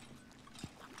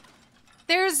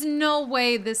 There's no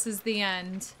way this is the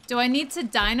end. Do I need to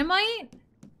dynamite?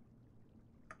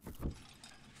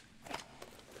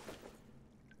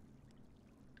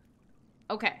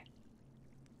 Okay.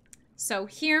 So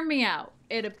hear me out.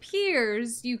 It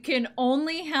appears you can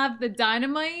only have the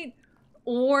dynamite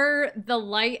or the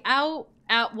light out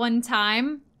at one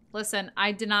time. Listen,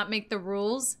 I did not make the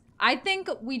rules. I think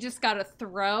we just gotta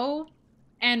throw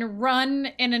and run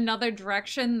in another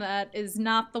direction that is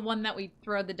not the one that we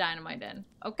throw the dynamite in.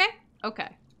 Okay?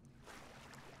 Okay.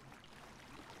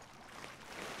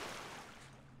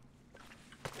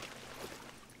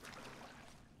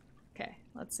 Okay,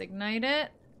 let's ignite it.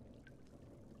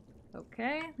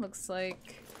 Okay, looks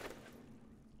like...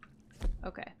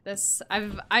 okay, this...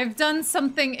 I've done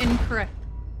something incorrect.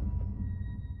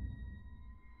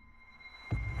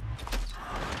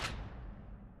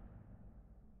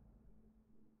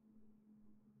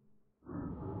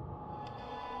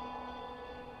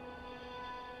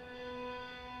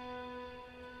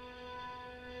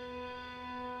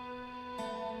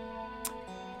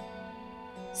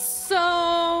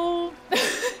 So,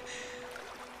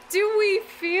 do we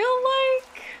feel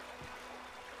like...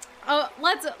 oh,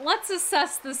 let's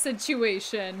assess the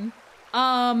situation.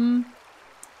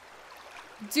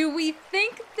 Do we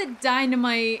think the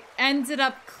dynamite ended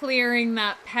up clearing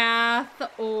that path,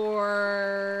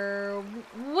 or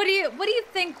what do you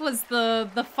think was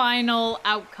the final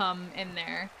outcome in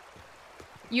there?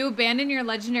 You abandon your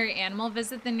legendary animal,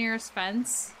 visit the nearest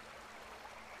fence.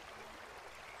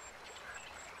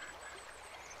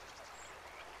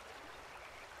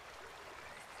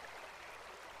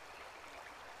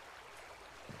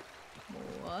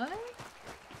 What?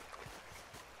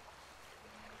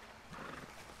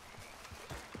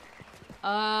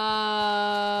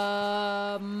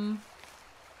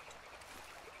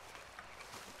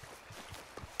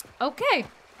 Okay.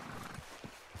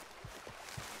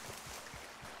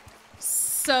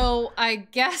 So I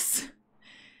guess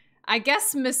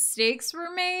mistakes were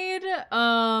made.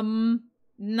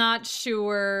 Not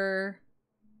sure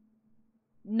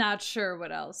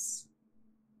what else.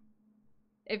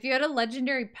 If you had a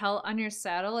legendary pelt on your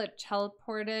saddle, it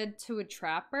teleported to a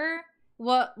trapper.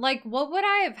 What would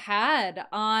I have had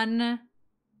on...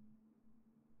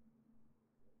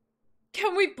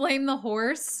 Can we blame the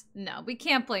horse? No, we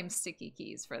can't blame Sticky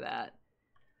Keys for that.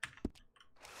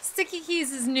 Sticky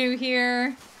Keys is new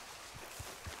here.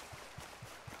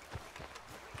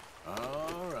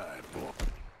 All right, boy.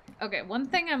 Okay, one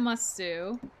thing I must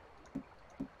do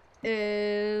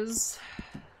is...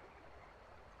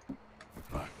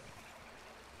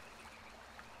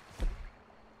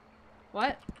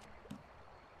 what?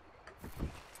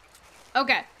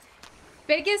 Okay.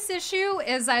 Biggest issue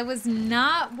is I was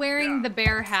not wearing the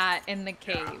bear hat in the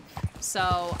cave.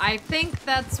 So I think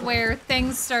that's where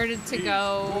things started to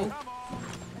go.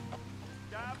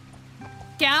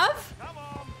 Gav?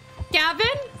 Gavin?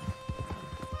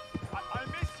 I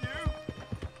miss you.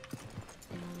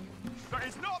 But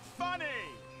it's not funny.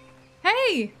 Hey,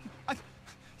 Hey!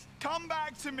 Come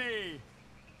back to me!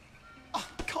 Oh,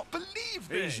 I can't believe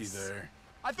this! Easy there.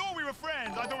 I thought we were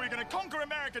friends. I thought we were gonna conquer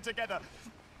America together.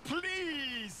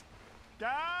 Please!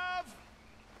 Gav?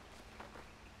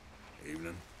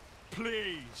 Evening.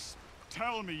 Please,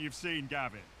 tell me you've seen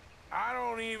Gavin. I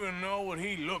don't even know what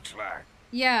he looks like.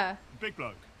 Yeah. Big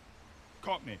bloke.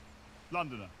 Cockney.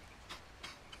 Londoner.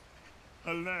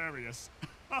 Hilarious.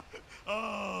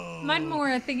 Oh,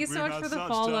 Mudmore, thank you so much for the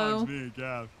follow. Me and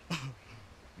Gav.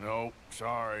 No,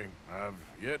 sorry. I've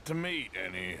yet to meet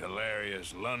any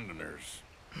hilarious Londoners.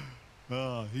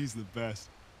 Oh, he's the best.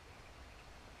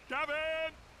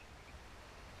 Gavin!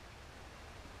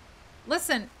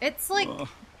 Listen, it's like...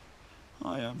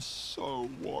 I am so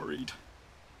worried.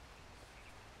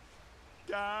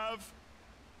 Gav!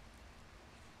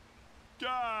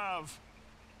 Gav!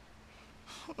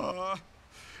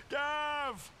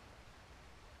 Gav!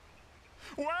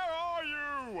 Where are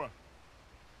you?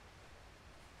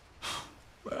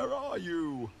 Where are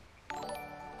you?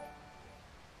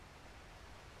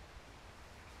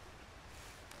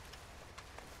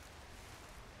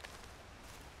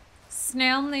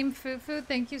 Snail named Fufu,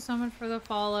 thank you so much for the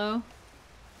follow.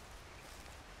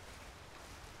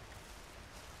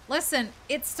 Listen,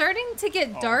 it's starting to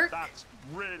get dark. That's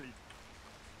really...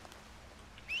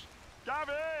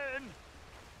 Gavin!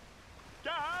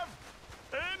 Gav!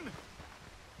 In!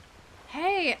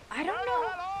 Hey, I don't know. Where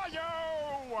the hell are you?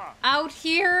 Out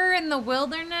here in the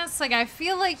wilderness, like, I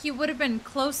feel like you would have been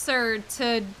closer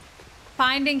to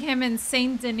finding him in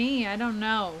Saint Denis. I don't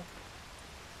know.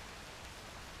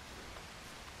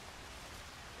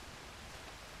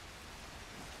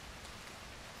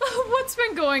 What's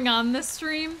been going on this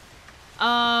stream?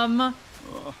 I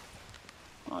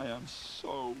am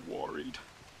so worried.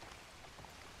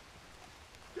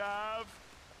 Gav!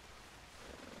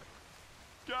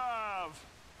 Gav!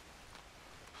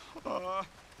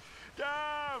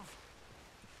 Gav!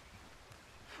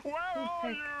 Where are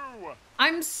you?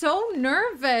 I'm so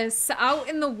nervous out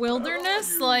in the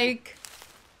wilderness, like...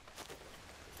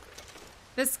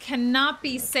 This cannot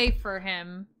be safe for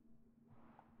him.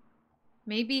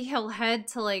 Maybe he'll head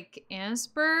to, like,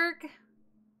 Annesburg?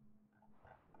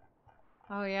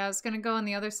 Oh yeah, I was gonna go on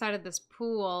the other side of this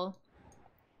pool.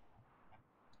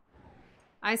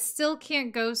 I still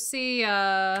can't go see,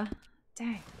 dang.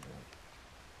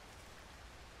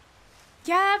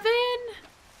 Gavin!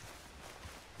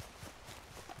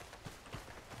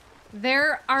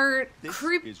 There are This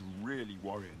is really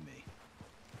worrying me.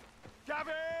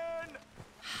 Gavin!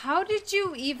 How did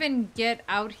you even get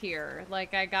out here?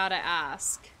 Like, I gotta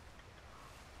ask.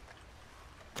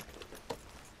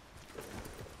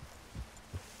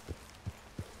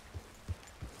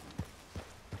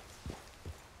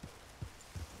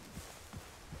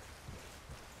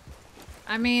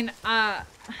 I mean, I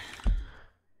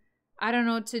don't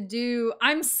know what to do.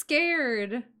 I'm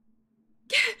scared.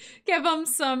 Give them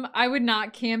some. I would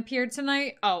not camp here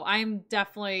tonight. Oh, I'm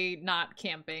definitely not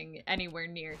camping anywhere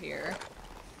near here.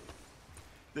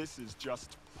 This is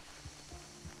just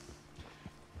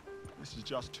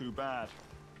too bad.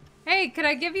 Hey, could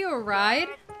I give you a ride?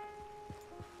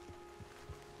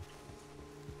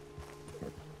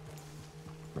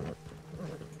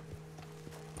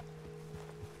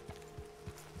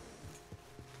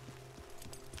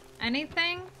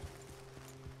 Anything?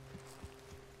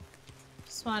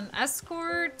 Just want an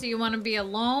escort? Do you want to be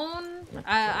alone?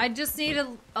 I just need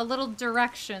a little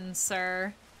direction,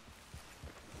 sir.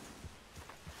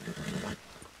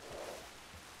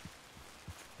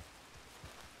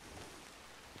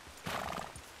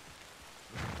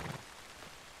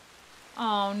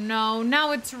 Oh no,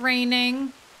 now it's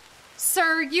raining.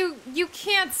 Sir, you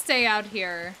can't stay out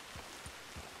here.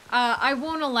 I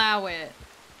won't allow it.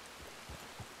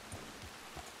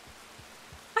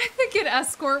 I think an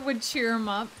escort would cheer him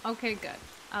up. Okay, good.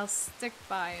 I'll stick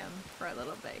by him for a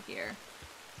little bit here.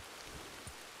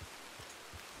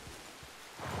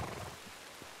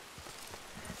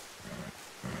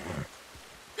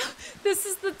 This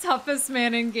is the toughest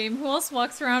man in game. Who else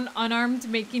walks around unarmed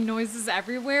making noises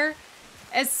everywhere?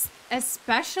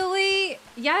 Especially,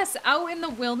 yes, out in the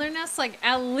wilderness, like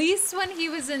at least when he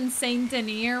was in Saint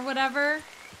Denis or whatever.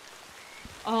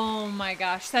 Oh my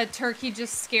gosh, that turkey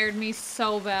just scared me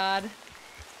so bad.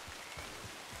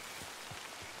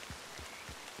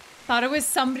 Thought it was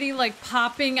somebody like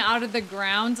popping out of the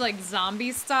ground like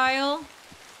zombie style.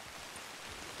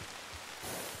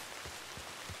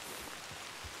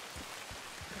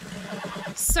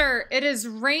 Sir, it is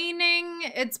raining,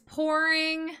 it's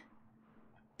pouring.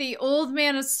 The old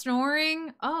man is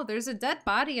snoring. Oh, there's a dead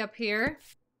body up here.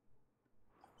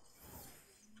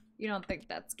 You don't think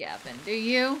that's Gavin, do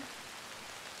you?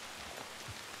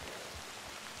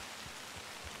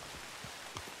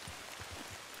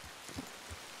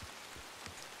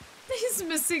 He's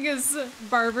missing his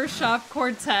barbershop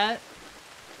quartet.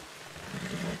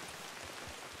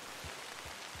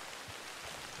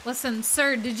 Listen,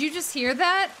 sir, did you just hear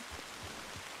that?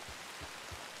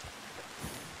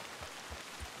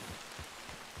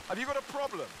 Have you got a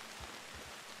problem?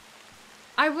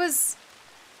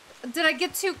 Did I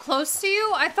get too close to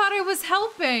you? I thought I was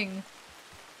helping.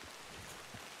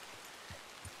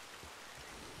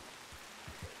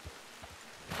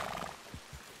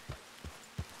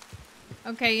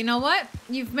 Okay, you know what?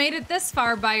 You've made it this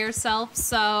far by yourself,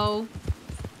 so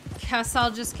guess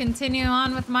I'll just continue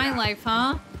on with my life,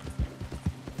 huh?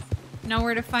 Know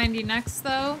where to find you next,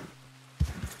 though?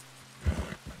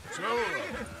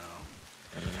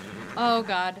 Oh,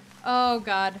 God. Oh,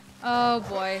 God. Oh,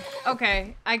 boy.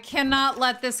 Okay, I cannot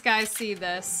let this guy see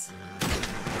this.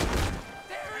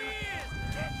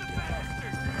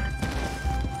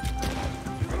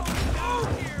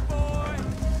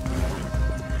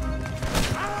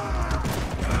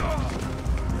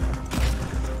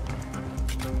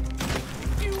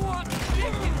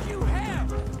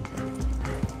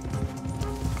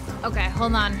 Okay,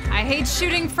 hold on. I hate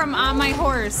shooting from on my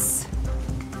horse.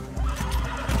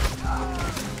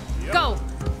 Go!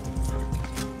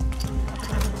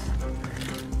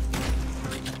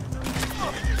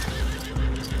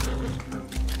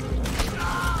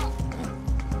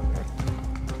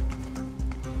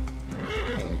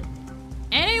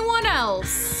 Anyone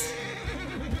else?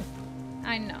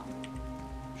 I know.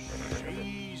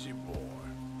 Easy boy.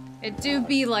 It do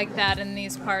be like that in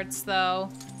these parts, though.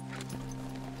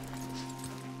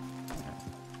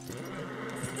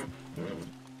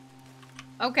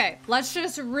 Okay, let's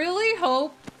just really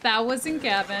hope that wasn't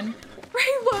Gavin.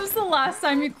 Right, when was the last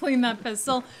time you cleaned that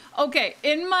pistol? Okay,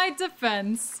 in my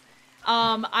defense,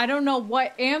 I don't know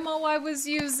what ammo I was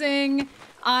using.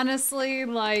 Honestly,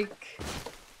 like...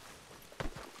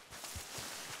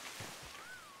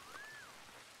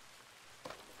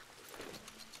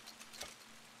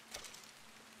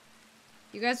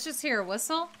 You guys just hear a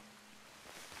whistle?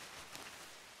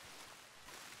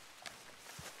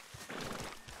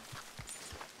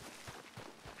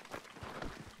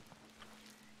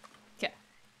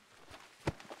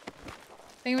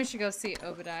 I think we should go see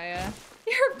Obadiah.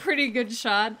 You're a pretty good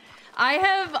shot. I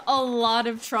have a lot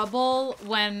of trouble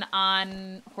when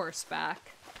on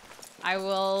horseback.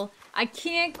 I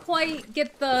can't quite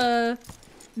get the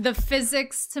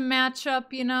physics to match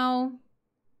up, you know?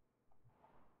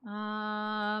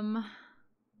 Where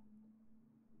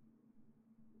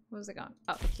was it going?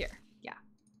 Oh, here. Yeah.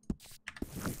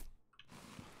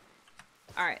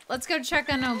 Alright, let's go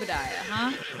check on Obadiah,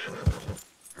 huh?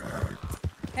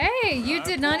 Hey, you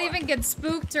did not even get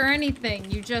spooked or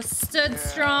anything. You just stood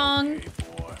strong. Okay,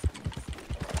 boy.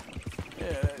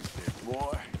 Yeah, that's it,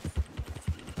 boy.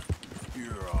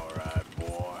 You're all right,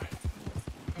 boy.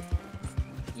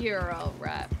 You're all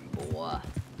right, boy.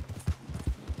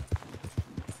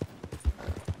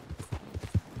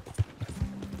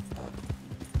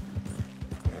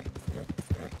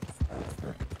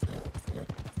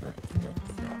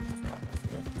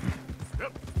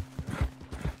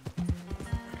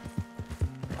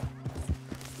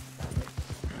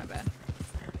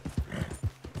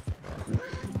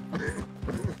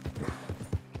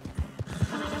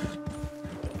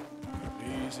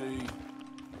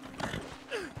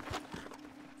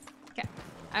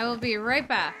 I will be right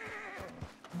back.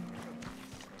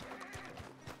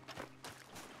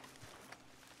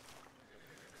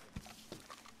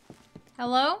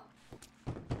 Hello?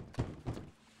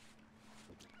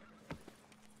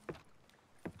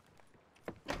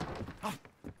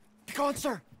 Be gone,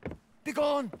 sir. Be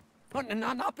gone.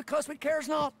 Not because we cares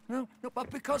not. No,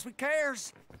 but because we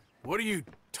cares. What are you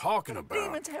talking about?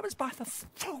 Demons have us by the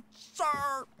throat,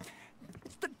 sir.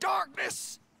 It's the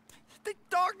darkness. The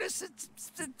darkness,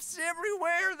 it's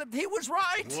everywhere. He was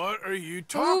right. What are you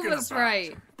talking about? Who was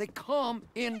right? They come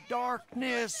in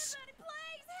darkness. Somebody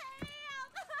please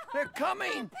help! They're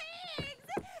coming. Pigs!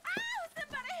 Oh,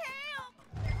 somebody help!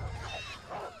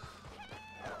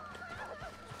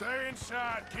 Stay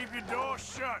inside. Keep your door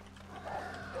shut.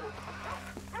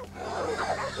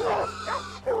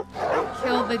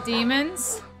 Kill the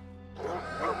demons?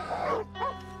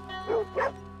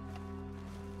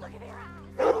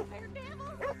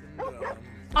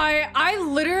 I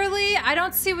literally, I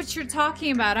don't see what you're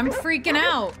talking about. I'm freaking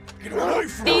out. Get away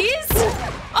from These?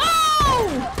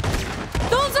 Oh!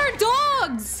 Those are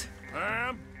dogs!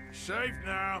 Ma'am, safe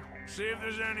now. See if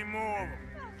there's any more of them.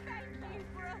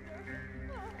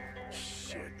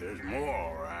 shit. There's more,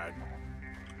 all right.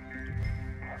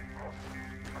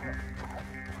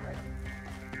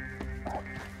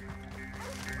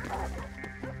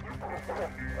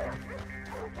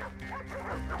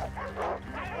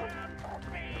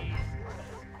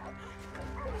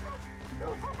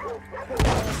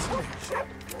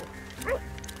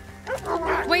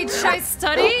 Wait, should I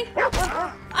study?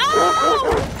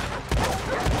 Oh!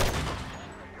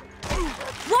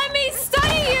 Let me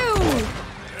study you!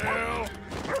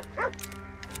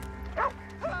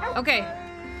 Okay.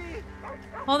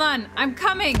 Hold on, I'm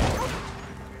coming. They's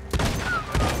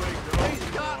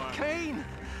got Kane.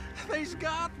 They's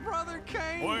got Brother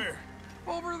Kane. Where?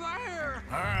 Over there.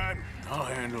 All right, I'll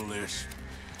handle this.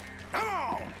 Come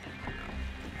on!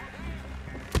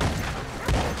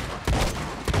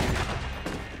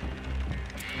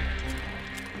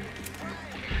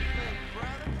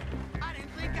 I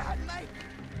didn't think I'd make it.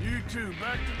 You two,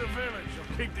 back to the village. I'll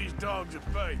keep these dogs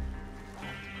at bay.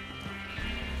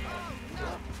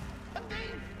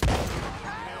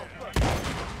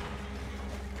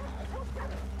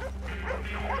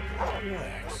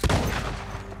 Relax.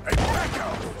 Hey, back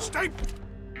up! Stay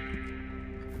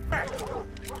back!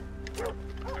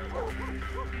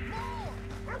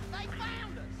 They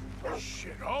found us.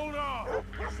 Shit, hold on!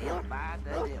 Sealed by the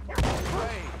devil.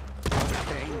 Hey,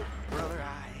 Kane, brother,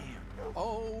 I am.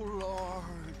 Oh,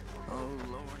 Lord. Oh,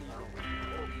 Lord.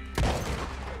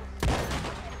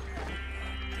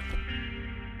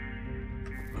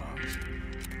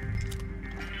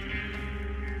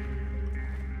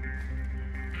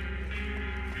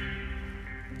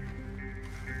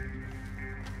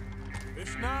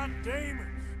 It's not demons.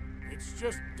 It's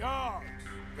just dogs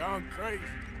gone crazy.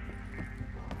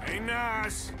 Ain't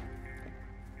nice.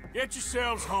 Get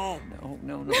yourselves home.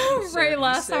 No. Right,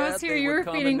 last time I was here, you were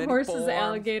feeding horses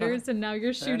alligators, and now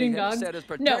you're shooting dogs.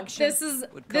 No, this is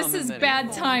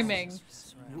bad timing.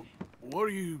 What are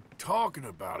you talking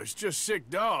about? It's just sick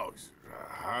dogs.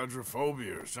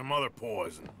 Hydrophobia or some other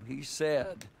poison. He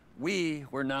said we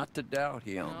were not to doubt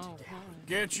him.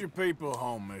 Get your people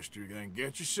home, mister. Then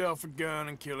get yourself a gun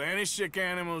and kill any sick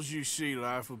animals you see.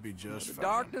 Life will be just fine.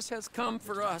 Darkness has come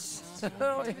for us.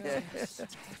 Yeah,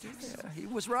 he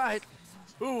was right.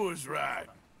 Who was right?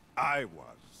 I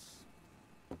was.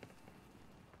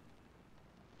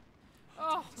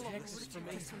 Oh, Protect us from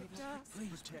evil.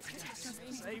 Please protect us.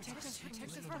 Save us.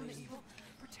 Protect us from evil.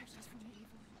 Protect us from evil.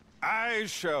 I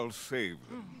shall save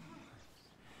them.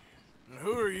 And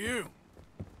who are you?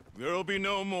 There'll be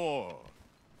no more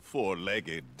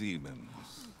four-legged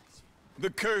demons. The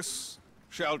curse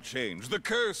shall change. The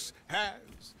curse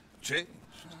has changed.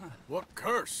 What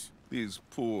curse? These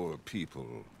poor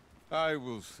people. I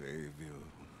will save you.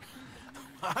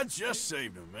 I just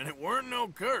saved him, and it weren't no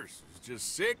curse. It's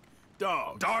just sick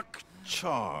dogs. Dark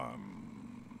charms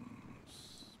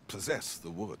possess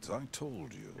the woods. I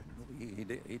told you.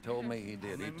 He told me he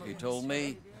did. He told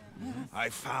me. I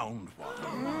found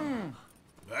one.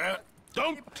 That?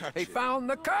 Don't touch it. He found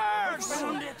the curse!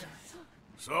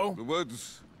 So? The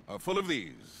woods are full of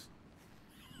these.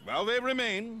 While they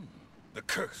remain, the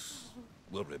curse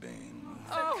will remain.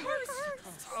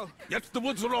 Yet the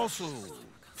woods are also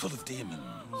full of demons.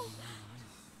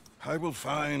 I will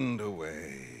find a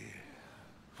way.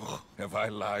 Oh, have I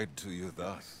lied to you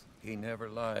thus? He never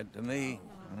lied to me.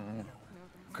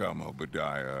 Come,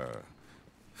 Obadiah.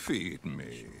 Feed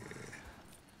me.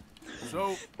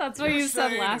 So that's what you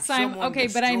said last time. Okay,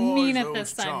 but I mean it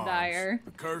this time, Dyer.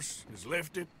 The curse is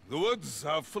lifted. The woods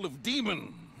are full of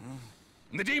demons.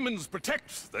 And the demons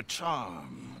protect the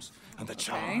charms. And the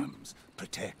charms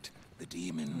protect the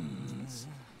demons.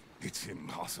 It's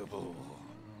impossible.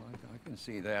 I can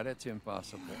see that. It's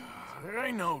impossible. There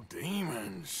ain't no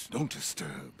demons. Don't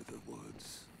disturb the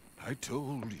woods. I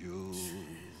told you.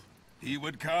 He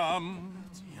would come,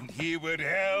 and he would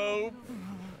help,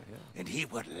 and he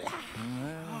would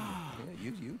laugh.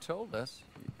 You told us.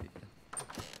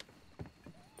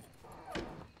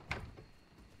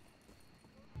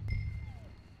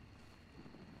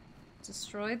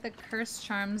 Destroy the cursed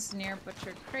charms near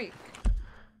Butcher Creek.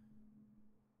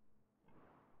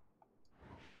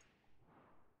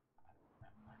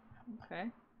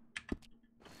 Okay.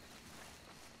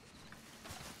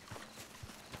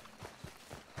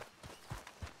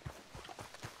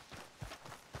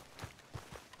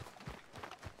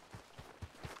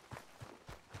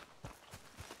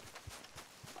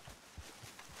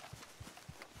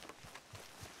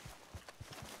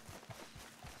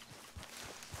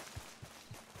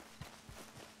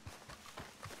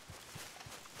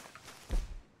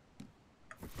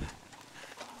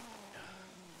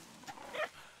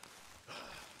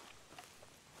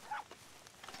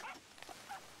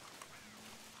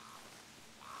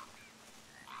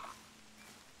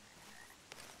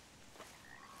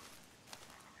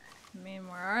 many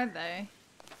more are they?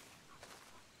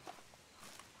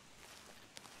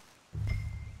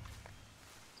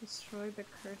 Destroy the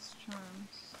cursed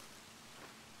charms.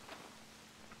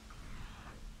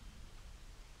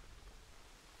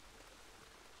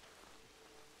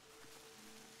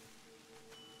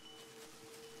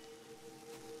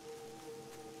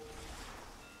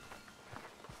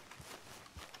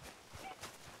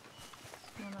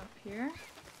 One up here.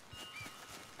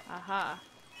 Aha.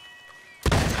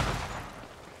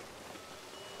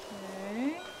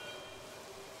 Okay.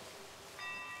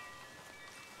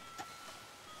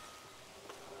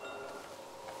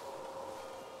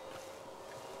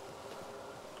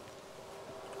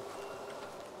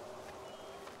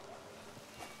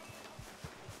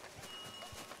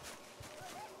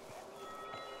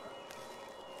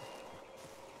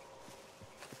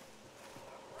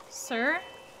 Sir?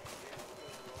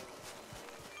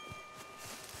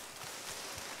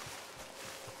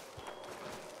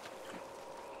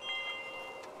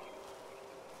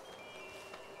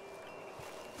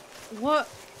 What?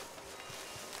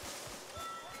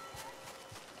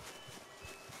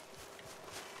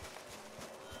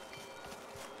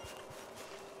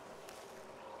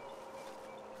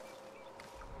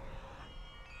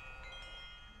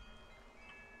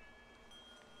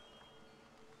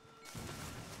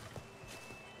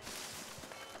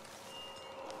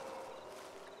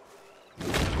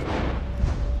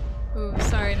 Ooh,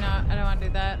 sorry, no, I don't want to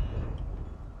do that.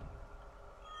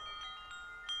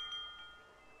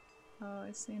 Oh,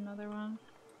 I see another one.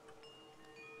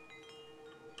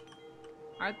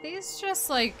 Aren't these just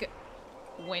like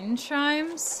wind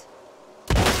chimes?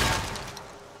 Shoot,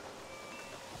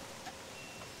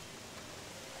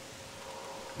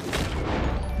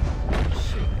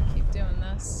 I keep doing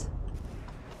this.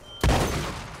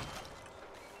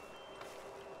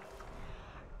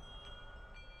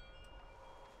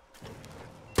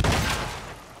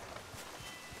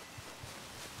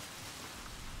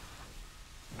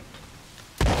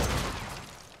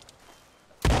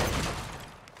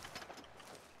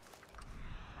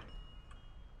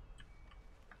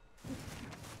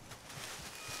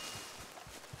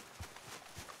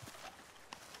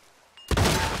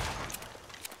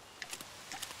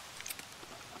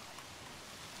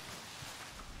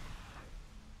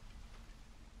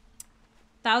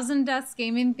 Thousand Deaths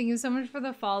Gaming, thank you so much for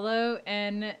the follow.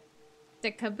 And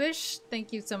Dekabish,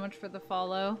 thank you so much for the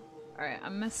follow. Alright,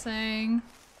 I'm missing...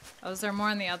 Oh, is there more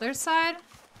on the other side?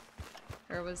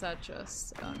 Or was that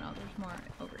just... Oh no, there's more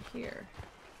over here.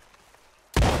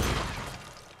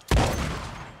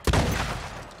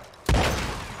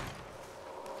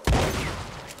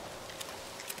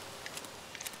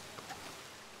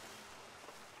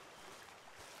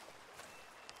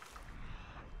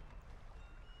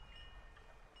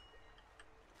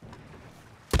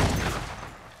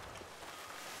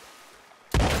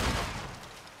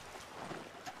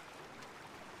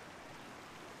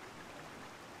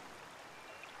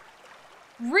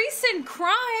 Recent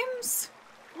crimes?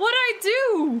 What'd I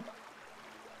do?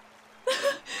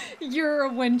 You're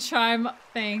a wind chime.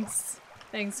 Thanks.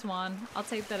 Thanks, Juan. I'll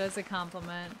take that as a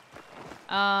compliment.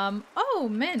 Oh,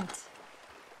 mint.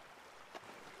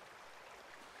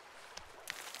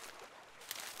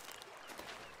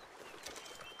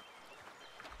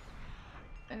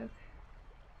 Okay.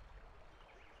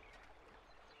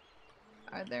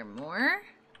 Are there more?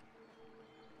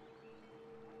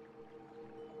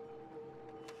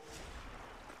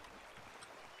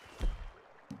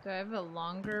 Do I have a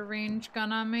longer range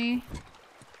gun on me?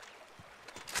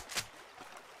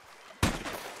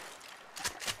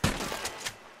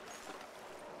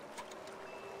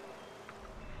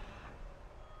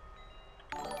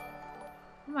 Oh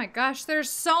my gosh,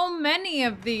 there's so many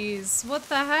of these. What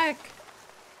the heck?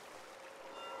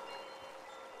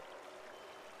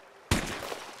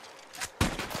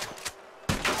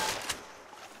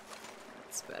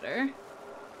 That's better.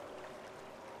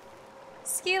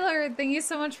 Skeeler, thank you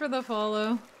so much for the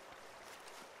follow.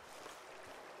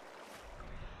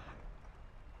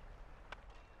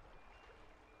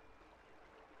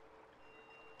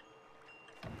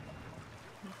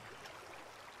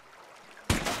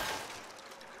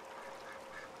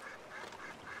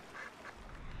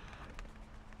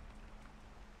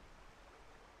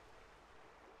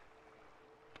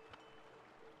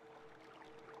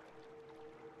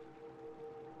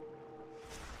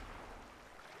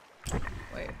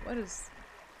 Wait, what is...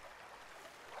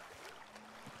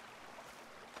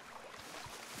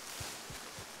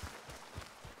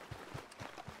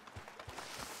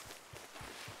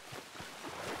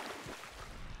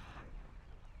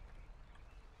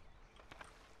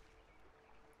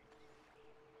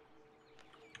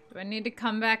 Do I need to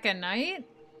come back at night?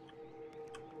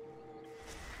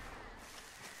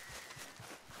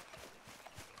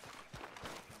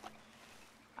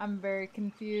 I'm very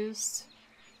confused.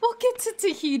 We'll get to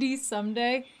Tahiti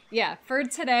someday. Yeah, for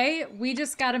today, we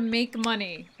just gotta make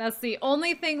money. That's the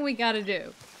only thing we gotta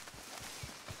do.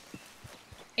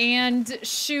 And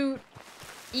shoot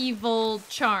evil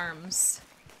charms.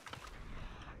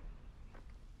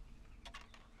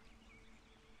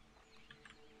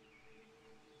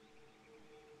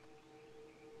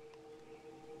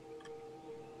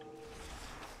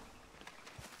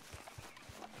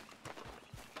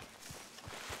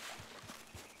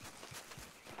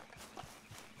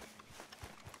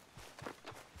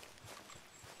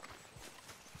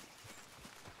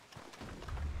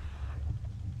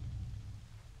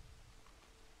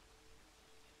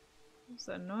 What's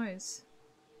that noise?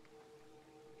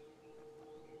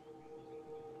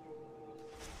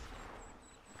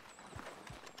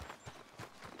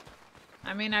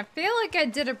 I mean, I feel like I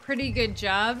did a pretty good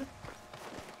job.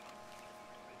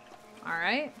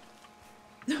 Alright.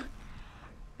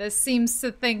 This seems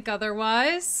to think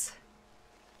otherwise.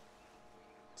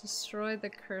 Destroy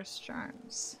the cursed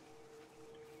charms.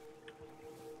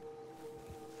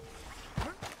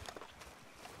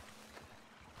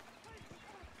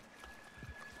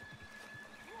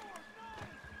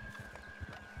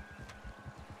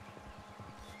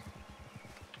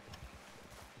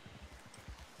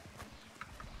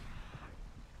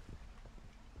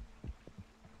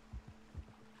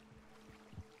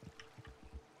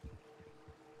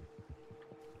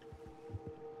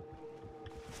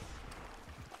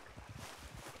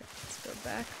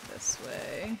 Back this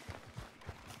way.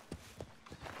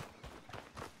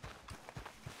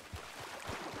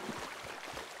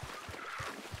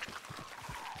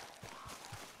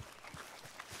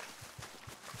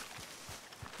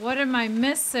 What am I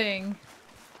missing?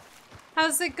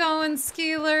 How's it going,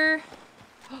 Skeeler?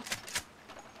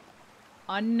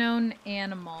 Unknown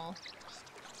animal.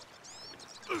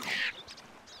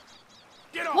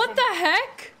 What the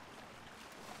heck?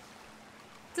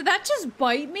 Did that just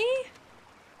bite me?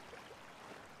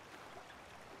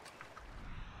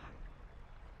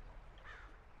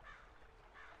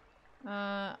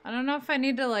 I don't know if I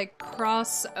need to, like,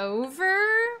 cross over.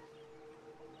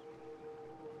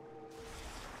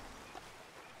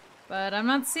 But I'm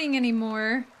not seeing any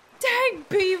more. Dang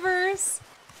beavers!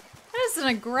 That is an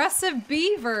aggressive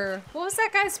beaver. What was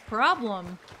that guy's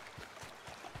problem?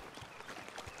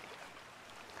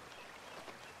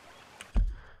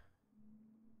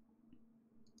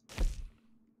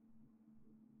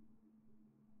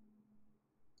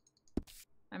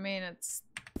 I mean, it's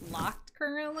locked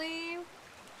currently.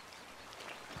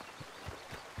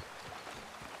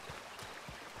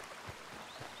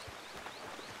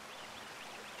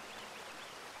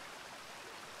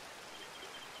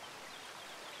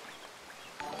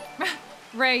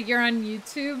 Ray, you're on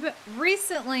YouTube.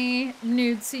 Recently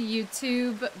new to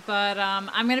YouTube, but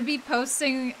I'm gonna be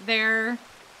posting there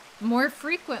more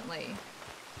frequently.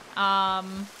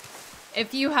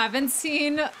 If you haven't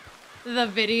seen the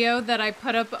video that I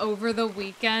put up over the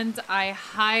weekend, I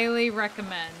highly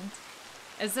recommend.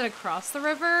 Is it across the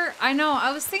river? I know,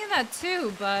 I was thinking that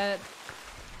too, but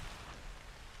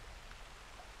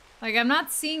like, I'm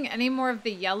not seeing any more of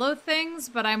the yellow things,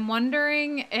 but I'm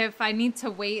wondering if I need to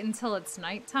wait until it's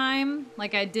nighttime.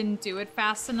 Like, I didn't do it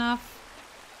fast enough.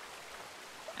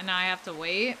 And now I have to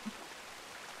wait.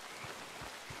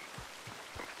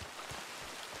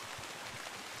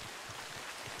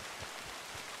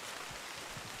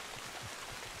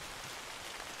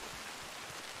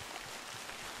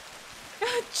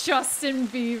 Justin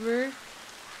Bieber.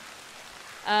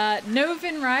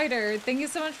 Novin Ryder, thank you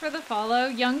so much for the follow.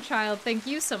 Young Child, thank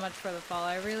you so much for the follow.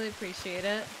 I really appreciate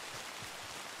it.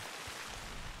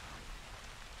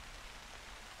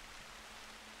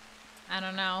 I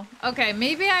don't know. Okay,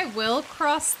 maybe I will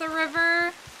cross the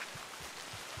river.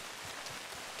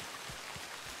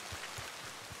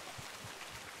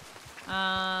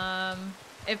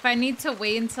 If I need to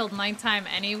wait until nighttime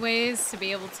anyways to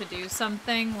be able to do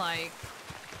something, like...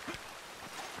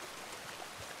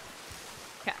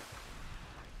 Okay.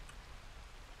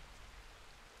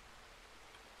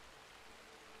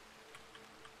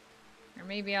 Or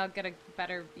maybe I'll get a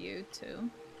better view, too.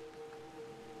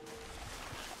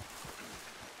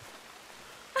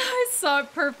 I saw a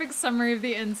perfect summary of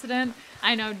the incident.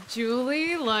 I know,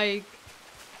 Julie, like...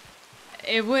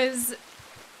 It was...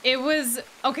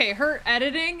 Okay, her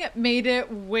editing made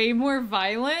it way more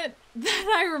violent than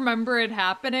I remember it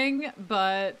happening,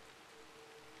 but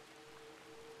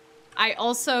I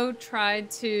also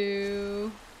tried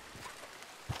to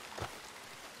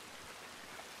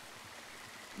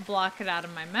block it out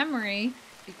of my memory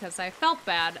because I felt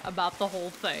bad about the whole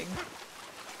thing.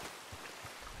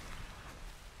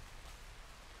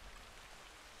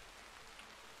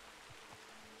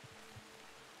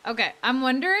 Okay, I'm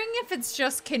wondering if it's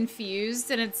just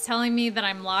confused and it's telling me that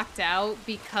I'm locked out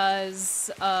because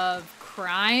of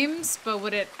crimes, but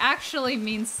what it actually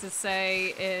means to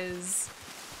say is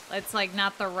it's like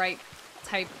not the right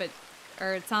type of,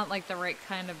 or it's not like the right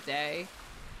kind of day,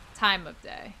 time of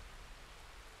day.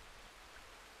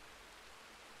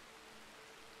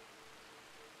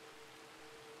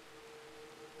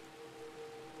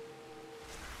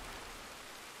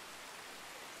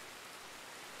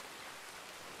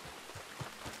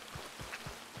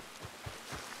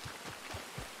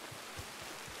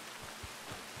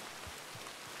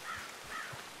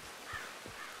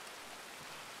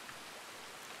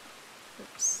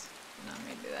 Oops, not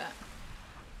me do that.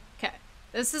 Okay,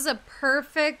 this is a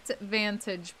perfect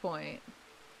vantage point.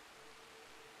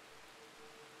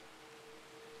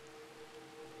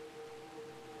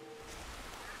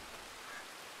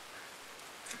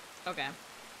 Okay.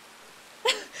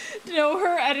 No,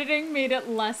 her editing made it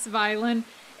less violent.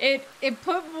 It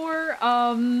put more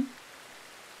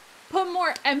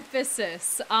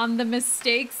emphasis on the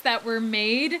mistakes that were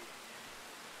made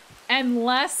and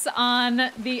less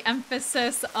on the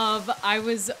emphasis of I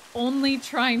was only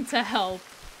trying to help.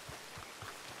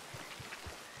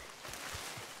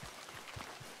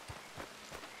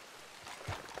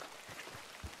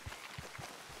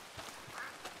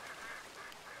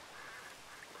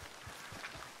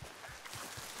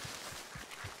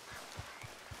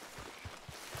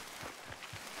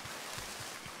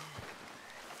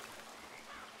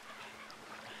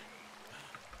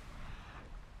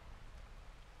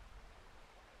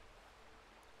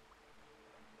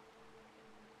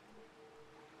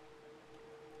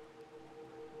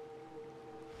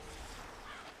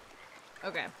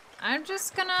 Okay, I'm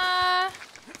just gonna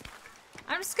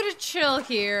chill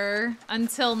here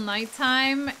until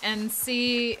nighttime and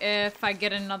see if I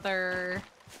get another...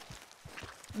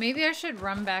 Maybe I should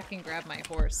run back and grab my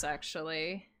horse,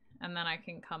 actually, and then I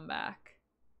can come back.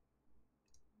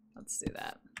 Let's do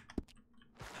that.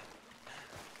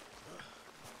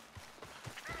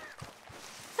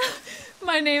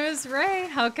 My name is Ray.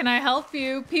 How can I help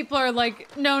you? People are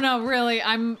like, no, really,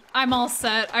 I'm all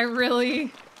set.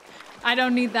 I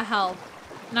don't need the help.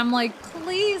 And I'm like,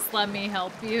 please let me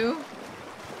help you.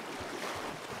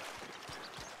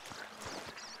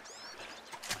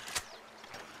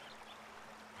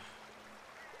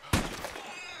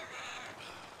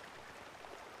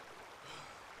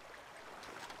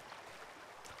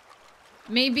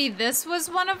 Maybe this was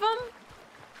one of them?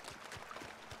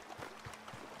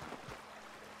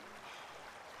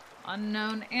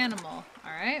 Unknown animal.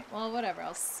 Alright, well, whatever.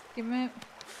 I'll skim it.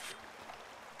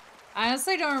 I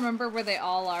honestly don't remember where they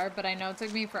all are, but I know it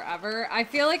took me forever. I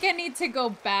feel like I need to go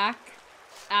back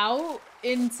out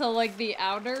into, like, the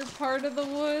outer part of the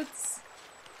woods.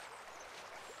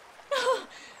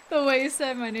 The way you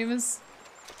said my name is...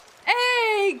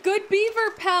 Hey! Good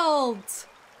beaver pelt!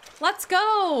 Let's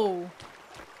go!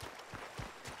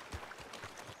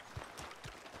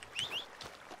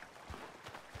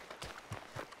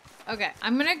 Okay,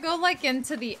 I'm gonna go, like,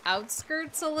 into the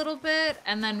outskirts a little bit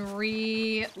and then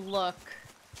re-look.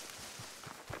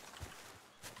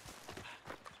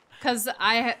 Because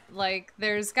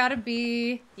there's gotta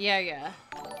be... Yeah.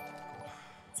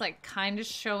 It's, like, kind of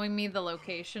showing me the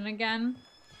location again.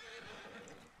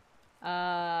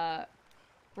 Raoun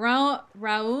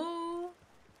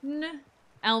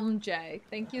Elm J.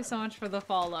 Thank you so much for the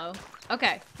follow.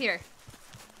 Okay, here.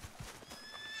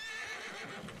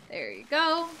 There you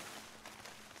go.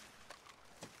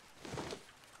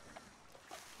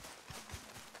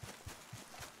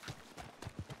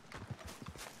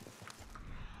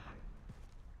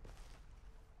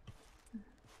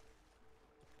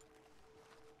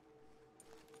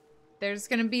 There's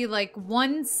gonna be like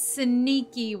one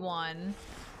sneaky one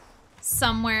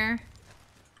somewhere.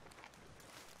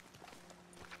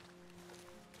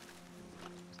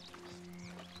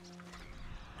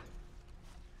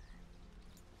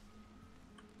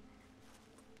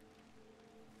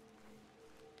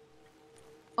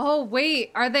 Oh,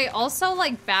 wait, are they also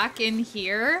like back in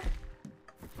here?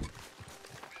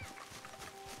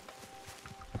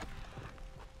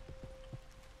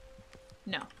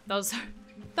 No, those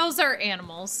are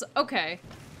animals. Okay.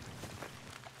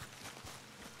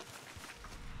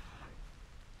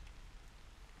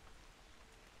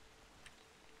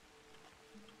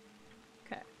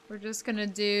 Okay, we're just gonna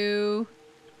do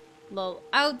little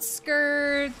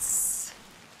outskirts.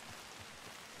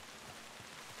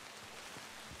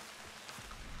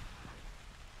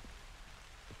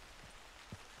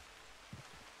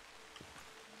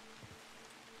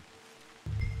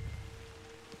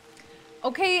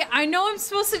 Okay, I know I'm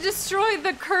supposed to destroy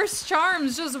the cursed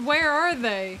charms, just where are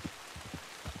they?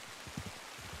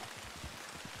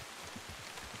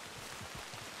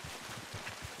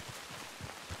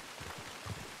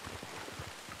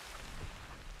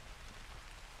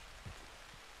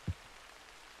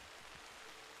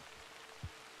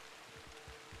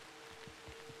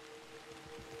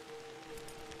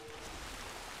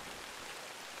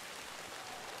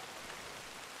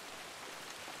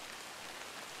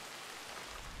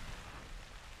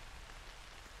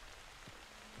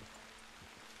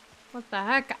 What the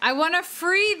heck? I want to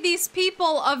free these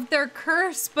people of their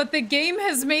curse, but the game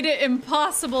has made it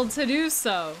impossible to do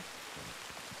so.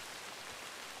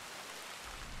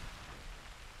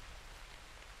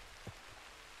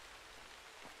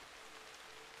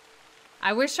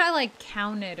 I wish I like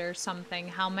counted or something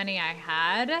how many I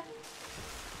had.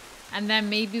 And then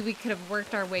maybe we could have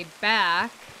worked our way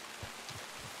back.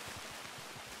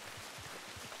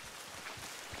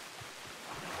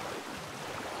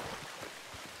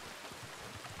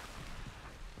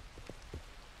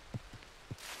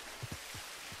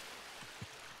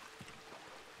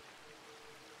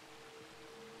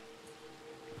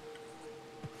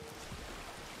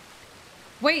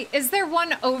 Wait, is there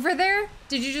one over there?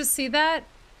 Did you just see that?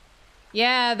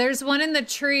 Yeah, there's one in the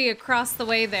tree across the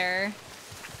way there.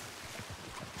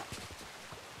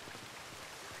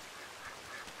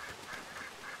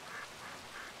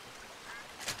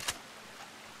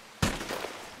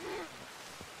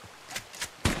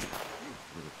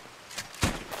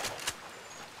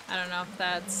 I don't know if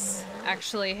that's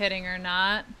actually hitting or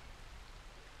not.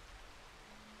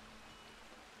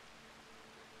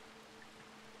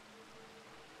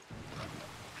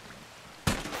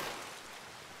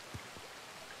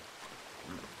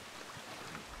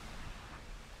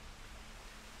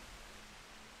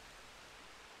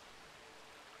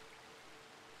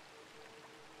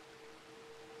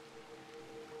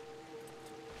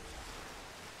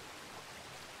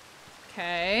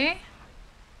 Okay.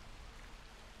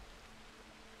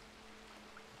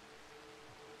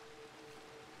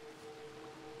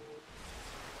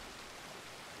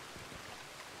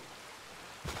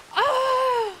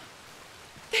 Ah!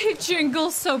 They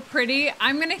jingle so pretty.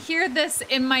 I'm gonna hear this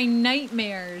in my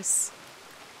nightmares.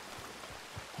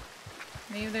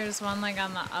 Maybe there's one like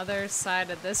on the other side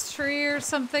of this tree or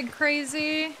something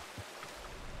crazy.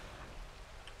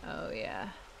 Oh yeah.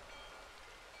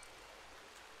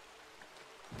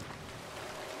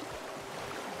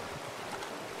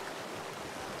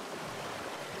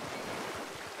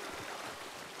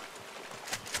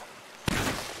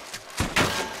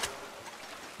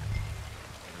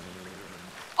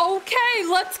 Okay,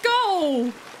 let's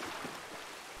go!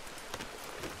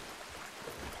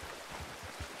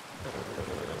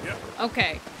 Yep.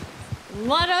 Okay,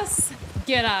 let us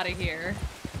get out of here.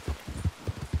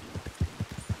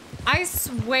 I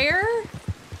swear,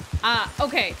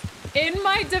 okay, in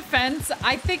my defense,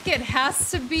 I think it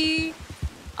has to be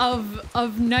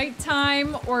of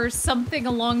nighttime or something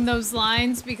along those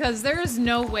lines, because there is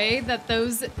no way that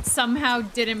those somehow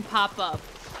didn't pop up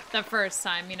the first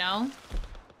time, you know?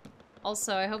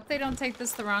 Also, I hope they don't take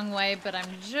this the wrong way, but I'm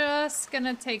just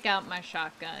gonna take out my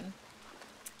shotgun.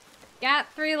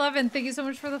 Gat311, thank you so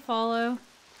much for the follow.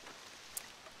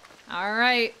 All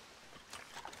right.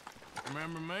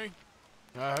 Remember me?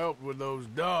 I helped with those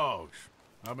dogs.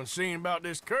 I've been seeing about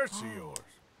this curse of yours.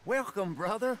 Welcome,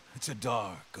 brother. It's a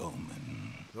dark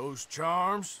omen. Those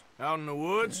charms out in the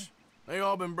woods, they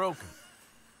all been broken.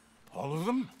 All of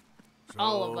them? So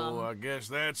All of them. I guess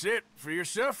that's it for your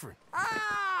suffering.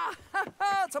 Ah!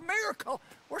 It's a miracle.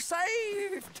 We're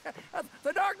saved.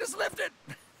 The darkness lifted.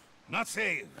 Not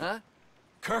saved. Huh?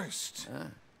 Cursed.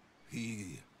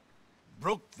 He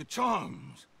broke the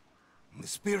charms. And the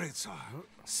spirits are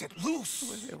set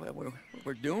loose.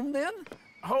 We're doomed then?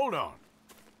 Hold on.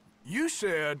 You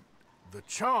said the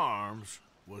charms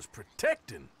was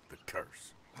protecting the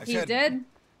curse. He did?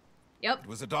 Yep. It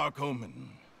was a dark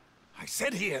omen. I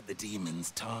said he had the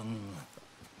demon's tongue.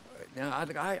 Now,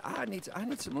 I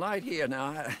need some light here.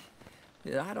 Now,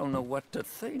 I don't know what to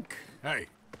think. Hey,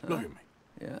 look at me.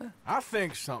 Yeah? I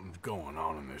think something's going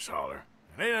on in this holler,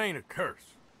 and it ain't a curse.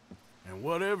 And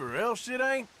whatever else it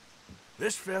ain't,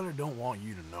 this fella don't want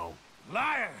you to know.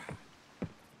 Liar!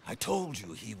 I told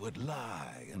you he would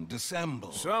lie and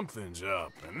dissemble. Something's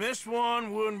up, and this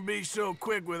one wouldn't be so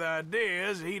quick with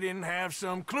ideas he didn't have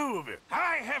some clue of it.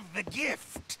 I have the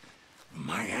gift.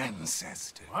 My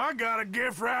ancestor. I got a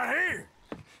gift right here.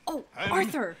 Oh,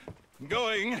 Arthur!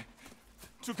 Going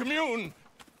to commune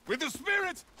with the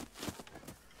spirits.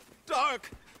 Dark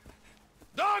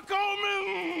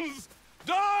omens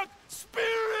Dark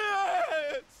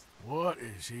spirits! What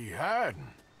is he hiding?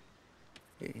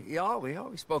 He always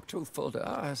spoke truthful to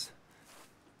us.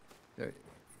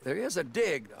 There is a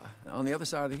dig on the other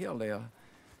side of the hill there.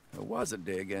 There was a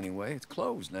dig anyway. It's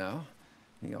closed now.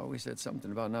 He always said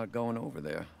something about not going over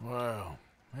there. Well,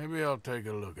 maybe I'll take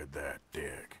a look at that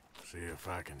dig. See if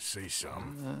I can see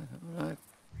something. All right.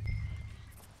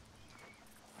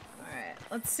 Alright,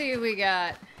 let's see what we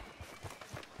got.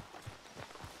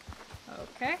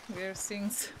 Okay, we're seeing...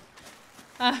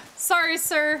 sorry,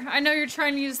 sir. I know you're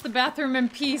trying to use the bathroom in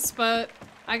peace, but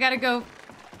I gotta go.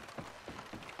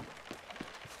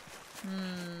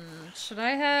 Should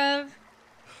I have...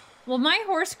 Will my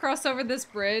horse cross over this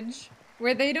bridge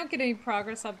where they don't get any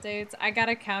progress updates? I got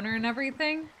a counter and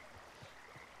everything?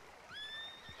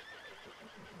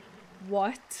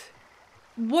 What?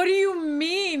 What do you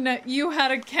mean you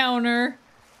had a counter?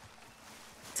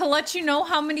 To let you know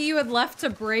how many you had left to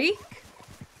break?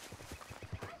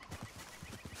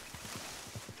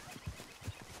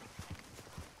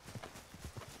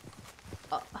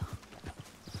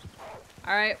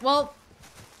 Alright, well...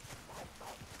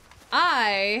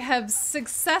 I have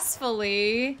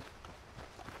successfully...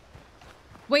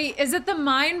 Wait, is it the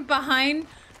mine behind?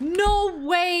 No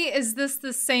way is this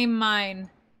the same mine.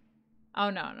 Oh,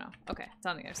 no. Okay, it's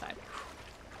on the other side.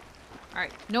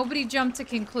 Alright, nobody jump to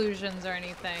conclusions or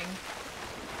anything.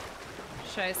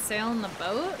 Should I sail in the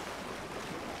boat?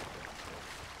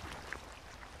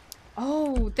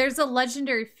 Oh, there's a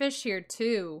legendary fish here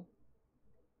too.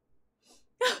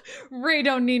 Ray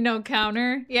don't need no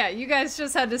counter. Yeah, you guys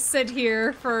just had to sit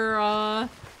here for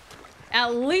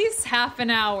at least half an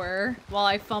hour while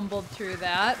I fumbled through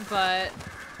that, but...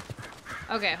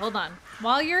 Okay, hold on.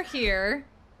 While you're here,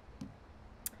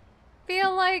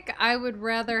 feel like I would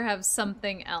rather have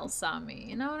something else on me.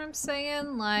 You know what I'm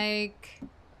saying? Like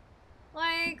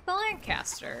the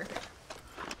Lancaster.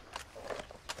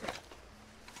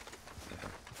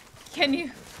 Can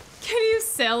you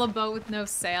sail a boat with no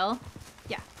sail?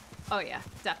 Yeah. Oh yeah,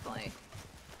 definitely.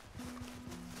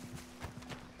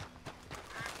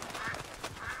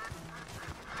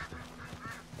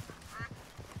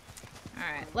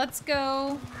 All right, let's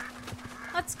go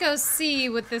see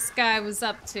what this guy was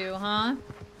up to, huh?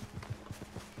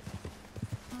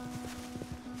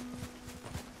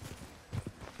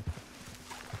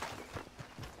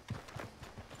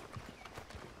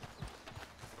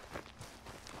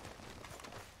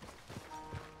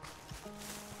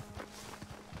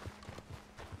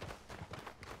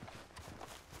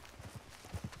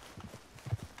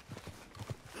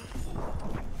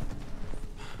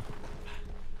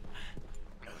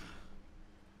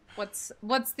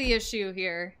 What's the issue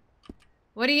here?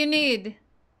 What do you need?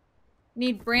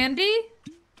 Need brandy?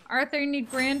 Arthur, you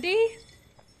need brandy?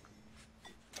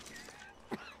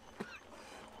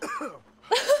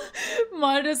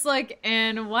 Mud is like,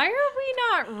 and why are we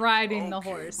not riding the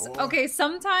horse? Boy. Okay,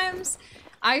 sometimes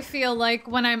I feel like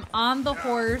when I'm on the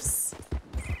horse,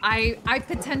 I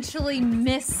potentially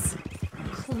miss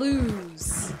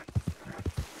clues.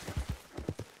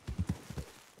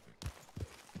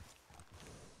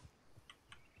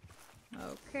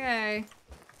 Okay.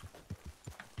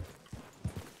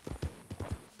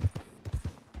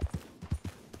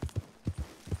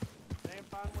 Damn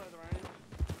fine weather, ain't it?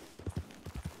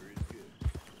 Pretty good.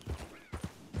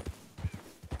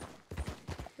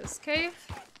 This cave?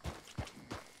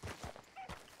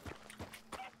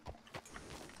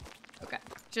 Okay.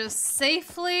 Just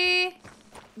safely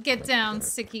get down,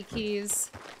 sticky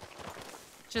keys.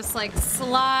 Just like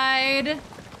slide.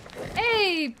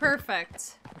 Hey,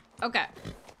 perfect. Okay.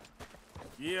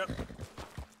 Yep.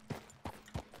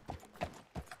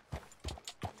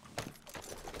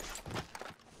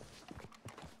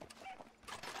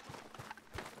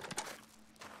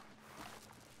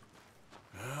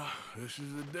 This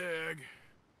is the dig.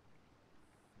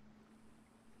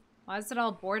 Why is it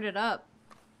all boarded up?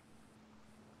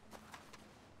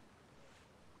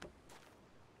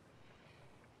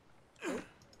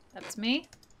 That's me?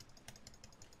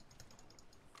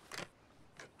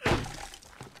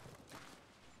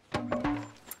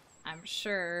 I'm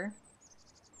sure.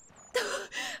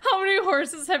 How many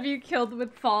horses have you killed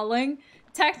with falling?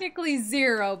 Technically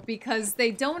 0, because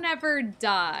they don't ever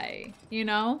die, you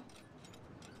know?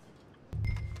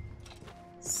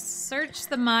 Search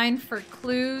the mine for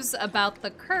clues about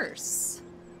the curse.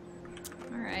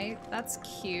 Alright, that's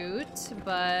cute,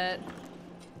 but...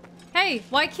 Hey,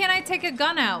 why can't I take a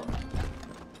gun out?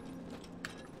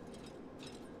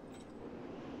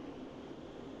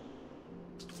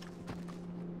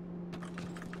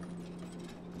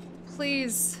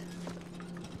 Please.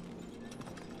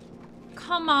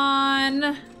 come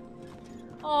on.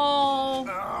 Oh.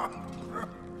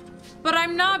 But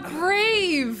I'm not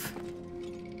brave.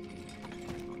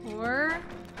 Or...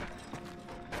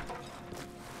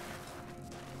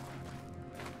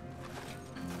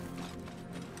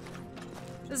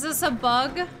 Is this a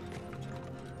bug?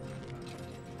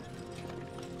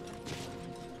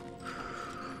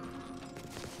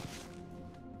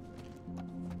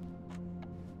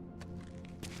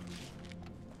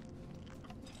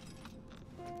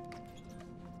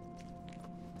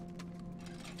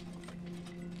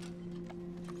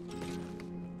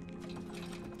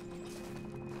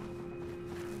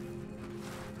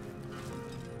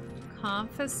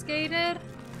 Confiscated?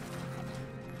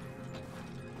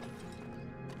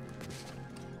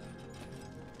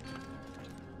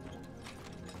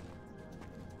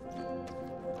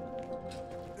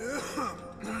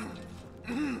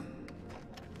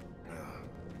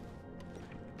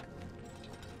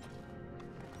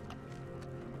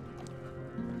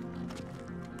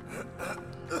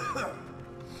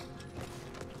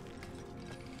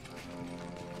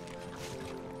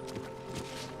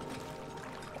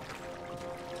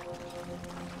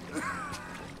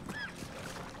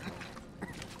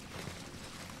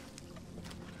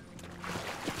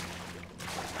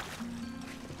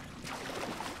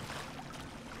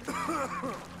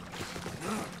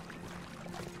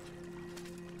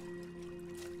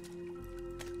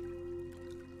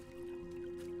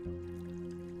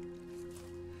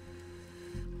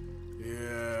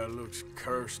 Yeah, looks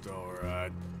cursed, all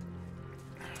right.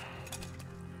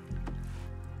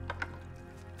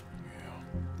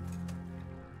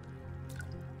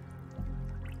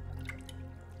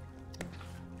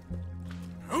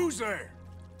 Who's there?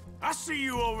 I see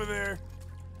you over there.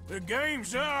 The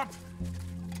game's up.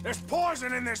 There's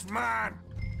poison in this mine.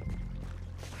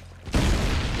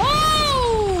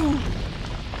 Oh!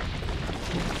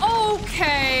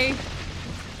 Okay.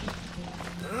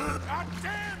 God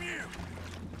damn you!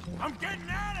 I'm getting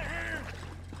out of here!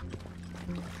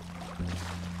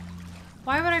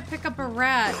 Why would I pick up a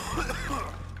rat?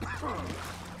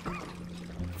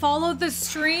 Follow the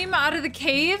stream out of the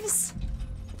caves?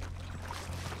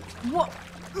 What?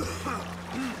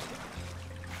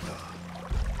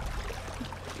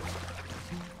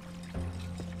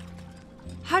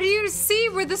 How do you see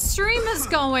where the stream is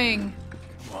going?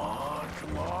 Come on,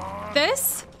 come on.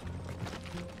 This?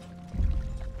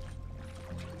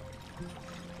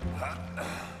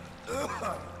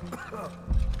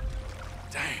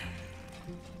 Damn.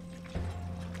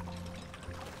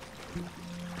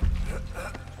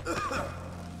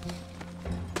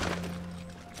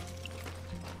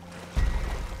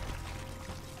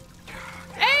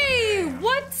 Hey,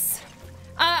 what's...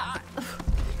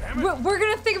 we're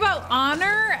gonna think about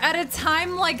honor at a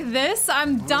time like this?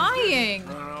 I'm dying.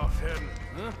 Run off heading,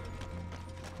 huh?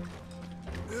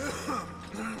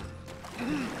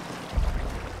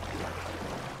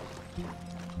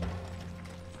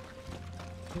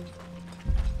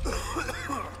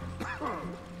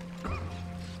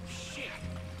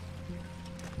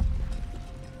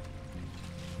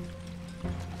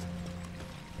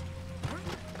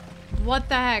 What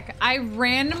the heck? I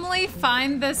randomly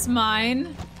find this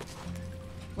mine.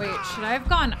 Wait, should I have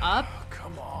gone up?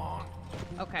 Come on.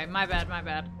 Okay, my bad, my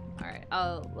bad. All right,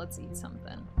 let's eat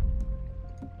something.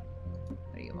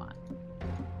 What do you want?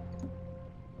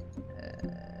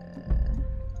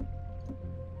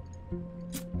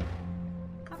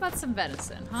 How about some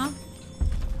venison, huh?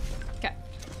 Okay.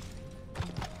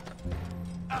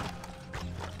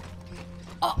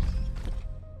 Oh!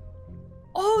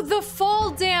 Oh, the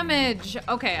fall damage!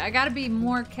 Okay, I gotta be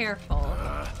more careful.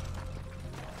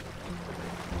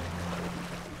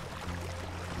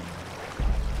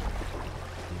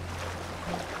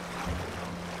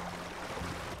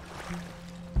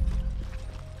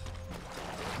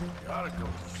 Gotta go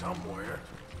somewhere.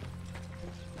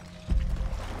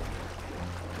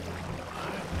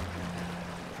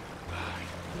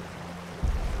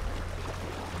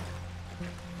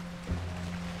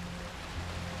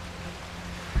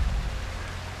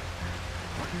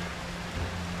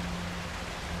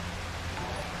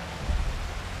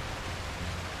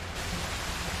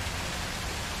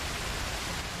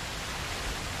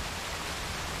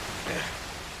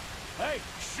 Hey,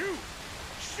 shoot!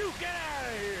 Shoot, get out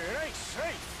of here! It ain't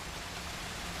safe!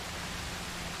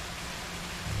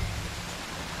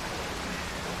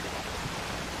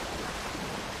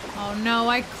 Oh no,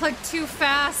 I clicked too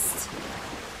fast.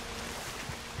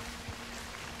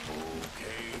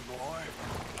 Okay,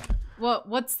 boy.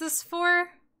 What's this for?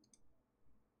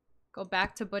 Go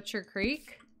back to Butcher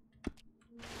Creek?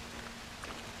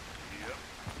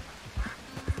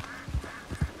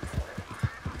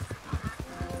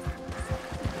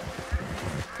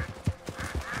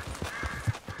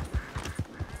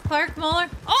 Clark Muller.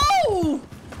 Oh!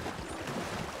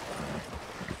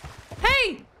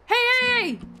 Hey!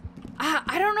 Hey!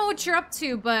 I don't know what you're up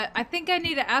to, but I think I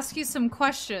need to ask you some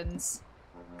questions.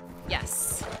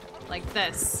 Yes. Like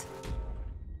this.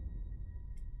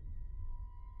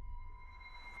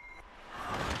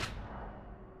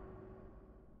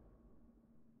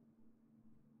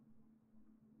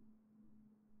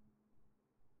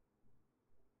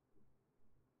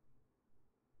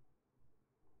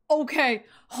 Okay,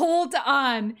 hold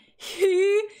on.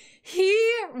 He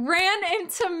ran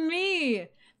into me.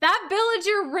 That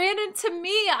villager ran into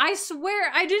me. I swear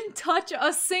I didn't touch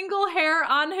a single hair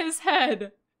on his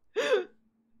head. This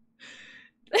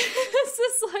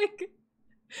is like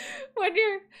when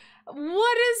you're,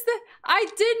 what is the, I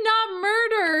did not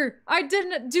murder. I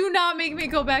didn't, do not make me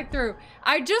go back through.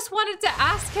 I just wanted to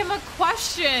ask him a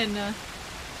question.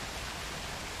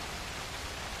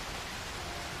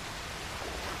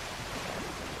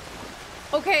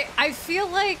 Okay, I feel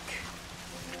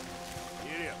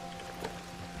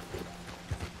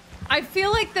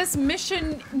like this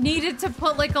mission needed to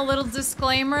put like a little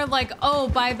disclaimer like, oh,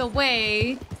 by the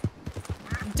way,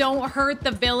 don't hurt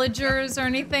the villagers or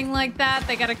anything like that.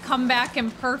 They gotta come back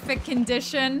in perfect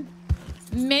condition.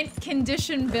 Mint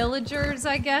condition villagers,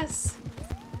 I guess.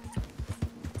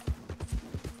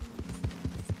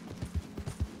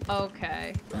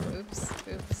 Okay. Oops,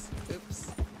 oops,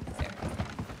 oops. There.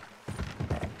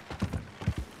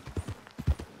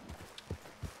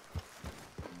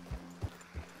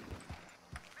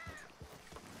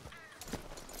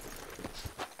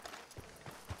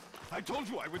 I told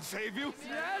you I would save you.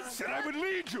 Yes. Said I would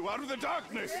lead you out of the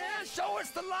darkness. Yes, show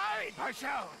us the light. I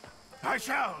shall. I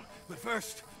shall. But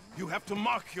first, you have to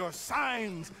mark your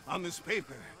signs on this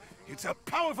paper. It's a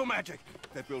powerful magic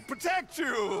that will protect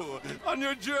you on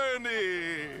your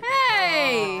journey.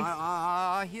 Hey!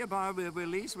 I hereby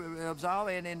release, absolve,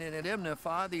 and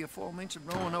indemnify the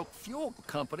aforementioned Roanoke Fuel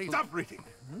Company. Stop reading.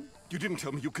 You didn't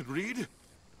tell me you could read.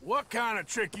 What kind of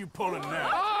trick you pulling now?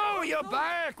 Oh, you're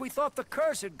back! We thought the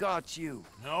curse had got you.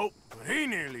 Nope, but he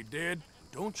nearly did.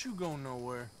 Don't you go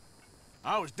nowhere.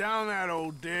 I was down that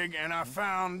old dig and I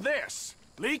found this,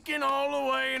 leaking all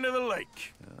the way into the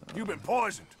lake. You've been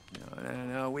poisoned.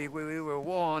 No, we were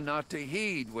warned not to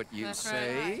heed what you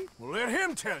say. Right. Well, let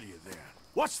him tell you then.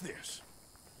 What's this?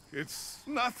 It's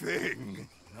nothing.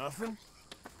 Nothing?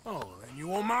 Oh, then you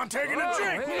won't mind taking a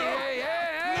drink. Hey!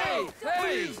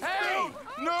 Please, no.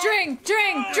 Drink,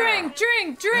 drink, drink,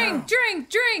 drink, drink, drink,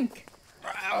 drink.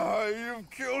 You've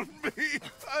killed me.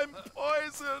 I'm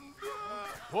poisoned.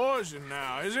 Poison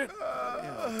now, is it?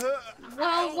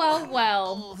 Well, well,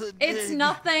 well. It's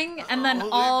nothing, and then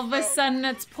all of a sudden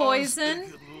it's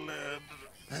poison.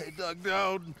 I dug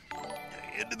down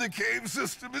into the cave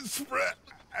system and spread.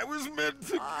 I was meant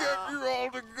to get you all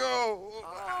to go.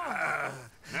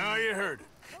 Now you heard it.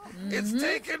 It's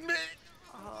taken me.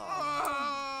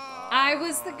 I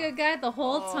was the good guy the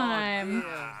whole time.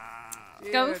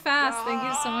 Go fast. Thank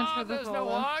you so much for the There's no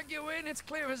arguing. It's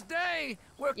clear as day.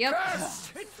 We're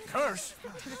cursed. Curse?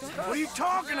 What are you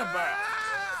talking about?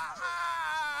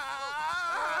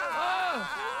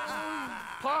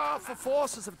 Powerful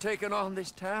forces have taken on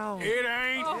this town. It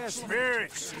ain't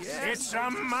spirits. Yes. It's a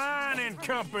mining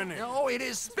company. No, it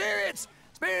is spirits.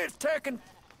 Spirits taken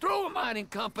through a mining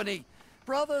company.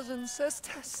 Brothers and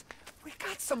sisters, we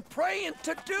got some praying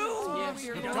to do.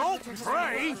 Don't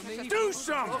pray. Do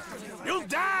something. You'll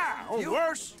die, or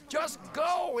worse. Just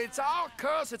go. It's our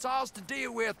curse. It's ours to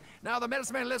deal with. Now, the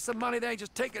medicine man left some money there.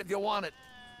 Just take it if you want it.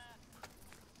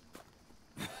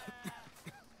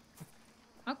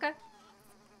 Okay.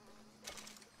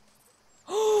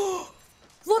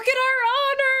 Look at our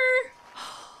honor!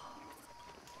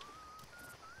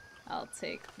 I'll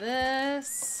take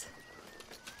this.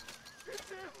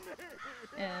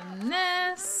 And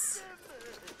this.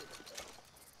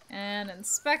 And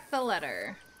inspect the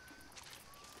letter.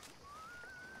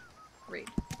 Read.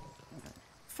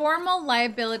 Formal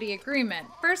liability agreement.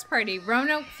 First party,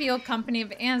 Roanoke Fuel Company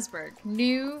of Ansburg,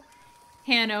 New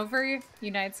Hanover,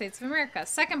 United States of America.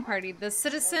 Second party, the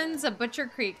citizens of Butcher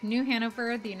Creek, New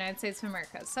Hanover, the United States of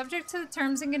America. Subject to the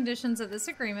terms and conditions of this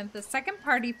agreement, the second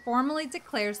party formally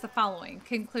declares the following,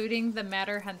 concluding the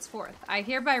matter henceforth. I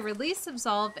hereby release,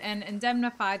 absolve, and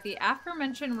indemnify the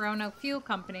aforementioned Roanoke Fuel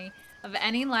Company of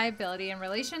any liability in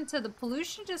relation to the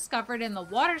pollution discovered in the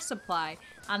water supply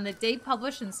on the date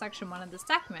published in Section 1 of this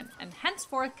document, and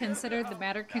henceforth consider the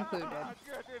matter concluded.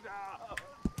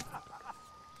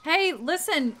 Hey,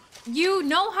 listen, you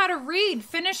know how to read.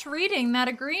 Finish reading that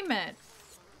agreement.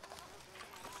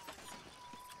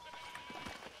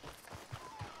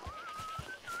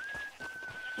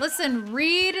 Listen,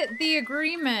 read the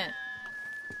agreement.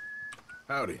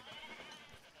 Howdy.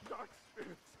 Dark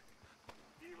spirits.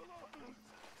 Evil omens.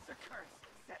 The curse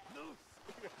set loose.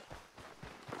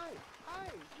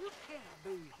 Hey, you can't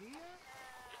be here.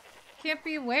 Can't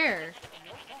be where?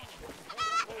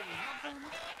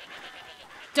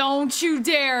 Don't you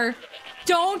dare!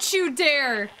 Don't you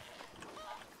dare!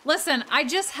 Listen, I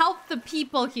just helped the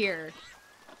people here.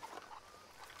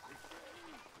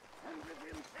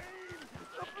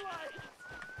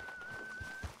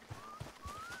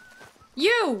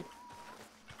 You!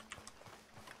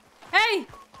 Hey!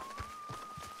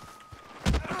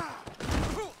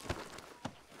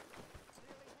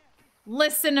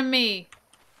 Listen to me.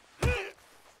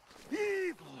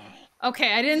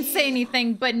 Okay, I didn't say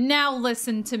anything, but now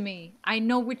listen to me. I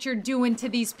know what you're doing to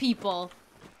these people.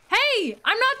 Hey!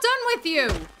 I'm not done with you!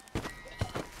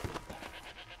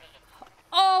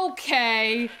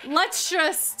 Okay, let's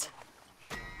just...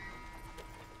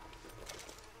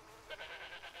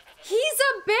 He's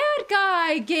a bad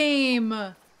guy game!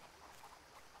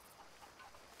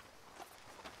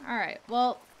 Alright,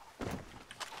 well...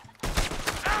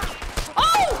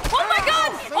 Oh! Oh my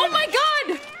god! Oh my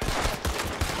god!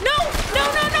 No! No,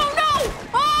 no, no, no!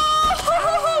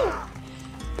 Oh!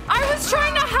 I was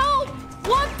trying to help!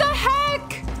 What the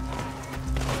heck?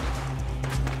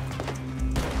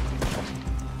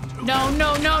 No,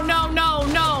 no, no, no, no,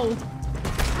 no!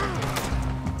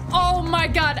 Oh my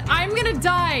god, I'm gonna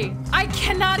die! I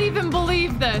cannot even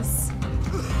believe this!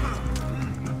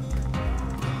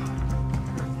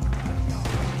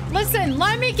 Listen,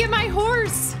 let me get my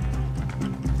horse!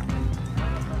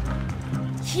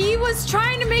 He was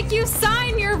trying to make you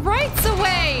sign your rights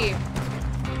away!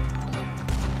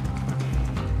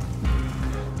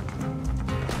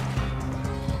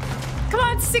 Come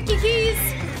on, sticky keys!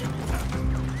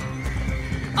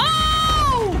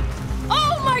 Oh!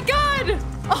 Oh my god!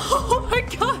 Oh my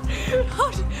god!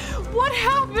 What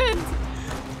happened?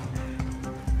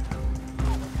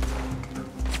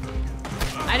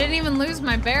 I didn't even lose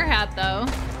my bear hat though.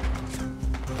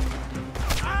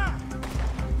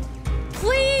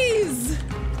 Please!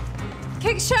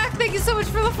 Kick Shack, thank you so much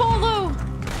for the follow!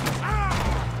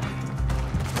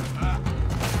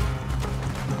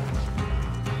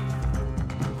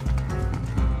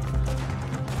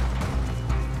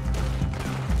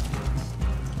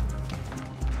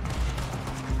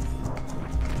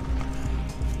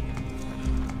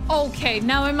 Okay,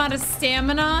 now I'm out of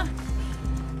stamina.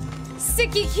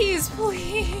 Sticky keys,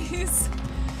 please.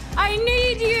 I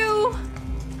need you.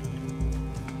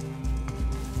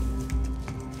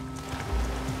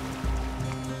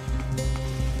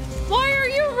 Why are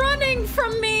you running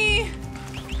from me?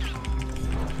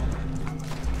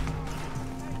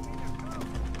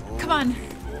 Come on.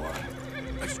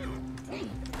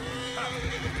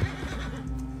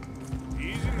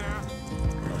 Easy now.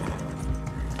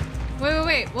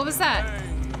 Wait. What was that?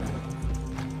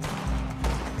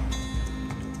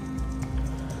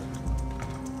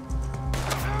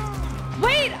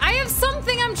 Wait, I have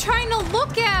something I'm trying to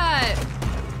look at.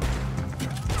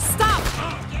 Stop.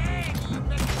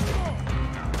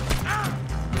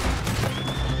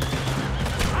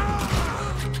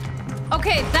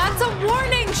 Okay, that's a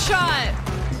warning shot.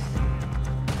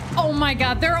 Oh my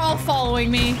god, they're all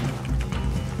following me.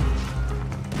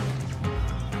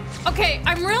 Okay,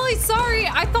 I'm really sorry.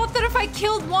 I thought that if I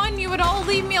killed one, you would all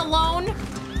leave me alone.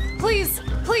 Please,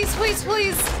 please, please,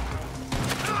 please.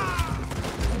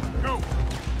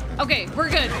 Okay, we're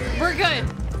good. We're good.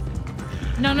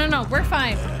 No, we're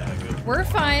fine. We're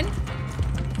fine.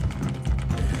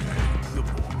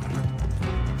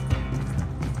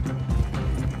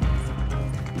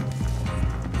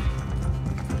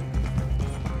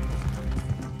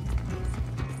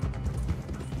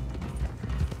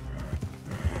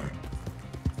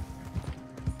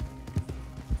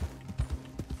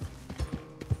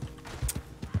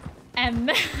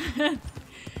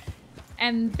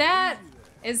 And that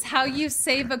is how you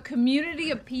save a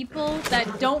community of people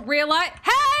that don't realize—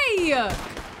 Hey!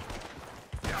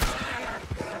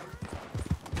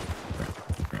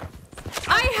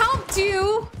 I helped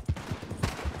you!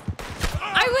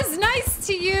 I was nice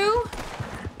to you!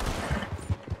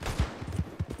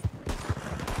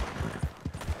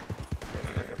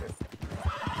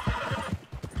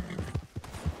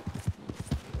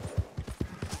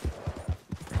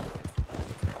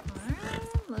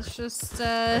 Let's just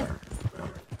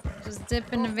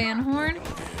dip into Van Horn.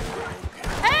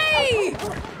 Hey!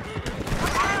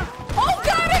 Oh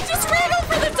god, I just ran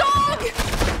over the dog!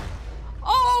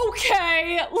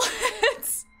 Okay,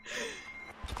 let's...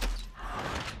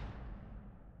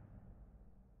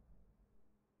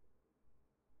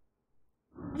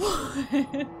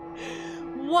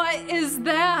 is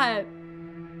that?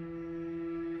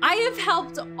 I have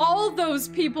helped all those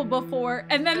people before,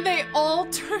 and then they all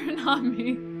turn on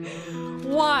me.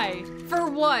 Why? For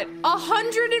what?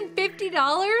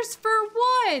 $150? For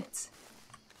what?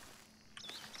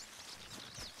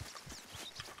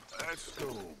 Let's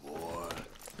go, boy.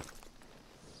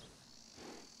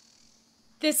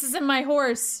 This isn't my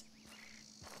horse.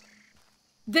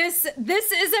 This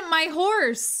isn't my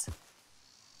horse.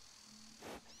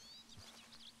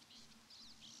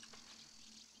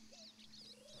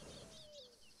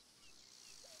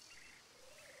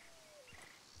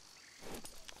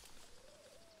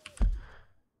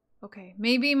 Okay,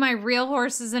 maybe my real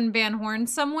horse is in Van Horn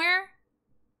somewhere?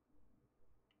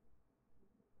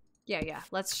 Yeah,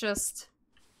 let's just...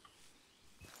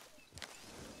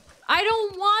 I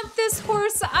don't want this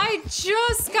horse! I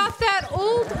just got that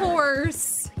old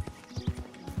horse!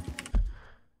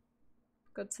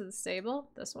 Go to the stable.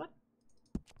 This one?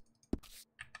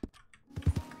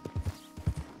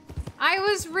 I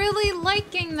was really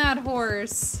liking that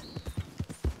horse.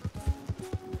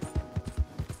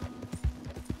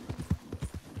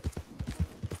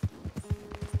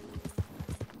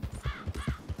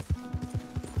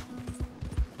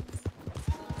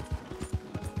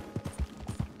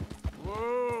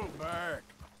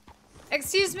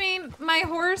 Excuse me, my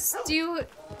horse, do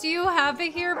you have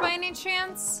it here by any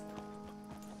chance?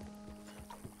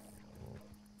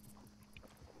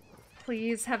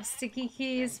 Please have sticky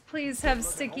keys. Please have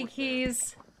sticky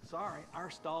keys. Sorry, our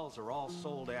stalls are all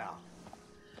sold out.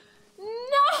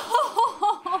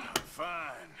 No!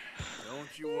 Fine.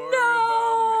 Don't you worry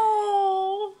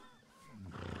No!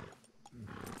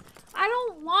 I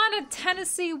don't want a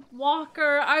Tennessee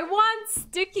Walker. I want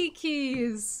sticky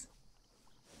keys.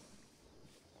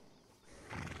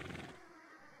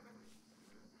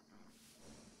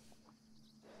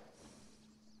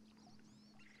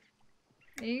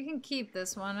 You can keep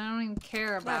this one. I don't even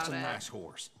care about it. That's a nice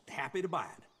horse. Happy to buy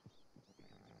it.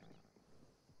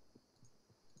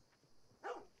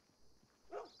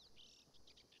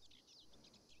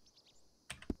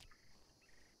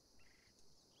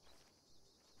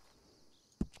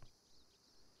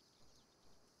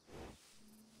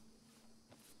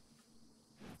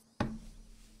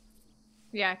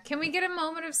 Yeah, can we get a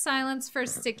moment of silence for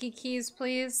sticky keys,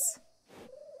 please?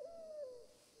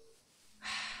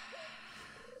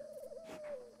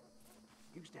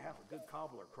 Used to have a good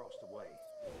cobbler across the way.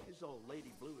 His old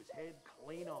lady blew his head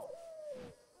clean off.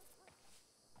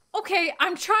 Okay,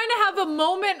 I'm trying to have a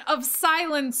moment of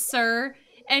silence, sir,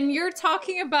 and you're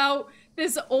talking about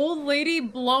this old lady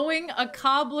blowing a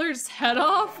cobbler's head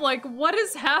off? Like, what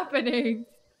is happening?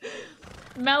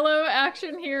 Mellow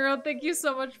Action Hero, thank you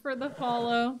so much for the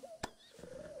follow.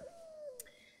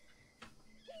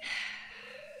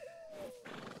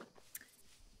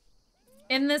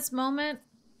 In this moment,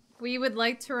 we would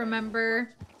like to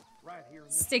remember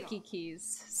Sticky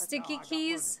Keys. Sticky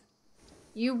Keys,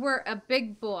 you were a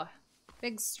big boy.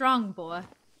 Big, strong boy.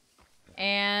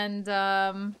 And,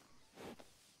 I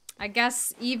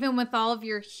guess even with all of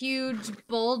your huge,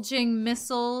 bulging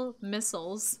muscles,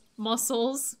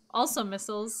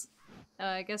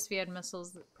 I guess if you had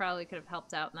missiles, that probably could have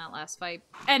helped out in that last fight.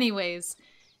 Anyways,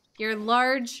 your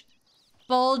large,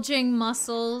 bulging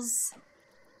muscles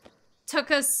took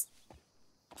us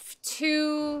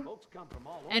to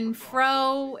and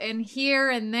fro and here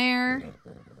and there,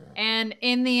 and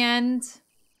in the end,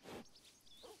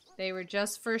 they were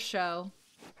just for show.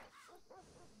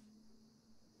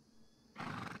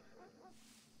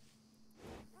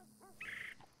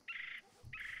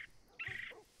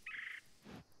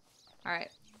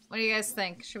 Alright, what do you guys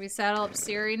think? Should we saddle up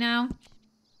Siri now?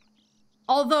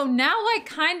 Although now I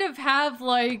kind of have,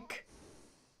 like...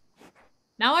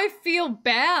 Now I feel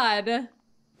bad.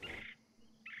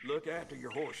 Look after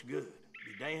your horse good.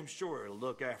 Be damn sure it'll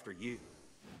look after you.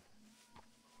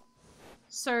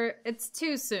 Sir, it's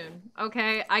too soon,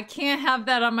 okay? I can't have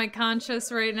that on my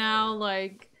conscience right now,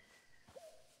 like...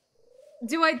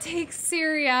 Do I take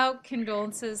Siri out?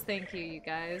 Condolences, thank you, you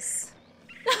guys.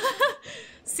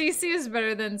 CC is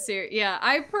better than Siri. Yeah,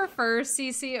 I prefer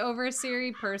CC over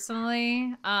Siri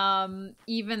personally,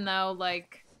 even though,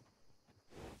 like,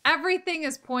 everything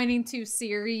is pointing to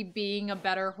Siri being a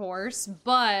better horse,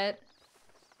 but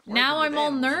now I'm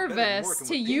all nervous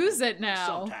to use it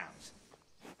now. Sometimes.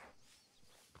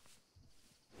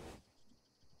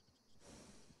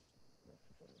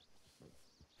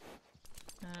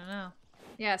 I don't know.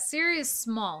 Yeah, Siri is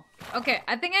small. Okay,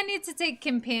 I think I need to take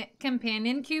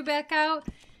Companion Q back out,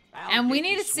 and we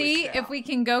need to see if we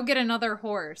can go get another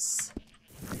horse.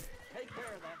 Take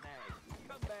care of that now.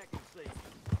 Come back and see.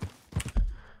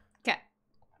 Okay.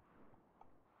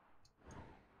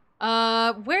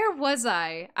 Where was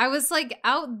I? I was like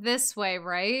out this way,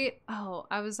 right? Oh,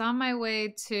 I was on my way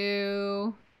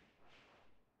to...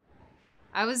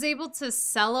 I was able to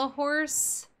sell a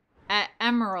horse at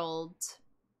Emerald.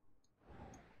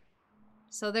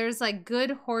 So there's like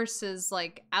good horses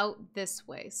like out this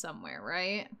way somewhere,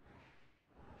 right?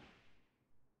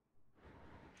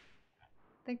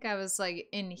 I think I was like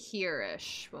in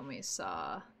here-ish when we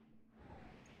saw.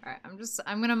 All right,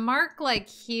 I'm gonna mark like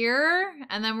here,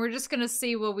 and then we're just gonna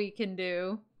see what we can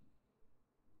do.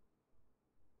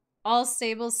 All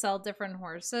stables sell different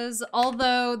horses,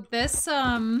 although this,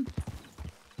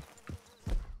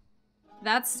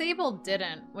 that stable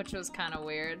didn't, which was kind of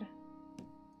weird.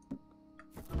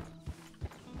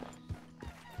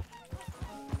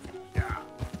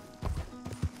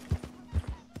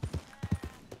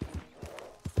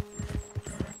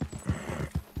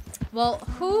 Well,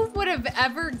 who would have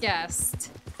ever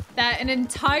guessed that an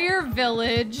entire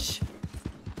village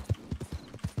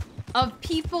of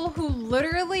people who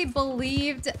literally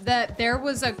believed that there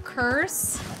was a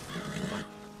curse?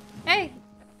 Hey,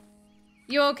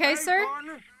 you okay, sir?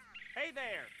 Partner. Hey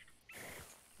there.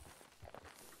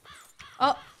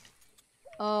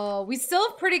 Oh, we still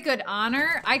have pretty good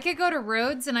honor. I could go to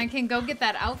Rhodes and I can go get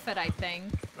that outfit, I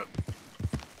think.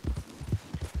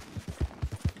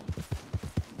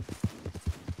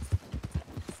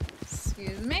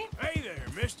 Excuse me? Hey there,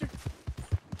 mister.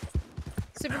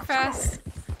 Super fast.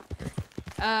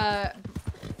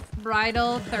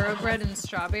 Bridal, thoroughbred, and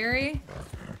strawberry.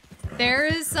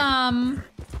 There's, I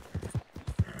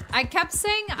kept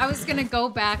saying I was gonna go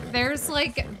back. There's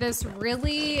like this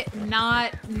really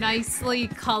not nicely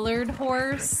colored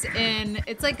horse in,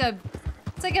 it's like a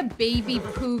baby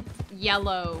poop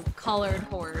yellow colored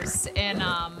horse in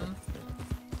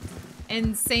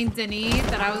Saint Denis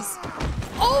that I was,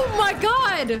 oh my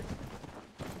God!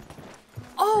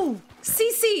 Oh,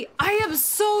 Cece, I am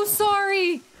so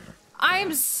sorry.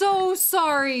 I'm so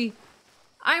sorry.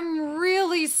 I'm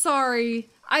really sorry.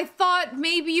 I thought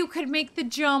maybe you could make the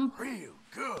jump. Real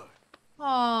good.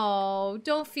 Oh,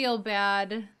 don't feel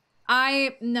bad.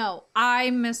 I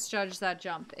misjudged that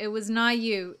jump. It was not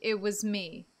you. It was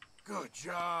me. Good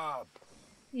job.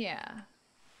 Yeah.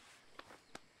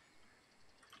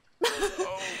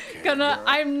 Okay,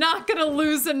 I'm not gonna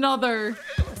lose another.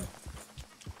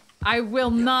 I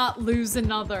will not lose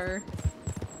another.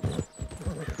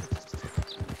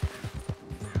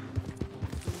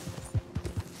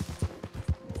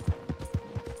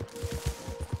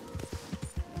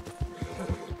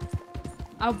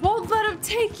 I won't let him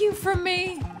take you from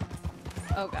me.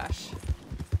 Oh gosh.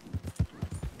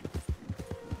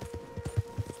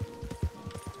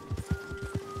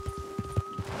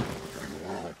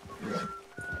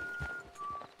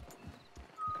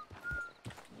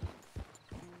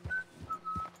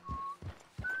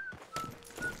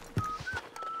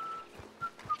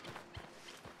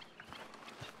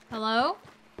 Hello?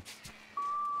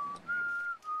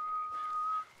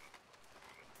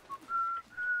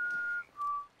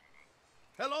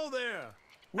 Hello there.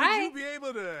 Would Hi. you be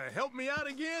able to help me out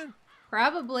again?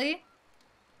 Probably.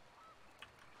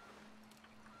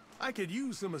 I could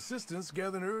use some assistance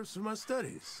gathering herbs for my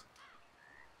studies.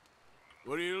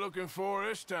 What are you looking for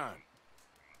this time?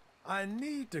 I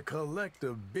need to collect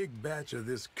a big batch of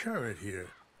this currant here.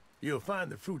 You'll find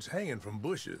the fruits hanging from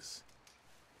bushes.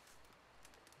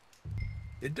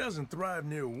 It doesn't thrive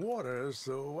near water,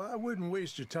 so I wouldn't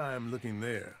waste your time looking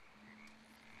there.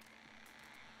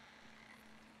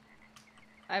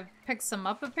 I've picked some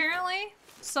up apparently.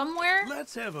 Somewhere.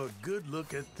 Let's have a good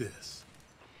look at this.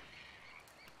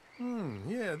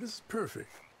 Yeah, this is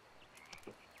perfect.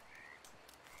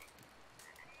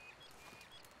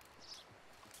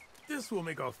 This will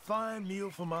make a fine meal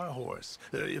for my horse,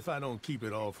 if I don't keep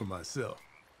it all for myself.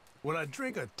 When I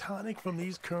drink a tonic from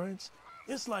these currants,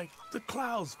 it's like the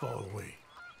clouds fall away.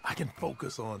 I can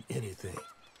focus on anything.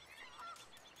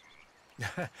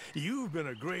 You've been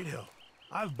a great help.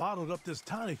 I've bottled up this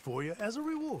tonic for you as a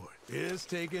reward. It's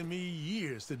taken me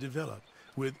years to develop,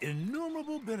 with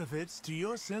innumerable benefits to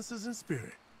your senses and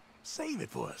spirit. Save it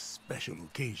for a special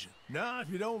occasion. Now, if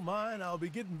you don't mind, I'll be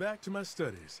getting back to my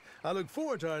studies. I look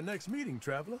forward to our next meeting,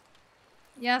 traveler.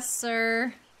 Yes,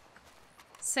 sir.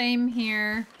 Same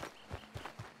here.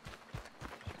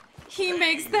 He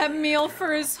makes that meal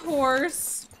for his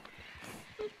horse.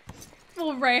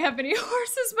 Will Ray have any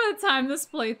horses by the time this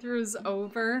playthrough is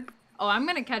over? Oh, I'm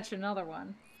gonna catch another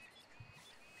one.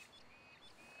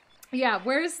 Yeah,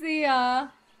 where's the,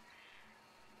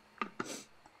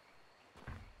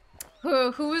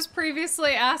 Who was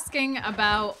previously asking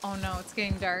about... Oh no, it's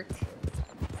getting dark.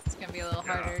 It's gonna be a little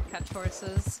harder to catch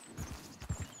horses.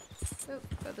 Oh,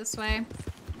 go this way.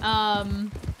 I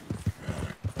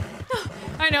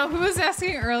know, who was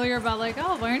asking earlier about like,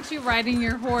 oh, why aren't you riding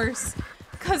your horse?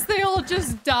 'Cause they all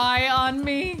just die on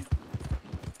me.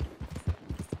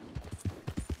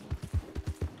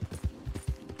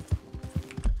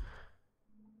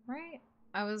 Right?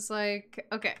 I was like,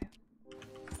 okay.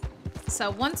 So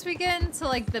once we get into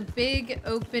like the big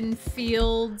open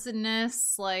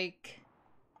fieldness, like,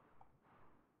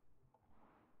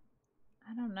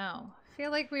 I don't know. I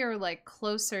feel like we were like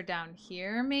closer down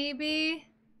here, maybe.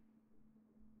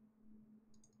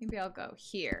 Maybe I'll go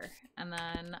here, and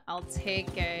then I'll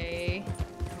take a...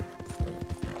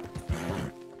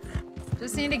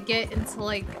 Just need to get into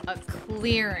like a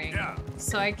clearing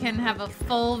so I can have a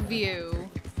full view.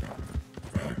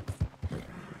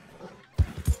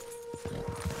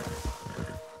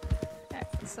 Okay,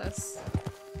 what's this?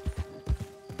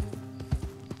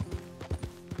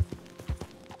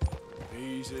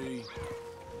 Easy.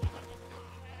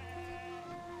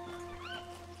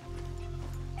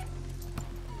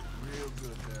 Real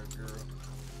good there, girl.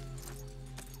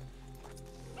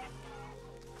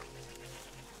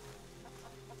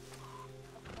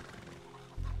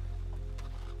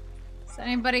 Is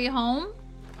anybody home?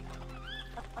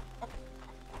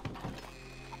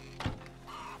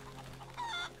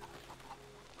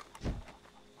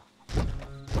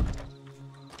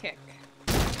 Kick.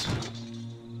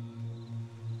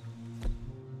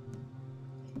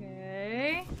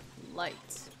 Okay.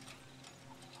 Light.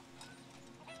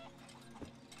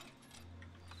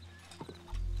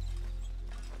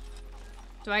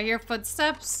 Do I hear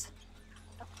footsteps?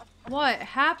 What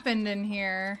happened in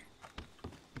here?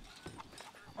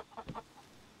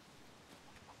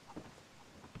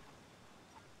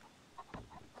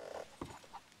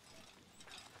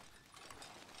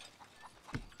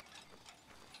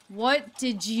 What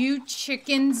did you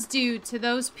chickens do to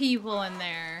those people in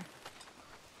there?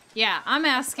 Yeah, I'm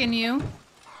asking you.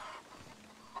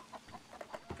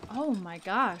 Oh my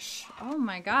gosh. Oh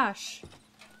my gosh.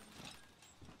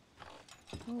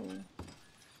 Oh.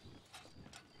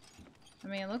 I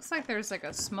mean, it looks like there's like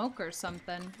a smoke or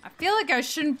something. I feel like I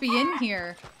shouldn't be in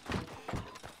here.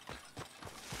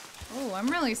 Oh, I'm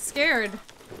really scared.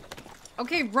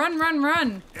 Okay, run, run,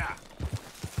 run. Yeah.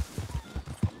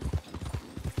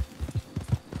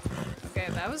 Okay,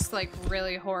 that was like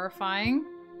really horrifying.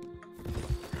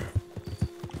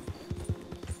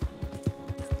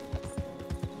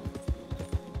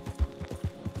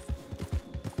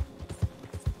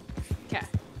 Okay.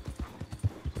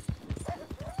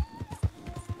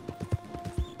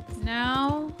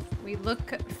 Now we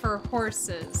look for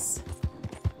horses.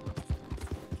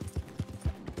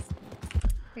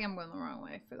 I think I'm going the wrong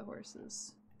way for the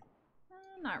horses.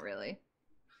 Not really.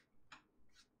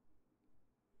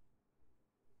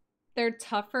 They're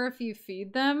tougher if you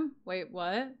feed them? Wait,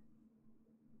 what?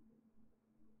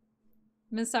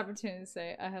 Missed opportunity to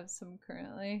say I have some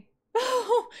currently.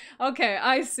 Okay,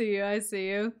 I see you, I see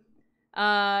you.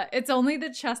 It's only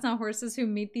the chestnut horses who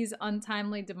meet these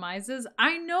untimely demises.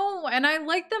 I know, and I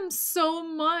like them so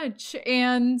much.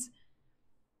 And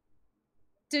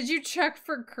did you check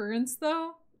for currents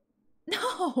though?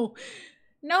 No.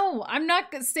 No, I'm not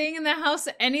staying in the house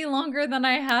any longer than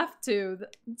I have to.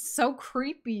 It's so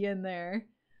creepy in there.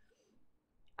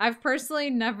 I've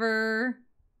personally never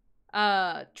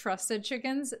trusted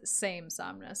chickens. Same,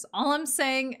 Somnus. All I'm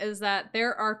saying is that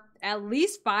there are at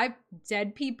least 5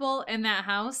 dead people in that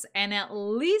house and at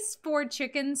least 4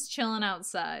 chickens chilling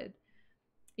outside.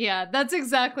 Yeah, that's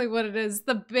exactly what it is.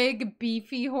 The big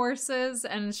beefy horses,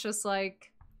 and it's just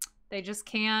like, they just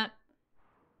can't.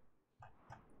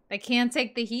 They can't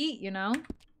take the heat, you know?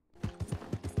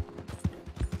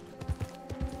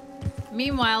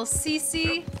 Meanwhile,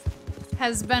 Cece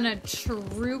has been a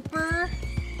trooper.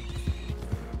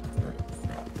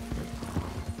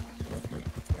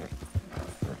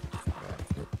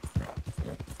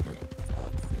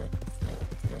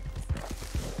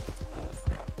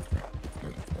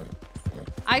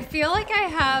 I feel like I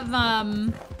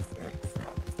have,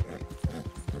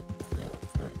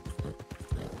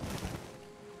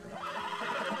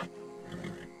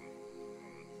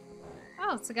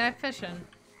 Oh, it's a guy fishing.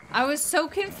 I was so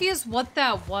confused what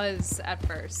that was at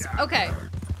first. Okay.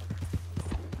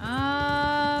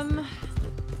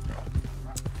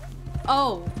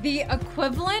 Oh, the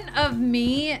equivalent of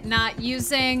me not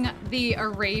using the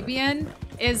Arabian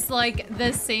is like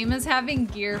the same as having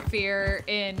gear fear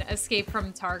in Escape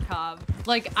from Tarkov.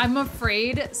 Like, I'm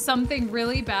afraid something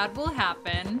really bad will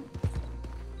happen.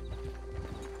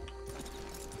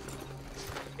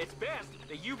 It's best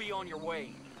that you be on your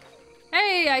way.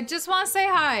 Hey, I just want to say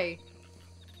hi.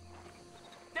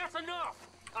 That's That's enough!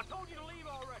 I told you to leave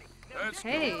already.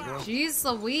 Hey, geez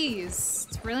Louise.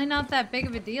 It's really not that big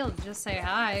of a deal to just say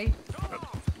hi.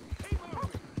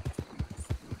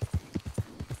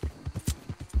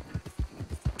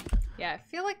 Yeah, I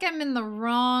feel like I'm in the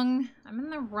wrong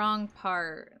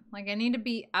part. Like, I need to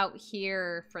be out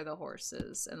here for the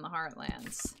horses in the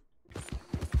Heartlands.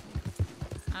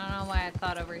 I don't know why I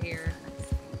thought over here.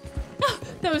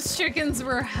 Those chickens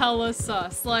were hella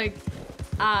sus. Like,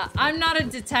 I'm not a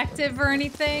detective or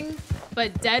anything,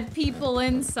 but dead people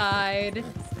inside,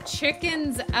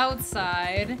 chickens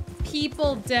outside,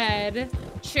 people dead,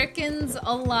 chickens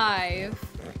alive.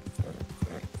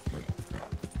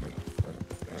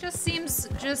 Just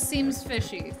seems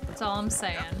fishy. That's all I'm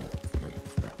saying.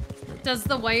 Does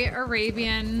the white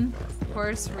Arabian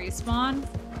horse respawn?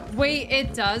 Wait,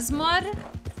 it does, Mud?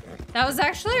 That was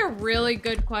actually a really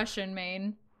good question,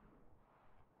 Maine.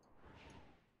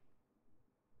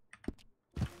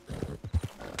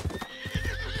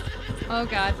 Oh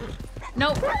god.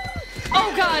 Nope.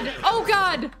 Oh god! Oh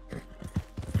god!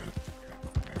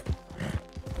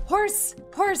 Horse!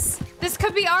 Horse! This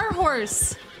could be our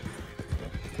horse!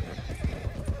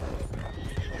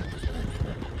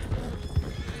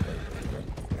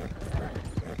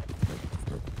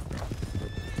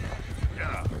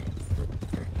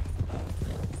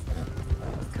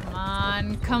 Come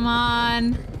on, come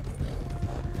on.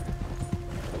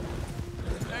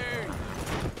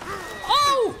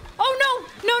 Oh! Oh no!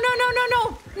 No, no, no, no,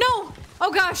 no! No!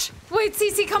 Oh gosh! Wait,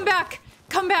 Cece, come back!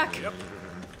 Come back! Yep.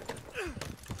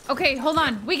 Okay, hold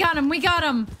on. We got him, we got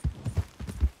him!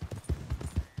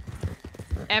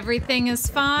 Everything is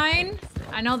fine.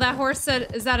 I know that horse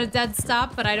is at a dead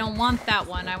stop, but I don't want that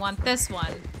one. I want this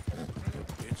one.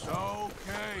 It's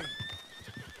okay.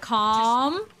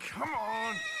 Calm. Just come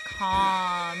on.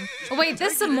 Calm. Oh wait,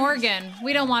 this is a Morgan.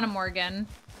 We don't want a Morgan.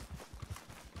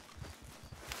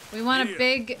 We want a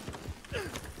big...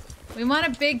 We want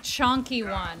a big chonky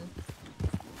one.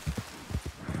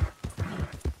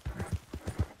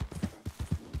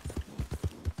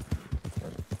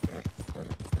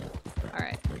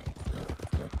 Alright.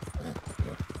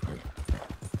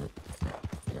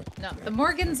 No, the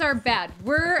Morgans are bad.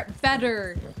 We're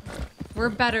better. We're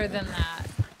better than that.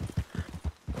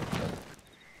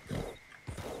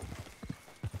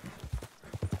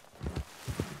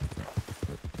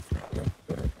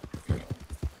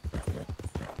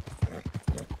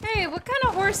 Hey, what kind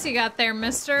of horse you got there,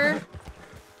 mister?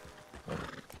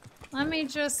 Let me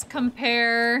just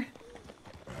compare.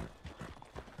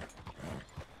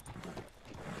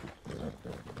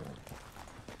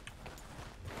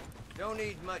 Don't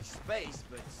need much space,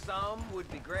 but some would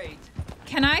be great.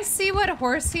 Can I see what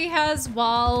horse he has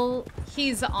while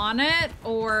he's on it,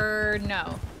 or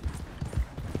no?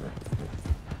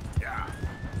 Yeah.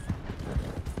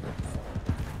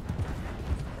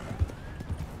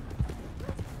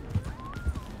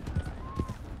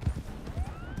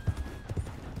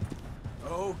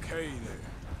 Okay there.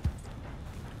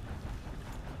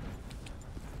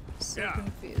 So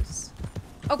confused.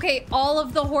 Okay, all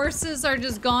of the horses are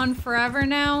just gone forever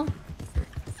now?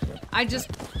 I just...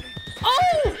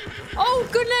 Oh! Oh,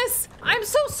 goodness! I'm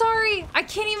so sorry! I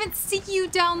can't even see you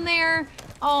down there!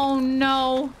 Oh,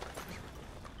 no.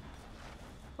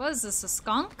 What is this, a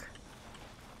skunk?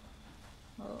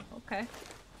 Oh, okay.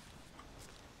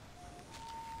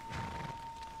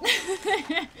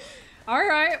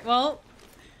 Alright, well...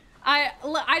 I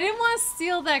didn't want to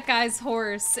steal that guy's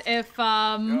horse if, You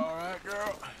all right,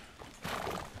 girl?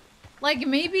 like,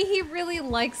 maybe he really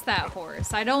likes that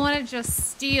horse. I don't want to just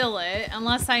steal it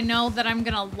unless I know that I'm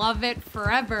gonna love it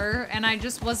forever, and I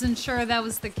just wasn't sure that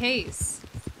was the case.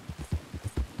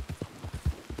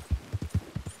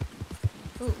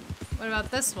 Ooh, what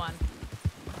about this one?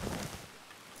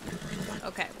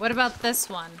 Okay, what about this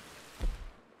one?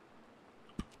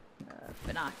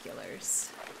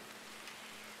 Binoculars.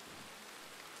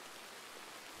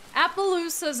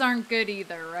 Appaloosas aren't good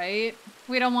either, right?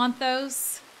 We don't want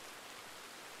those.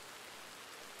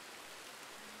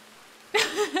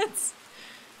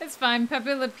 it's fine.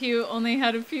 Pepe Le Pew only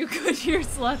had a few good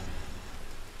years left.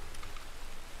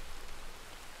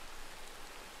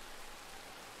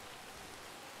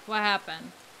 What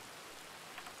happened?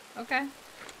 Okay.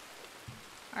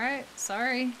 Alright,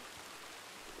 sorry.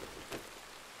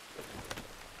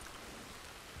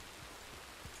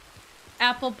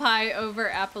 Apple pie over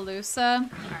Appaloosa.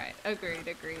 Alright, agreed,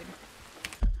 agreed.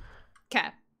 Okay.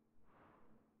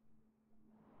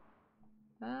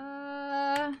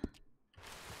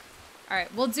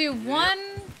 Alright, we'll do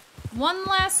one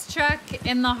last check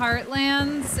in the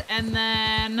Heartlands, and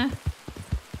then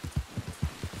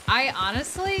I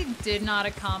honestly did not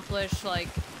accomplish, like,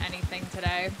 anything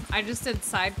today. I just did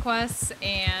side quests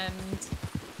and...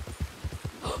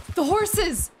 The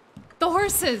horses! The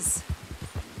horses!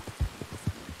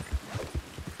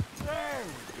 There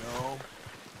we go.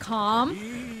 Calm.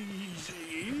 Easy,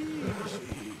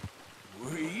 easy.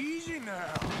 We're easy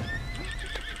now.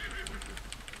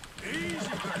 Easy,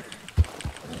 baby.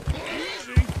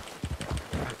 Easy.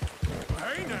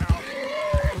 Hey now.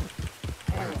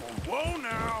 Whoa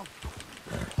now.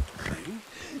 See?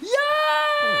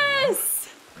 Yes!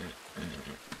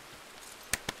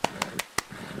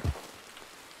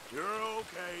 You're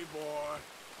okay, boy.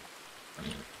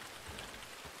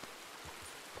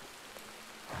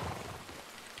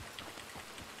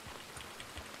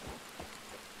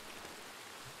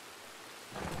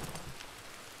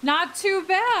 Not too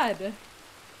bad.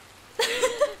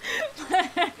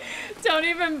 Don't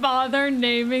even bother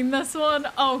naming this one.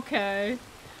 Okay.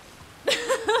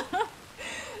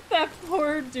 That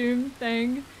poor Doom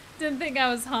thing. Didn't think I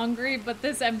was hungry, but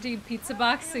this empty pizza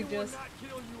box suggests.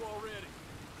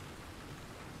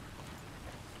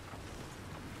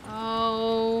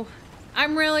 Oh,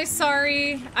 I'm really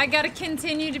sorry. I gotta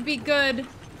continue to be good.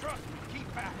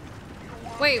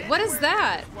 Wait, what is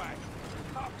that?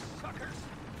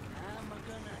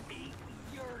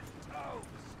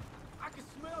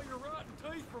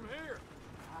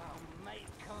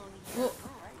 Well,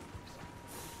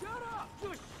 Shut up!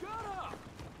 Just shut up!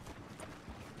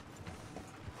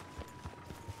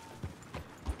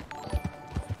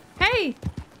 hey,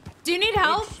 do you need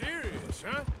help? Look serious,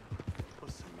 huh?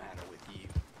 What's the matter with you?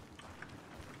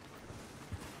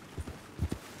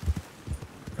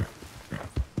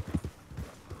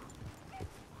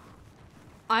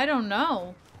 I don't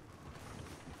know.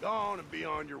 Go on and be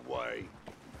on your way.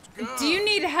 Do you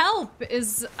need help?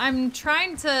 I'm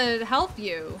trying to help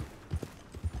you.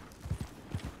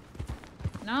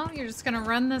 No, you're just gonna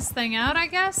run this thing out, I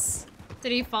guess?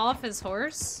 Did he fall off his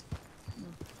horse?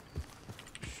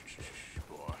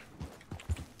 Boy.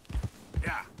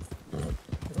 Yeah.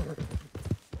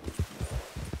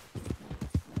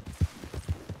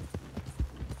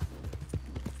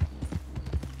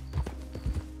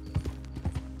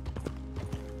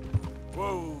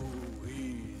 Whoa,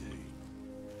 easy.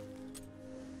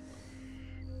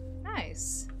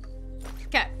 Nice.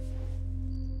 Okay.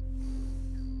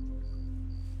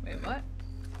 Wait, what?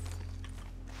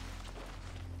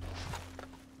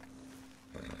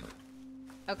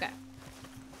 Okay.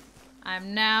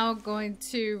 I'm now going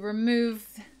to remove...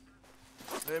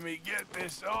 Let me get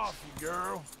this off you,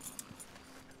 girl.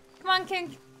 Come on,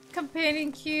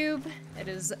 companion cube. It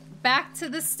is back to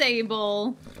the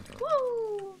stable.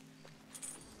 Woo!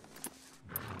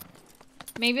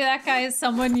 Maybe that guy is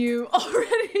someone you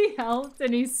already helped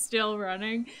and he's still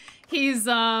running. He's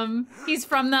from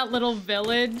that little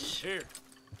village. Here.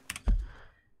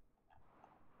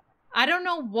 I don't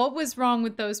know what was wrong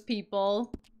with those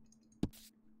people.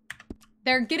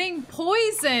 They're getting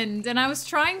poisoned and I was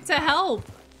trying to help.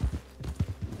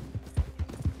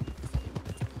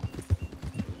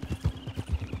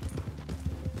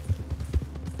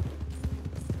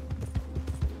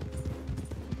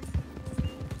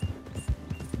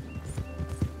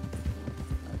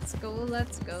 Let's go,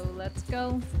 let's go, let's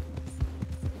go.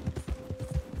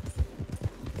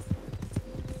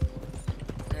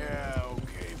 Yeah,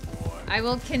 okay, boy. I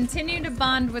will continue to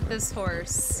bond with this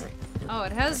horse. Oh,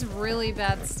 it has really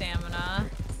bad stamina.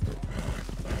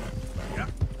 Yeah.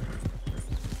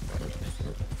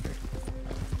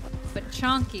 But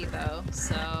chonky though,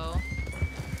 so...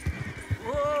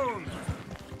 Whoa.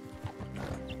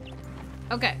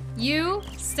 Okay, you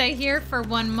stay here for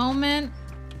one moment.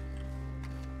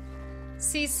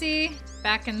 Cece,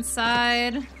 back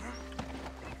inside.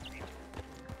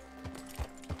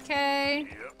 Okay.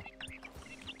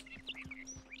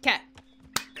 Okay.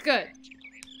 Good.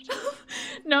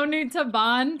 No need to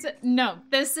bond. No,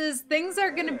 things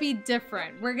are gonna be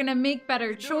different. We're gonna make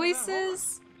better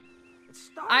choices.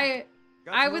 I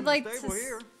would like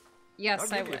to.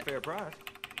 Yes, I would. A fair price.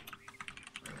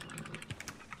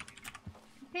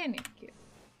 Companion cube.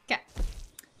 Okay.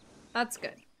 That's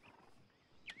good.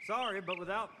 Sorry, but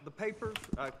without the papers,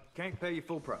 I can't pay you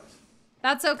full price.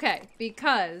 That's okay,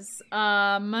 because,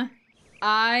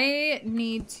 I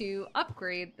need to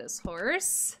upgrade this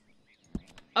horse.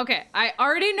 Okay, I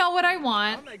already know what I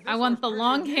want. I want the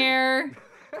long hair.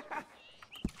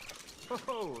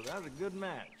 Oh, that's a good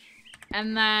match.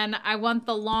 And then I want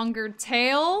the longer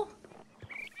tail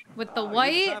with the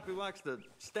white. You're the type who likes to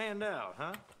stand out,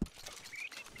 huh?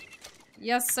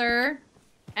 Yes, sir.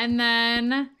 And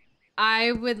then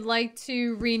I would like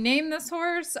to rename this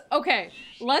horse. Okay,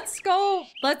 let's go.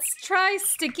 Let's try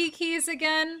Sticky Keys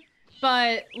again,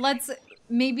 but let's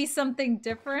maybe something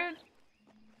different.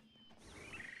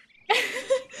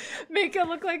 Make it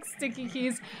look like Sticky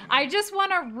Keys. I just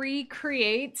want to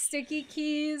recreate Sticky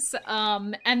Keys,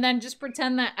 and then just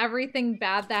pretend that everything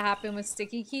bad that happened with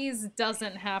Sticky Keys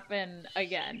doesn't happen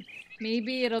again.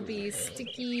 Maybe it'll be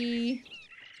Sticky...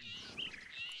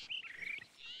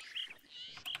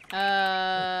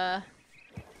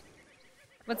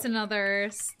 What's another?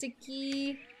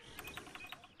 Sticky...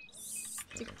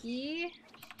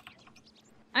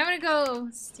 I'm gonna go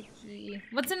Sticky...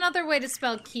 What's another way to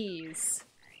spell keys?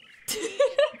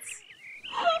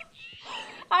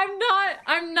 I'm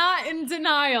not in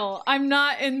denial. I'm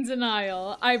not in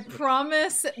denial. I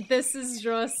promise this is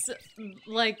just,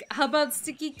 like, how about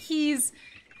Sticky Keys,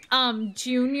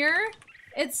 Junior?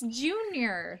 It's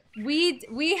Junior.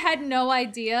 We had no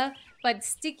idea, but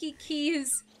Sticky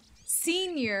Keys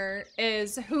Senior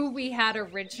is who we had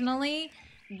originally.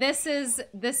 This is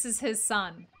his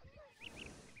son.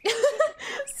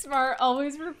 Smart,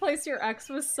 always replace your ex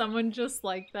with someone just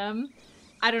like them.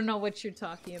 I don't know what you're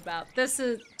talking about. This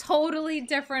is totally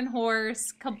different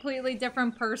horse, completely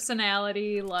different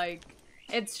personality, like,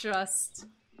 it's just...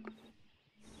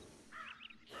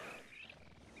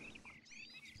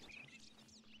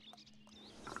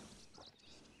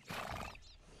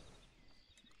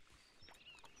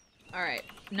 Alright,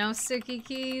 no Sticky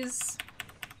Keys.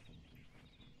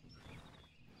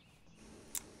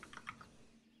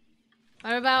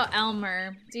 What about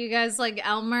Elmer? Do you guys like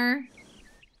Elmer?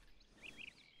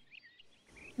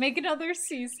 Make another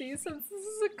CC since this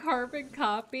is a carbon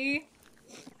copy.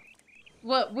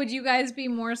 What, would you guys be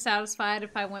more satisfied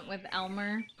if I went with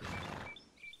Elmer?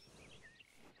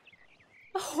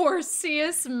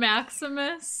 Horseus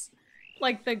Maximus?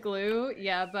 Like the glue?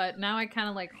 Yeah, but now I kind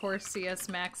of like Horseus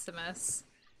Maximus.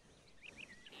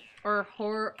 Or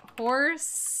Horseus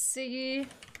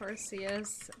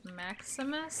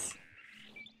Maximus?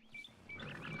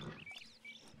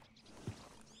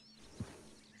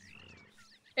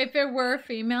 If it were a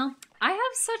female, I have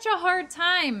such a hard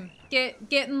time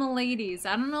getting the ladies.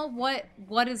 I don't know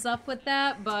what is up with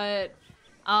that, but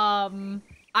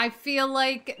I feel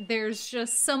like there's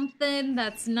just something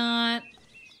that's not.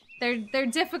 They're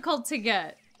difficult to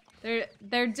get.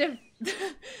 They're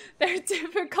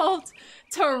difficult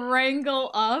to wrangle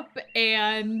up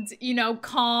and, you know,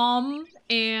 calm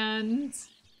and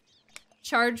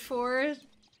charge for.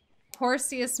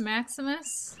 Horseus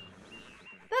Maximus.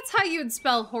 That's how you'd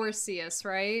spell Horseus,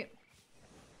 right?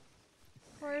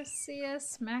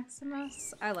 Horseus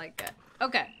Maximus? I like it.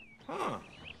 Okay. Huh.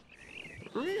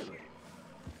 Really?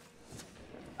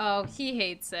 Oh, he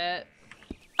hates it.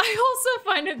 I also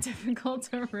find it difficult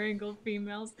to wrangle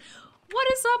females.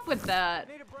 What is up with that?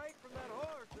 Need a break from that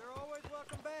horse. They're always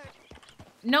welcome back.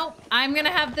 Nope. I'm gonna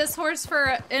have this horse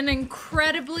for an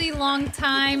incredibly long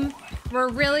time. We're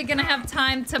really gonna have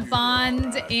time to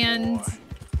bond and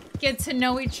get to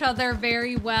know each other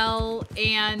very well,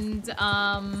 and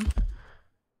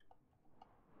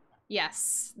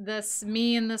yes,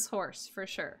 me and this horse for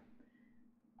sure.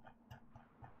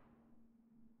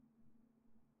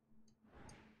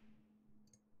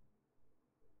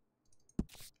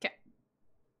 Okay.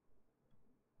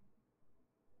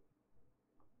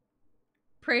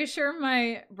 Pretty sure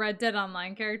my Red Dead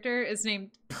Online character is named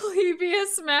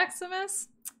Plebius Maximus.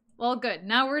 Well, good.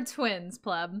 Now we're twins,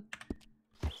 pleb.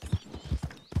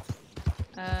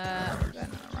 Going in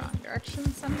the wrong direction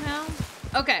somehow.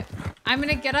 Okay, I'm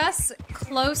gonna get us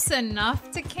close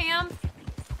enough to camp,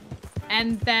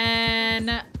 and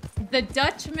then the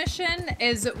Dutch mission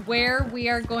is where we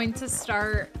are going to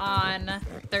start on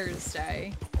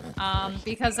Thursday.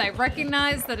 Because I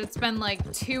recognize that it's been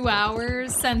like 2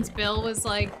 hours since Bill was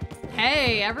like,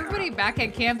 hey, everybody back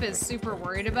at camp is super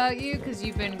worried about you because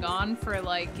you've been gone for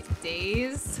like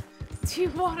days. Do you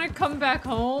want to come back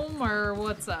home or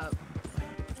what's up?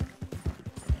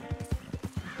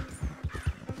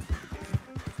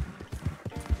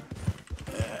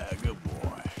 Yeah, good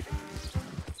boy.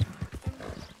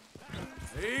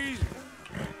 Easy.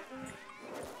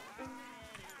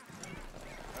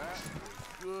 That's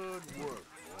good work,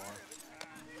 boy.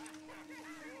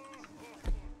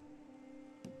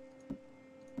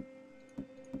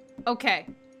 Okay.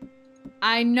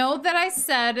 I know that I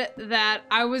said that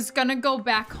I was gonna go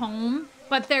back home,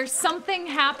 but there's something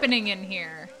happening in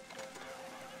here.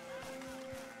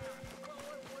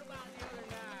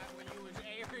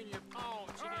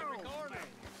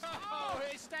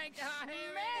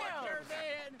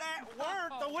 That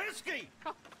weren't the whiskey.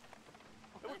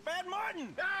 It was Bad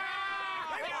Martin.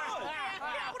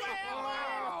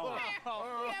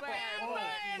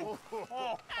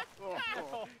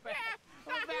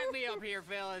 Back me up here,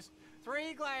 fellas.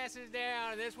 3 glasses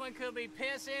down, this one could be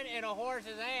pissing in a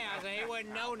horse's ass, and he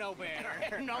wouldn't know no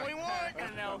better. No, he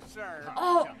wouldn't. No, sir.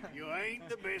 Oh. You ain't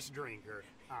the best drinker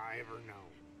I ever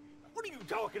known. What are you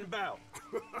talking about?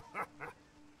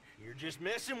 You're just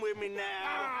messing with me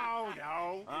now.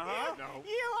 No. Uh-huh. No.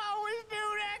 You always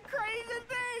do that crazy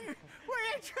thing where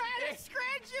you try to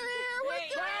scratch your ear with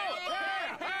the...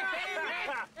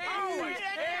 Always.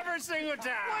 Every single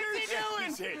time.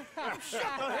 What's he doing?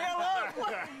 Shut the hell up.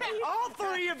 All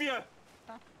 3 of you.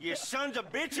 You sons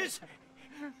of bitches.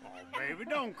 Oh, baby,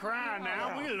 don't cry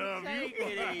now. We love you. Take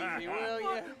it easy, will you?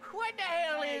 What the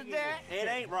hell is that? It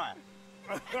ain't right.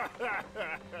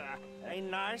 Ain't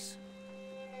nice.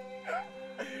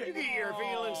 You get your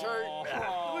feelings hurt.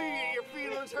 We get your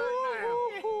feelings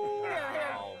hurt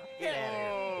now. Here.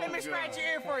 Let me scratch your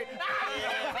ear for you.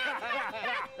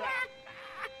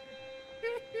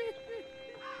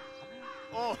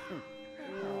 Oh.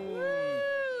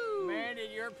 Man,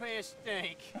 did your piss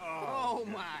stink. Oh,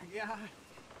 my God.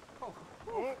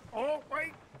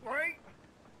 Wait.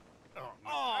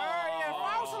 Yeah,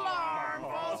 false alarm,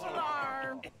 false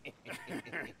alarm.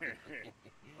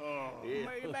 Well,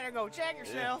 you better go check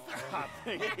yourself. I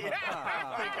think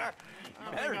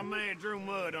I may have drew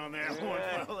mud on that one,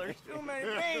 fella. There's too many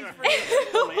things for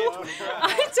you.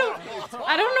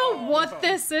 I don't know what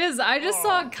this is. I just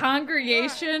saw a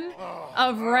congregation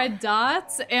of red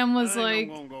dots and was like,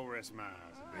 I'm gonna go rest my eyes.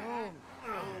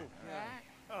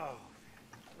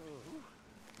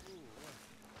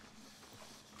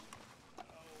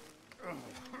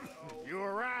 You all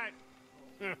right?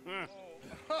 You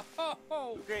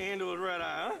can't handle his red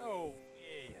eye, huh? Oh,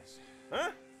 yes.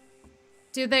 Huh?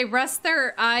 do they rest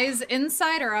their eyes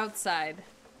inside or outside?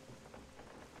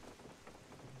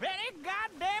 Betty,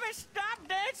 goddammit, stop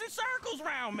dancing circles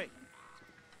around me.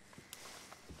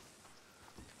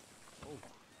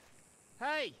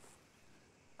 Hey,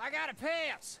 I got a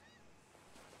piss.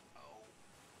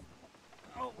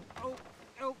 Oh,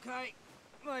 okay.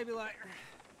 Maybe later.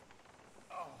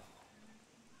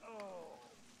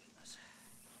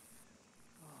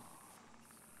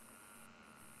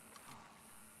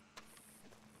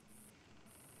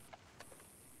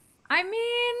 I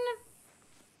mean,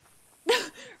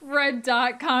 red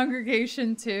dot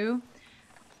congregation too.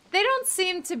 They don't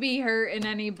seem to be hurting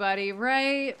anybody,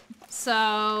 right?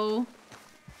 So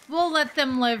we'll let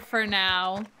them live for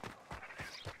now.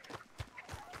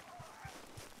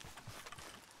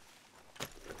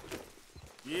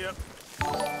 Yep.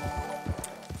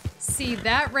 See,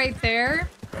 that right there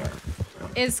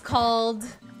is called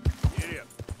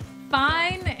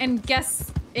fine and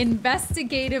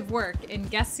investigative work.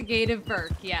 Investigative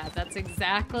work. Yeah, that's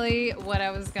exactly what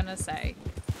I was gonna say.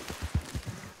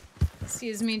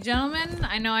 Excuse me, gentlemen.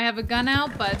 I know I have a gun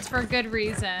out, but it's for a good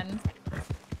reason.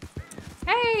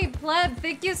 Hey, Pleb,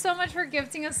 thank you so much for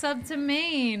gifting a sub to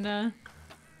Maine.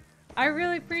 I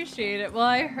really appreciate it.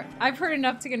 Well, I've heard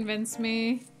enough to convince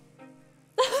me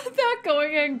that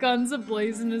going in guns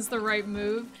a-blazing is the right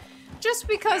move. Just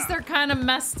because they're kind of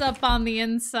messed up on the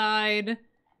inside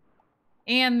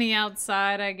and the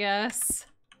outside, I guess.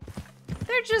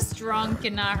 They're just drunk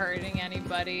and not hurting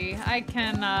anybody. I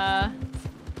can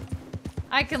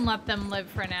let them live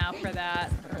for now for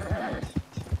that.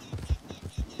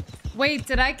 Wait,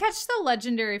 did I catch the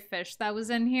legendary fish that was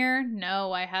in here?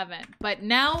 No, I haven't. But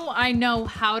now I know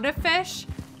how to fish,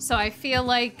 so I feel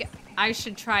like I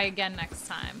should try again next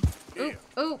time. Oop,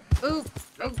 oop, oop,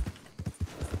 oop.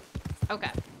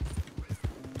 Okay.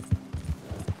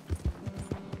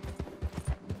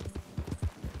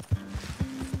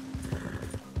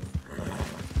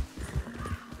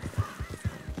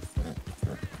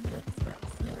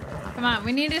 Come on,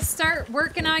 we need to start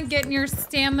working on getting your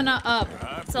stamina up.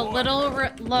 It's a little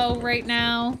low right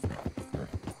now.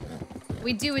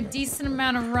 We do a decent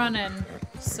amount of running,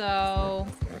 so...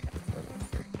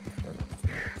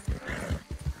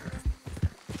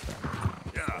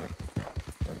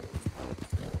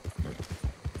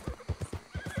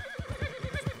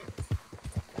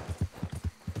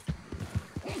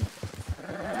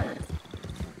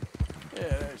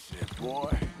 Yeah, that's it,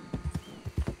 boy.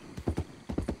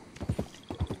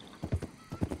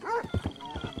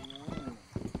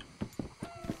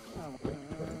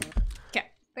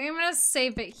 Okay, I'm gonna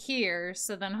save it here,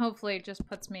 so then hopefully it just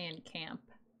puts me in camp.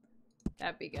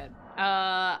 That'd be good.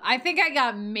 I think I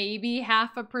got maybe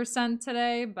 0.5%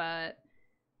 today, but...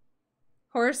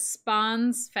 Horse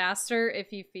spawns faster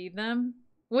if you feed them.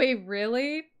 Wait,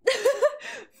 really?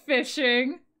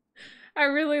 Fishing. I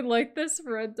really like this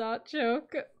red dot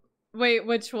joke. Wait,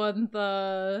 which one?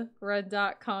 The red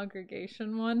dot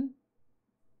congregation one?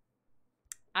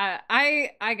 I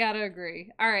gotta agree.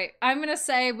 All right, I'm gonna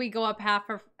say we go up half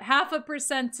a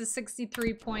percent to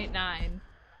 63.9.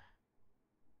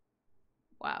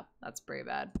 Wow, that's pretty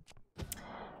bad.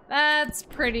 That's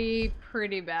pretty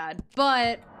bad.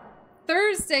 But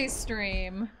Thursday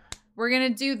stream, we're gonna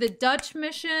do the Dutch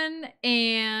mission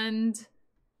and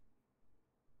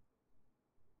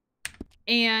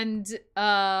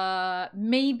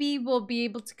maybe we'll be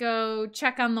able to go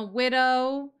check on the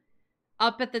widow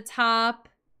up at the top.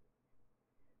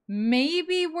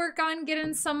 Maybe work on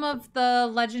getting some of the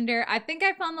legendary. I think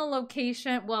I found the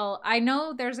location. Well, I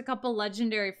know there's a couple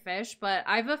legendary fish, but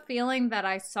I have a feeling that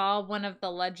I saw one of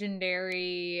the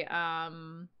legendary, I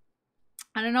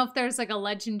don't know if there's like a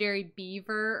legendary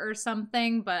beaver or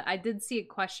something, but I did see a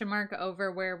question mark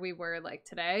over where we were like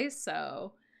today,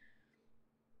 so.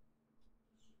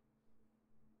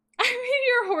 I mean,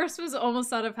 your horse was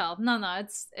almost out of health. No,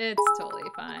 it's totally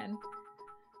fine.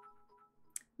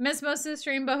 Miss most of the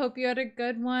stream, but hope you had a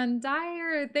good one.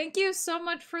 Dyer, thank you so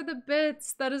much for the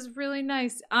bits. That is really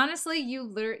nice. Honestly,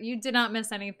 you did not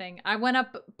miss anything. I went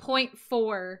up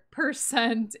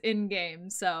 0.4% in game.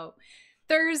 So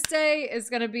Thursday is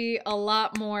going to be a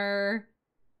lot more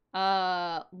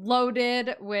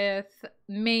loaded with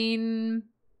main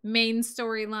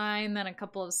storyline than a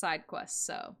couple of side quests.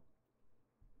 So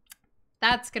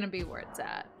that's going to be where it's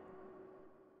at.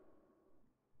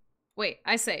 Wait,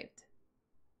 I saved.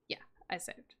 I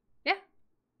saved. Yeah.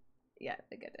 Yeah, I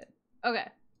think I did. Okay.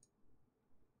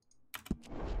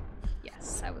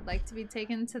 Yes, I would like to be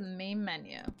taken to the main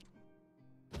menu.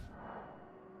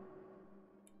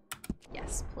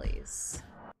 Yes, please.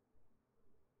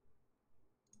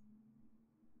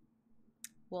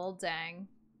 Well, dang.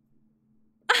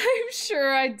 I'm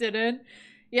sure I didn't.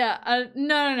 Yeah,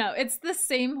 no. It's the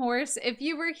same horse. If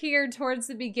you were here towards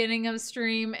the beginning of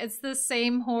stream, it's the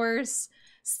same horse.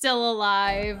 Still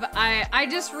alive. I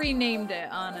just renamed it,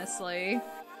 honestly.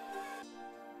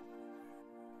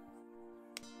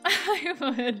 I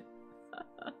would.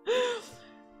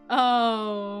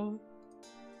 Oh.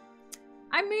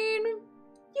 I mean,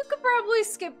 you could probably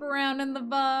skip around in the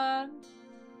VOD.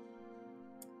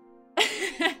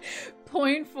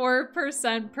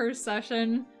 0.4% per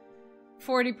session.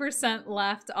 40%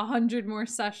 left. 100 more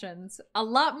sessions. A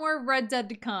lot more Red Dead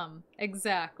to come.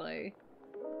 Exactly.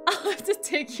 I'll have to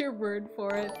take your word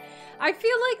for it. I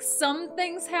feel like some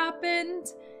things happened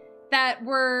that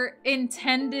were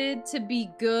intended to be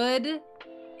good,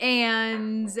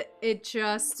 and it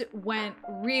just went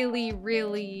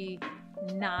really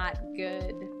not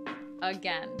good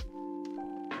again.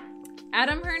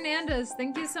 Adam Hernandez,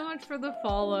 thank you so much for the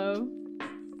follow.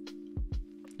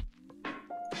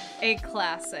 A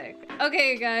classic.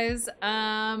 Okay, guys,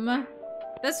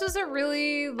 this was a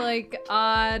really, like,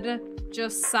 odd,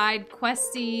 just side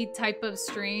questy type of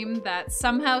stream that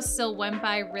somehow still went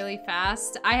by really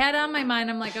fast. I had on my mind,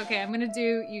 I'm like, okay, I'm gonna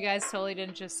do, you guys totally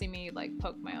didn't just see me, like,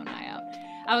 poke my own eye out.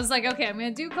 I was like, okay, I'm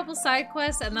gonna do a couple side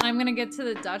quests, and then I'm gonna get to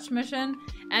the Dutch mission,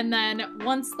 and then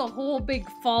once the whole big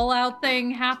Fallout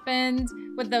thing happened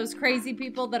with those crazy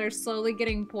people that are slowly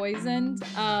getting poisoned,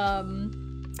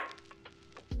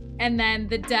 and then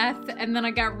the death, and then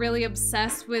I got really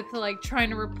obsessed with, like,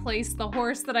 trying to replace the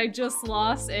horse that I just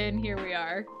lost, and here we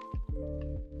are.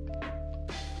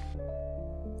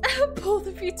 Both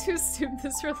of you two assume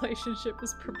this relationship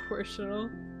is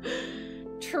proportional.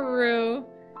 True.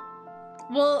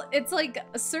 Well, it's like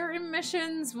certain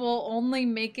missions will only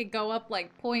make it go up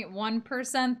like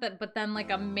 0.1%, but then like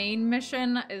a main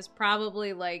mission is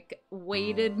probably like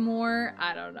weighted more.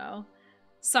 I don't know.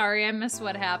 Sorry, I missed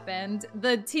what happened.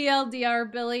 The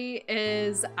TLDR, Billy,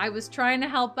 is I was trying to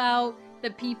help out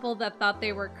the people that thought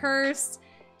they were cursed,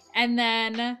 and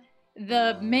then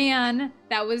the man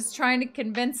that was trying to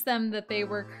convince them that they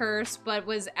were cursed but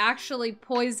was actually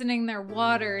poisoning their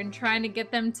water and trying to get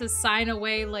them to sign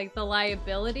away like the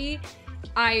liability.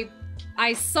 I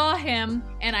saw him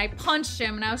and I punched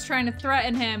him and I was trying to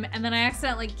threaten him, and then I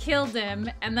accidentally killed him,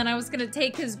 and then I was gonna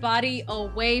take his body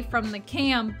away from the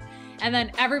camp, and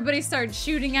then everybody started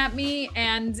shooting at me,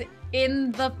 and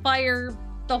in the fire,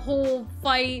 the whole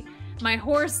fight, my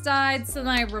horse died, so then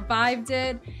I revived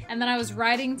it, and then I was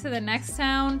riding to the next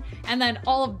town, and then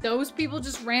all of those people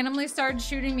just randomly started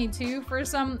shooting me too for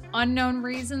some unknown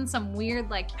reason, some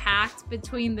weird like pact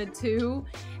between the two,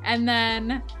 and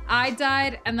then I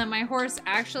died, and then my horse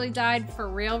actually died for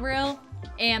real,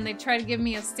 and they tried to give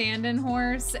me a stand-in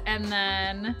horse, and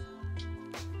then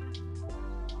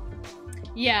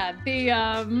yeah,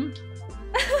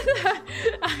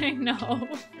 I know.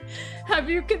 Have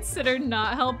you considered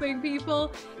not helping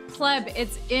people? Pleb,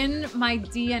 it's in my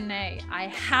DNA. I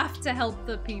have to help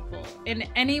the people. In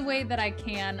any way that I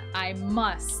can, I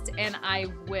must, and I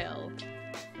will.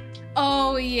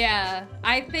 Oh yeah.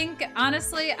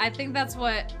 Honestly, I think that's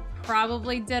what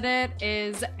probably did it,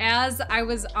 is as I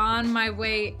was on my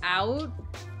way out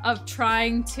of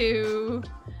trying to...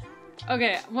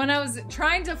 Okay, when I was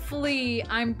trying to flee,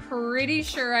 I'm pretty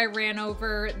sure I ran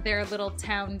over their little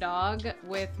town dog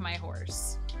with my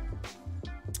horse.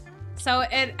 So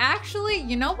it actually,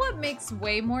 you know what makes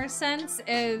way more sense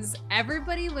is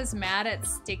everybody was mad at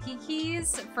Sticky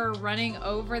Keys for running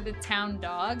over the town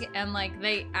dog, and like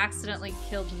they accidentally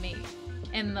killed me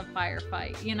in the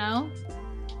firefight, you know?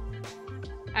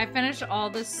 I finished all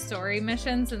the story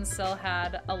missions and still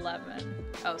had 11.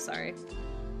 Oh, sorry.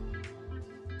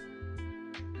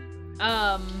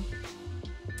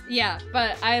 Yeah,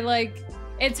 but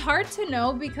it's hard to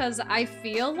know because I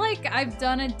feel like I've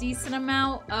done a decent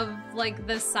amount of like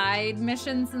the side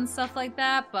missions and stuff like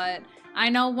that, but I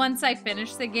know once I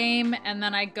finish the game and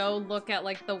then I go look at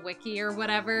like the wiki or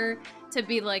whatever to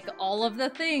be like all of the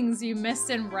things you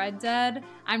missed in Red Dead,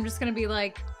 I'm just gonna be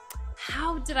like,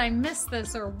 how did I miss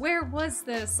this? Or where was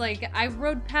this? Like, I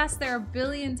rode past there a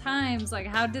billion times. Like,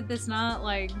 how did this not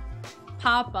like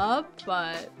pop up?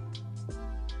 But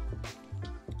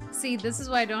see, this is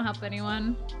why I don't help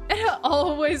anyone. It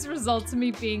always results in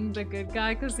me being the good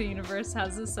guy because the universe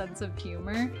has a sense of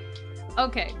humor.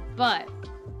 Okay, but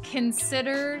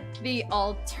consider the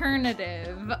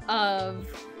alternative of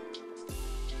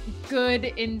good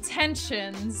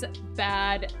intentions,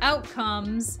 bad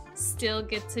outcomes, still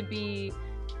get to be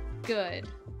good.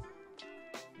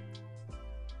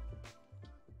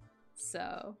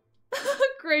 So,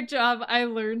 great job. I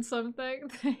learned something.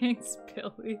 Thanks,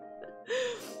 Billy.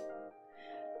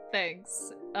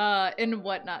 Thanks. In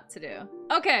what not to do.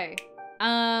 Okay.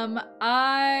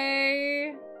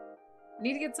 I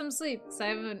need to get some sleep because I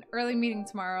have an early meeting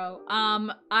tomorrow.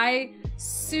 I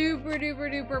super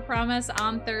duper duper promise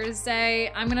on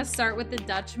Thursday I'm gonna start with the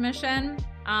Dutch mission,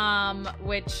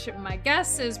 which my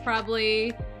guess is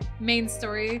probably main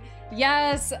story.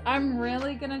 Yes, I'm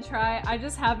really gonna try. I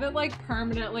just have it like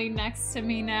permanently next to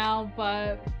me now,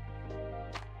 but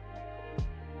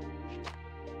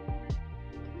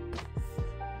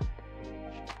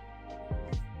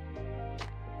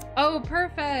oh,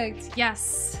 perfect.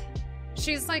 Yes.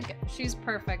 She's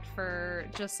perfect for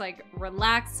just like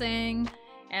relaxing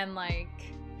and like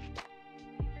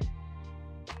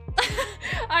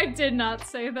I did not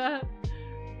say that,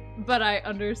 but I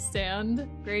understand.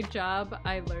 Great job.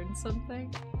 I learned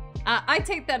something. I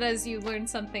take that as you learned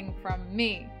something from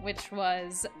me, which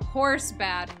was horse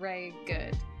bad, Ray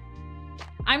good.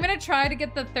 I'm gonna try to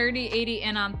get the 3080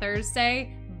 in on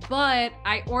Thursday, but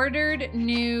I ordered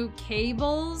new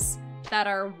cables that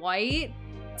are white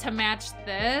to match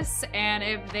this, and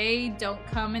if they don't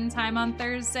come in time on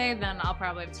Thursday, then I'll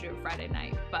probably have to do it Friday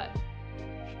night. But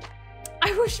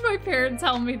I wish my parents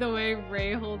held me the way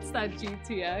Ray holds that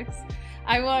GTX.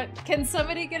 Can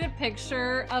somebody get a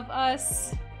picture of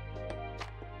us?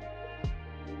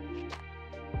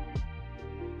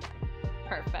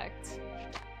 Perfect.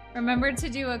 Remember to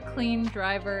do a clean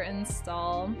driver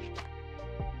install.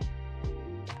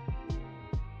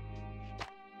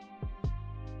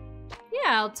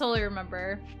 Yeah, I'll totally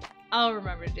remember. I'll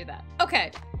remember to do that.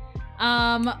 Okay.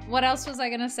 What else was I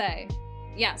gonna say?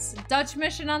 Yes, Dutch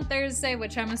mission on Thursday,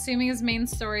 which I'm assuming is main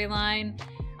storyline.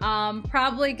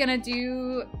 Probably gonna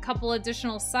do a couple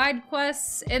additional side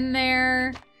quests in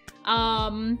there.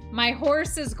 My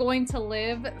horse is going to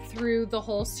live through the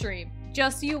whole stream.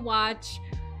 Just you watch.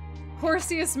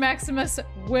 Horsius Maximus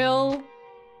will...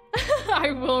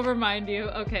 I will remind you.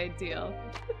 Okay, deal.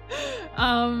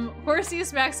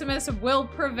 Horsius Maximus will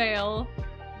prevail.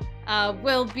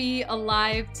 Will be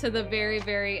alive to the very,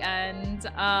 very end.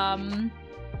 I'm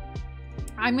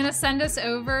gonna send us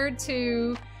over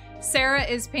to Sarah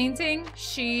is painting.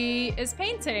 She is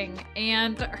painting,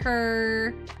 and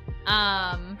her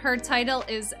title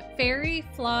is Fairy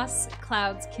Floss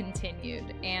Clouds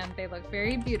Continued, and they look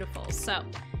very beautiful. So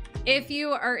if you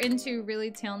are into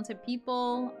really talented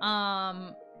people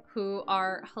who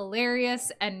are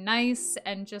hilarious and nice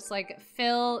and just like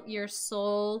fill your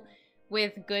soul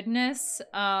with goodness,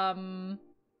 I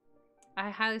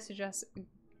highly suggest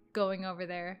going over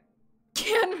there.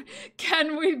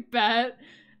 Can we bet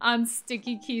on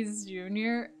Sticky Keys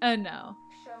Jr.? No.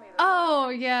 Oh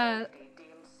yeah.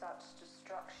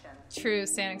 True,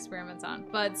 Sand Experiment's on,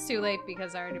 but it's too late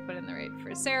because I already put in the raid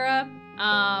for Sarah.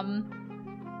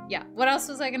 Yeah, what else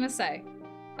was I gonna say?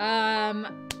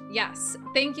 yes,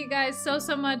 thank you guys so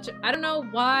much. I don't know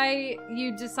why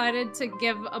you decided to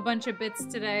give a bunch of bits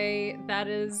today. That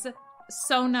is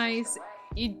so nice.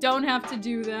 You don't have to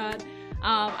do that.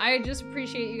 I just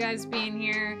appreciate you guys being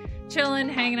here, chilling,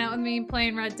 hanging out with me,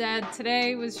 playing Red Dead.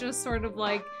 Today was just sort of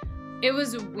like, it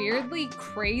was weirdly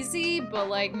crazy, but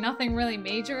like nothing really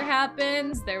major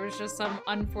happens. There was just some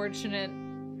unfortunate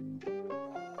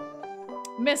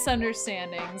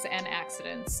misunderstandings and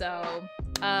accidents. So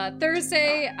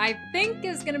Thursday, I think,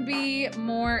 is gonna be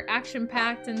more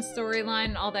action-packed and storyline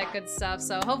and all that good stuff.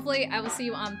 So hopefully I will see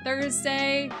you on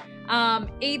Thursday,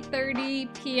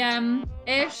 8:30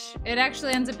 p.m.-ish. It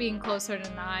actually ends up being closer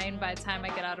to 9 by the time I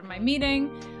get out of my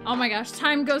meeting. Oh my gosh,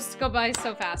 time goes to go by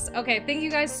so fast. Okay, thank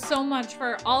you guys so much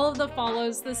for all of the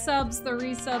follows, the subs, the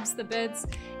resubs, the bits,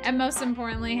 and most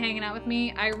importantly, hanging out with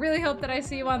me. I really hope that I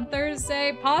see you on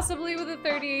Thursday, possibly with a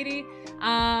 3080.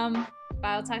 But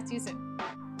I'll talk to you soon.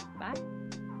 Bye.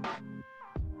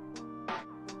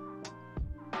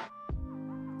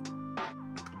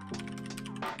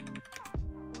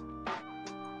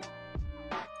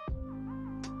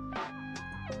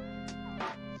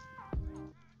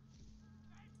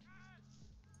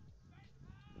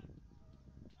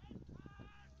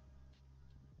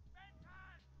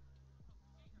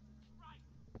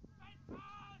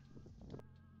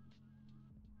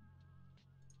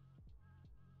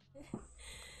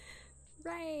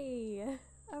 Ray!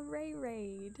 A Ray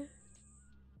raid.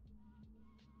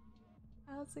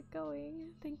 How's it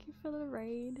going? Thank you for the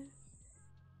raid.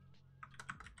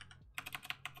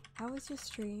 How was your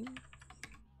stream?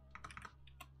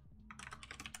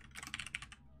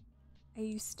 Are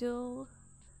you still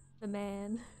the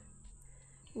man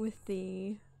with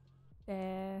the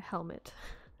bear helmet?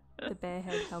 The bear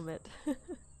head helmet? Are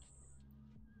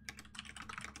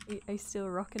you still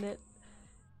rocking it?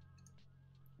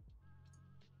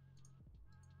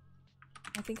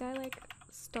 I think I like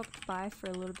stopped by for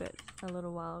a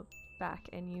little while back,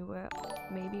 and you were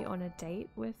maybe on a date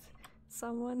with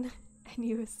someone and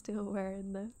you were still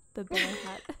wearing the bear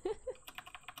hat.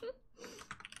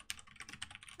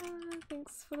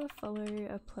 Thanks for the follow.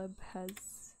 A pleb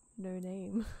has no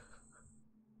name.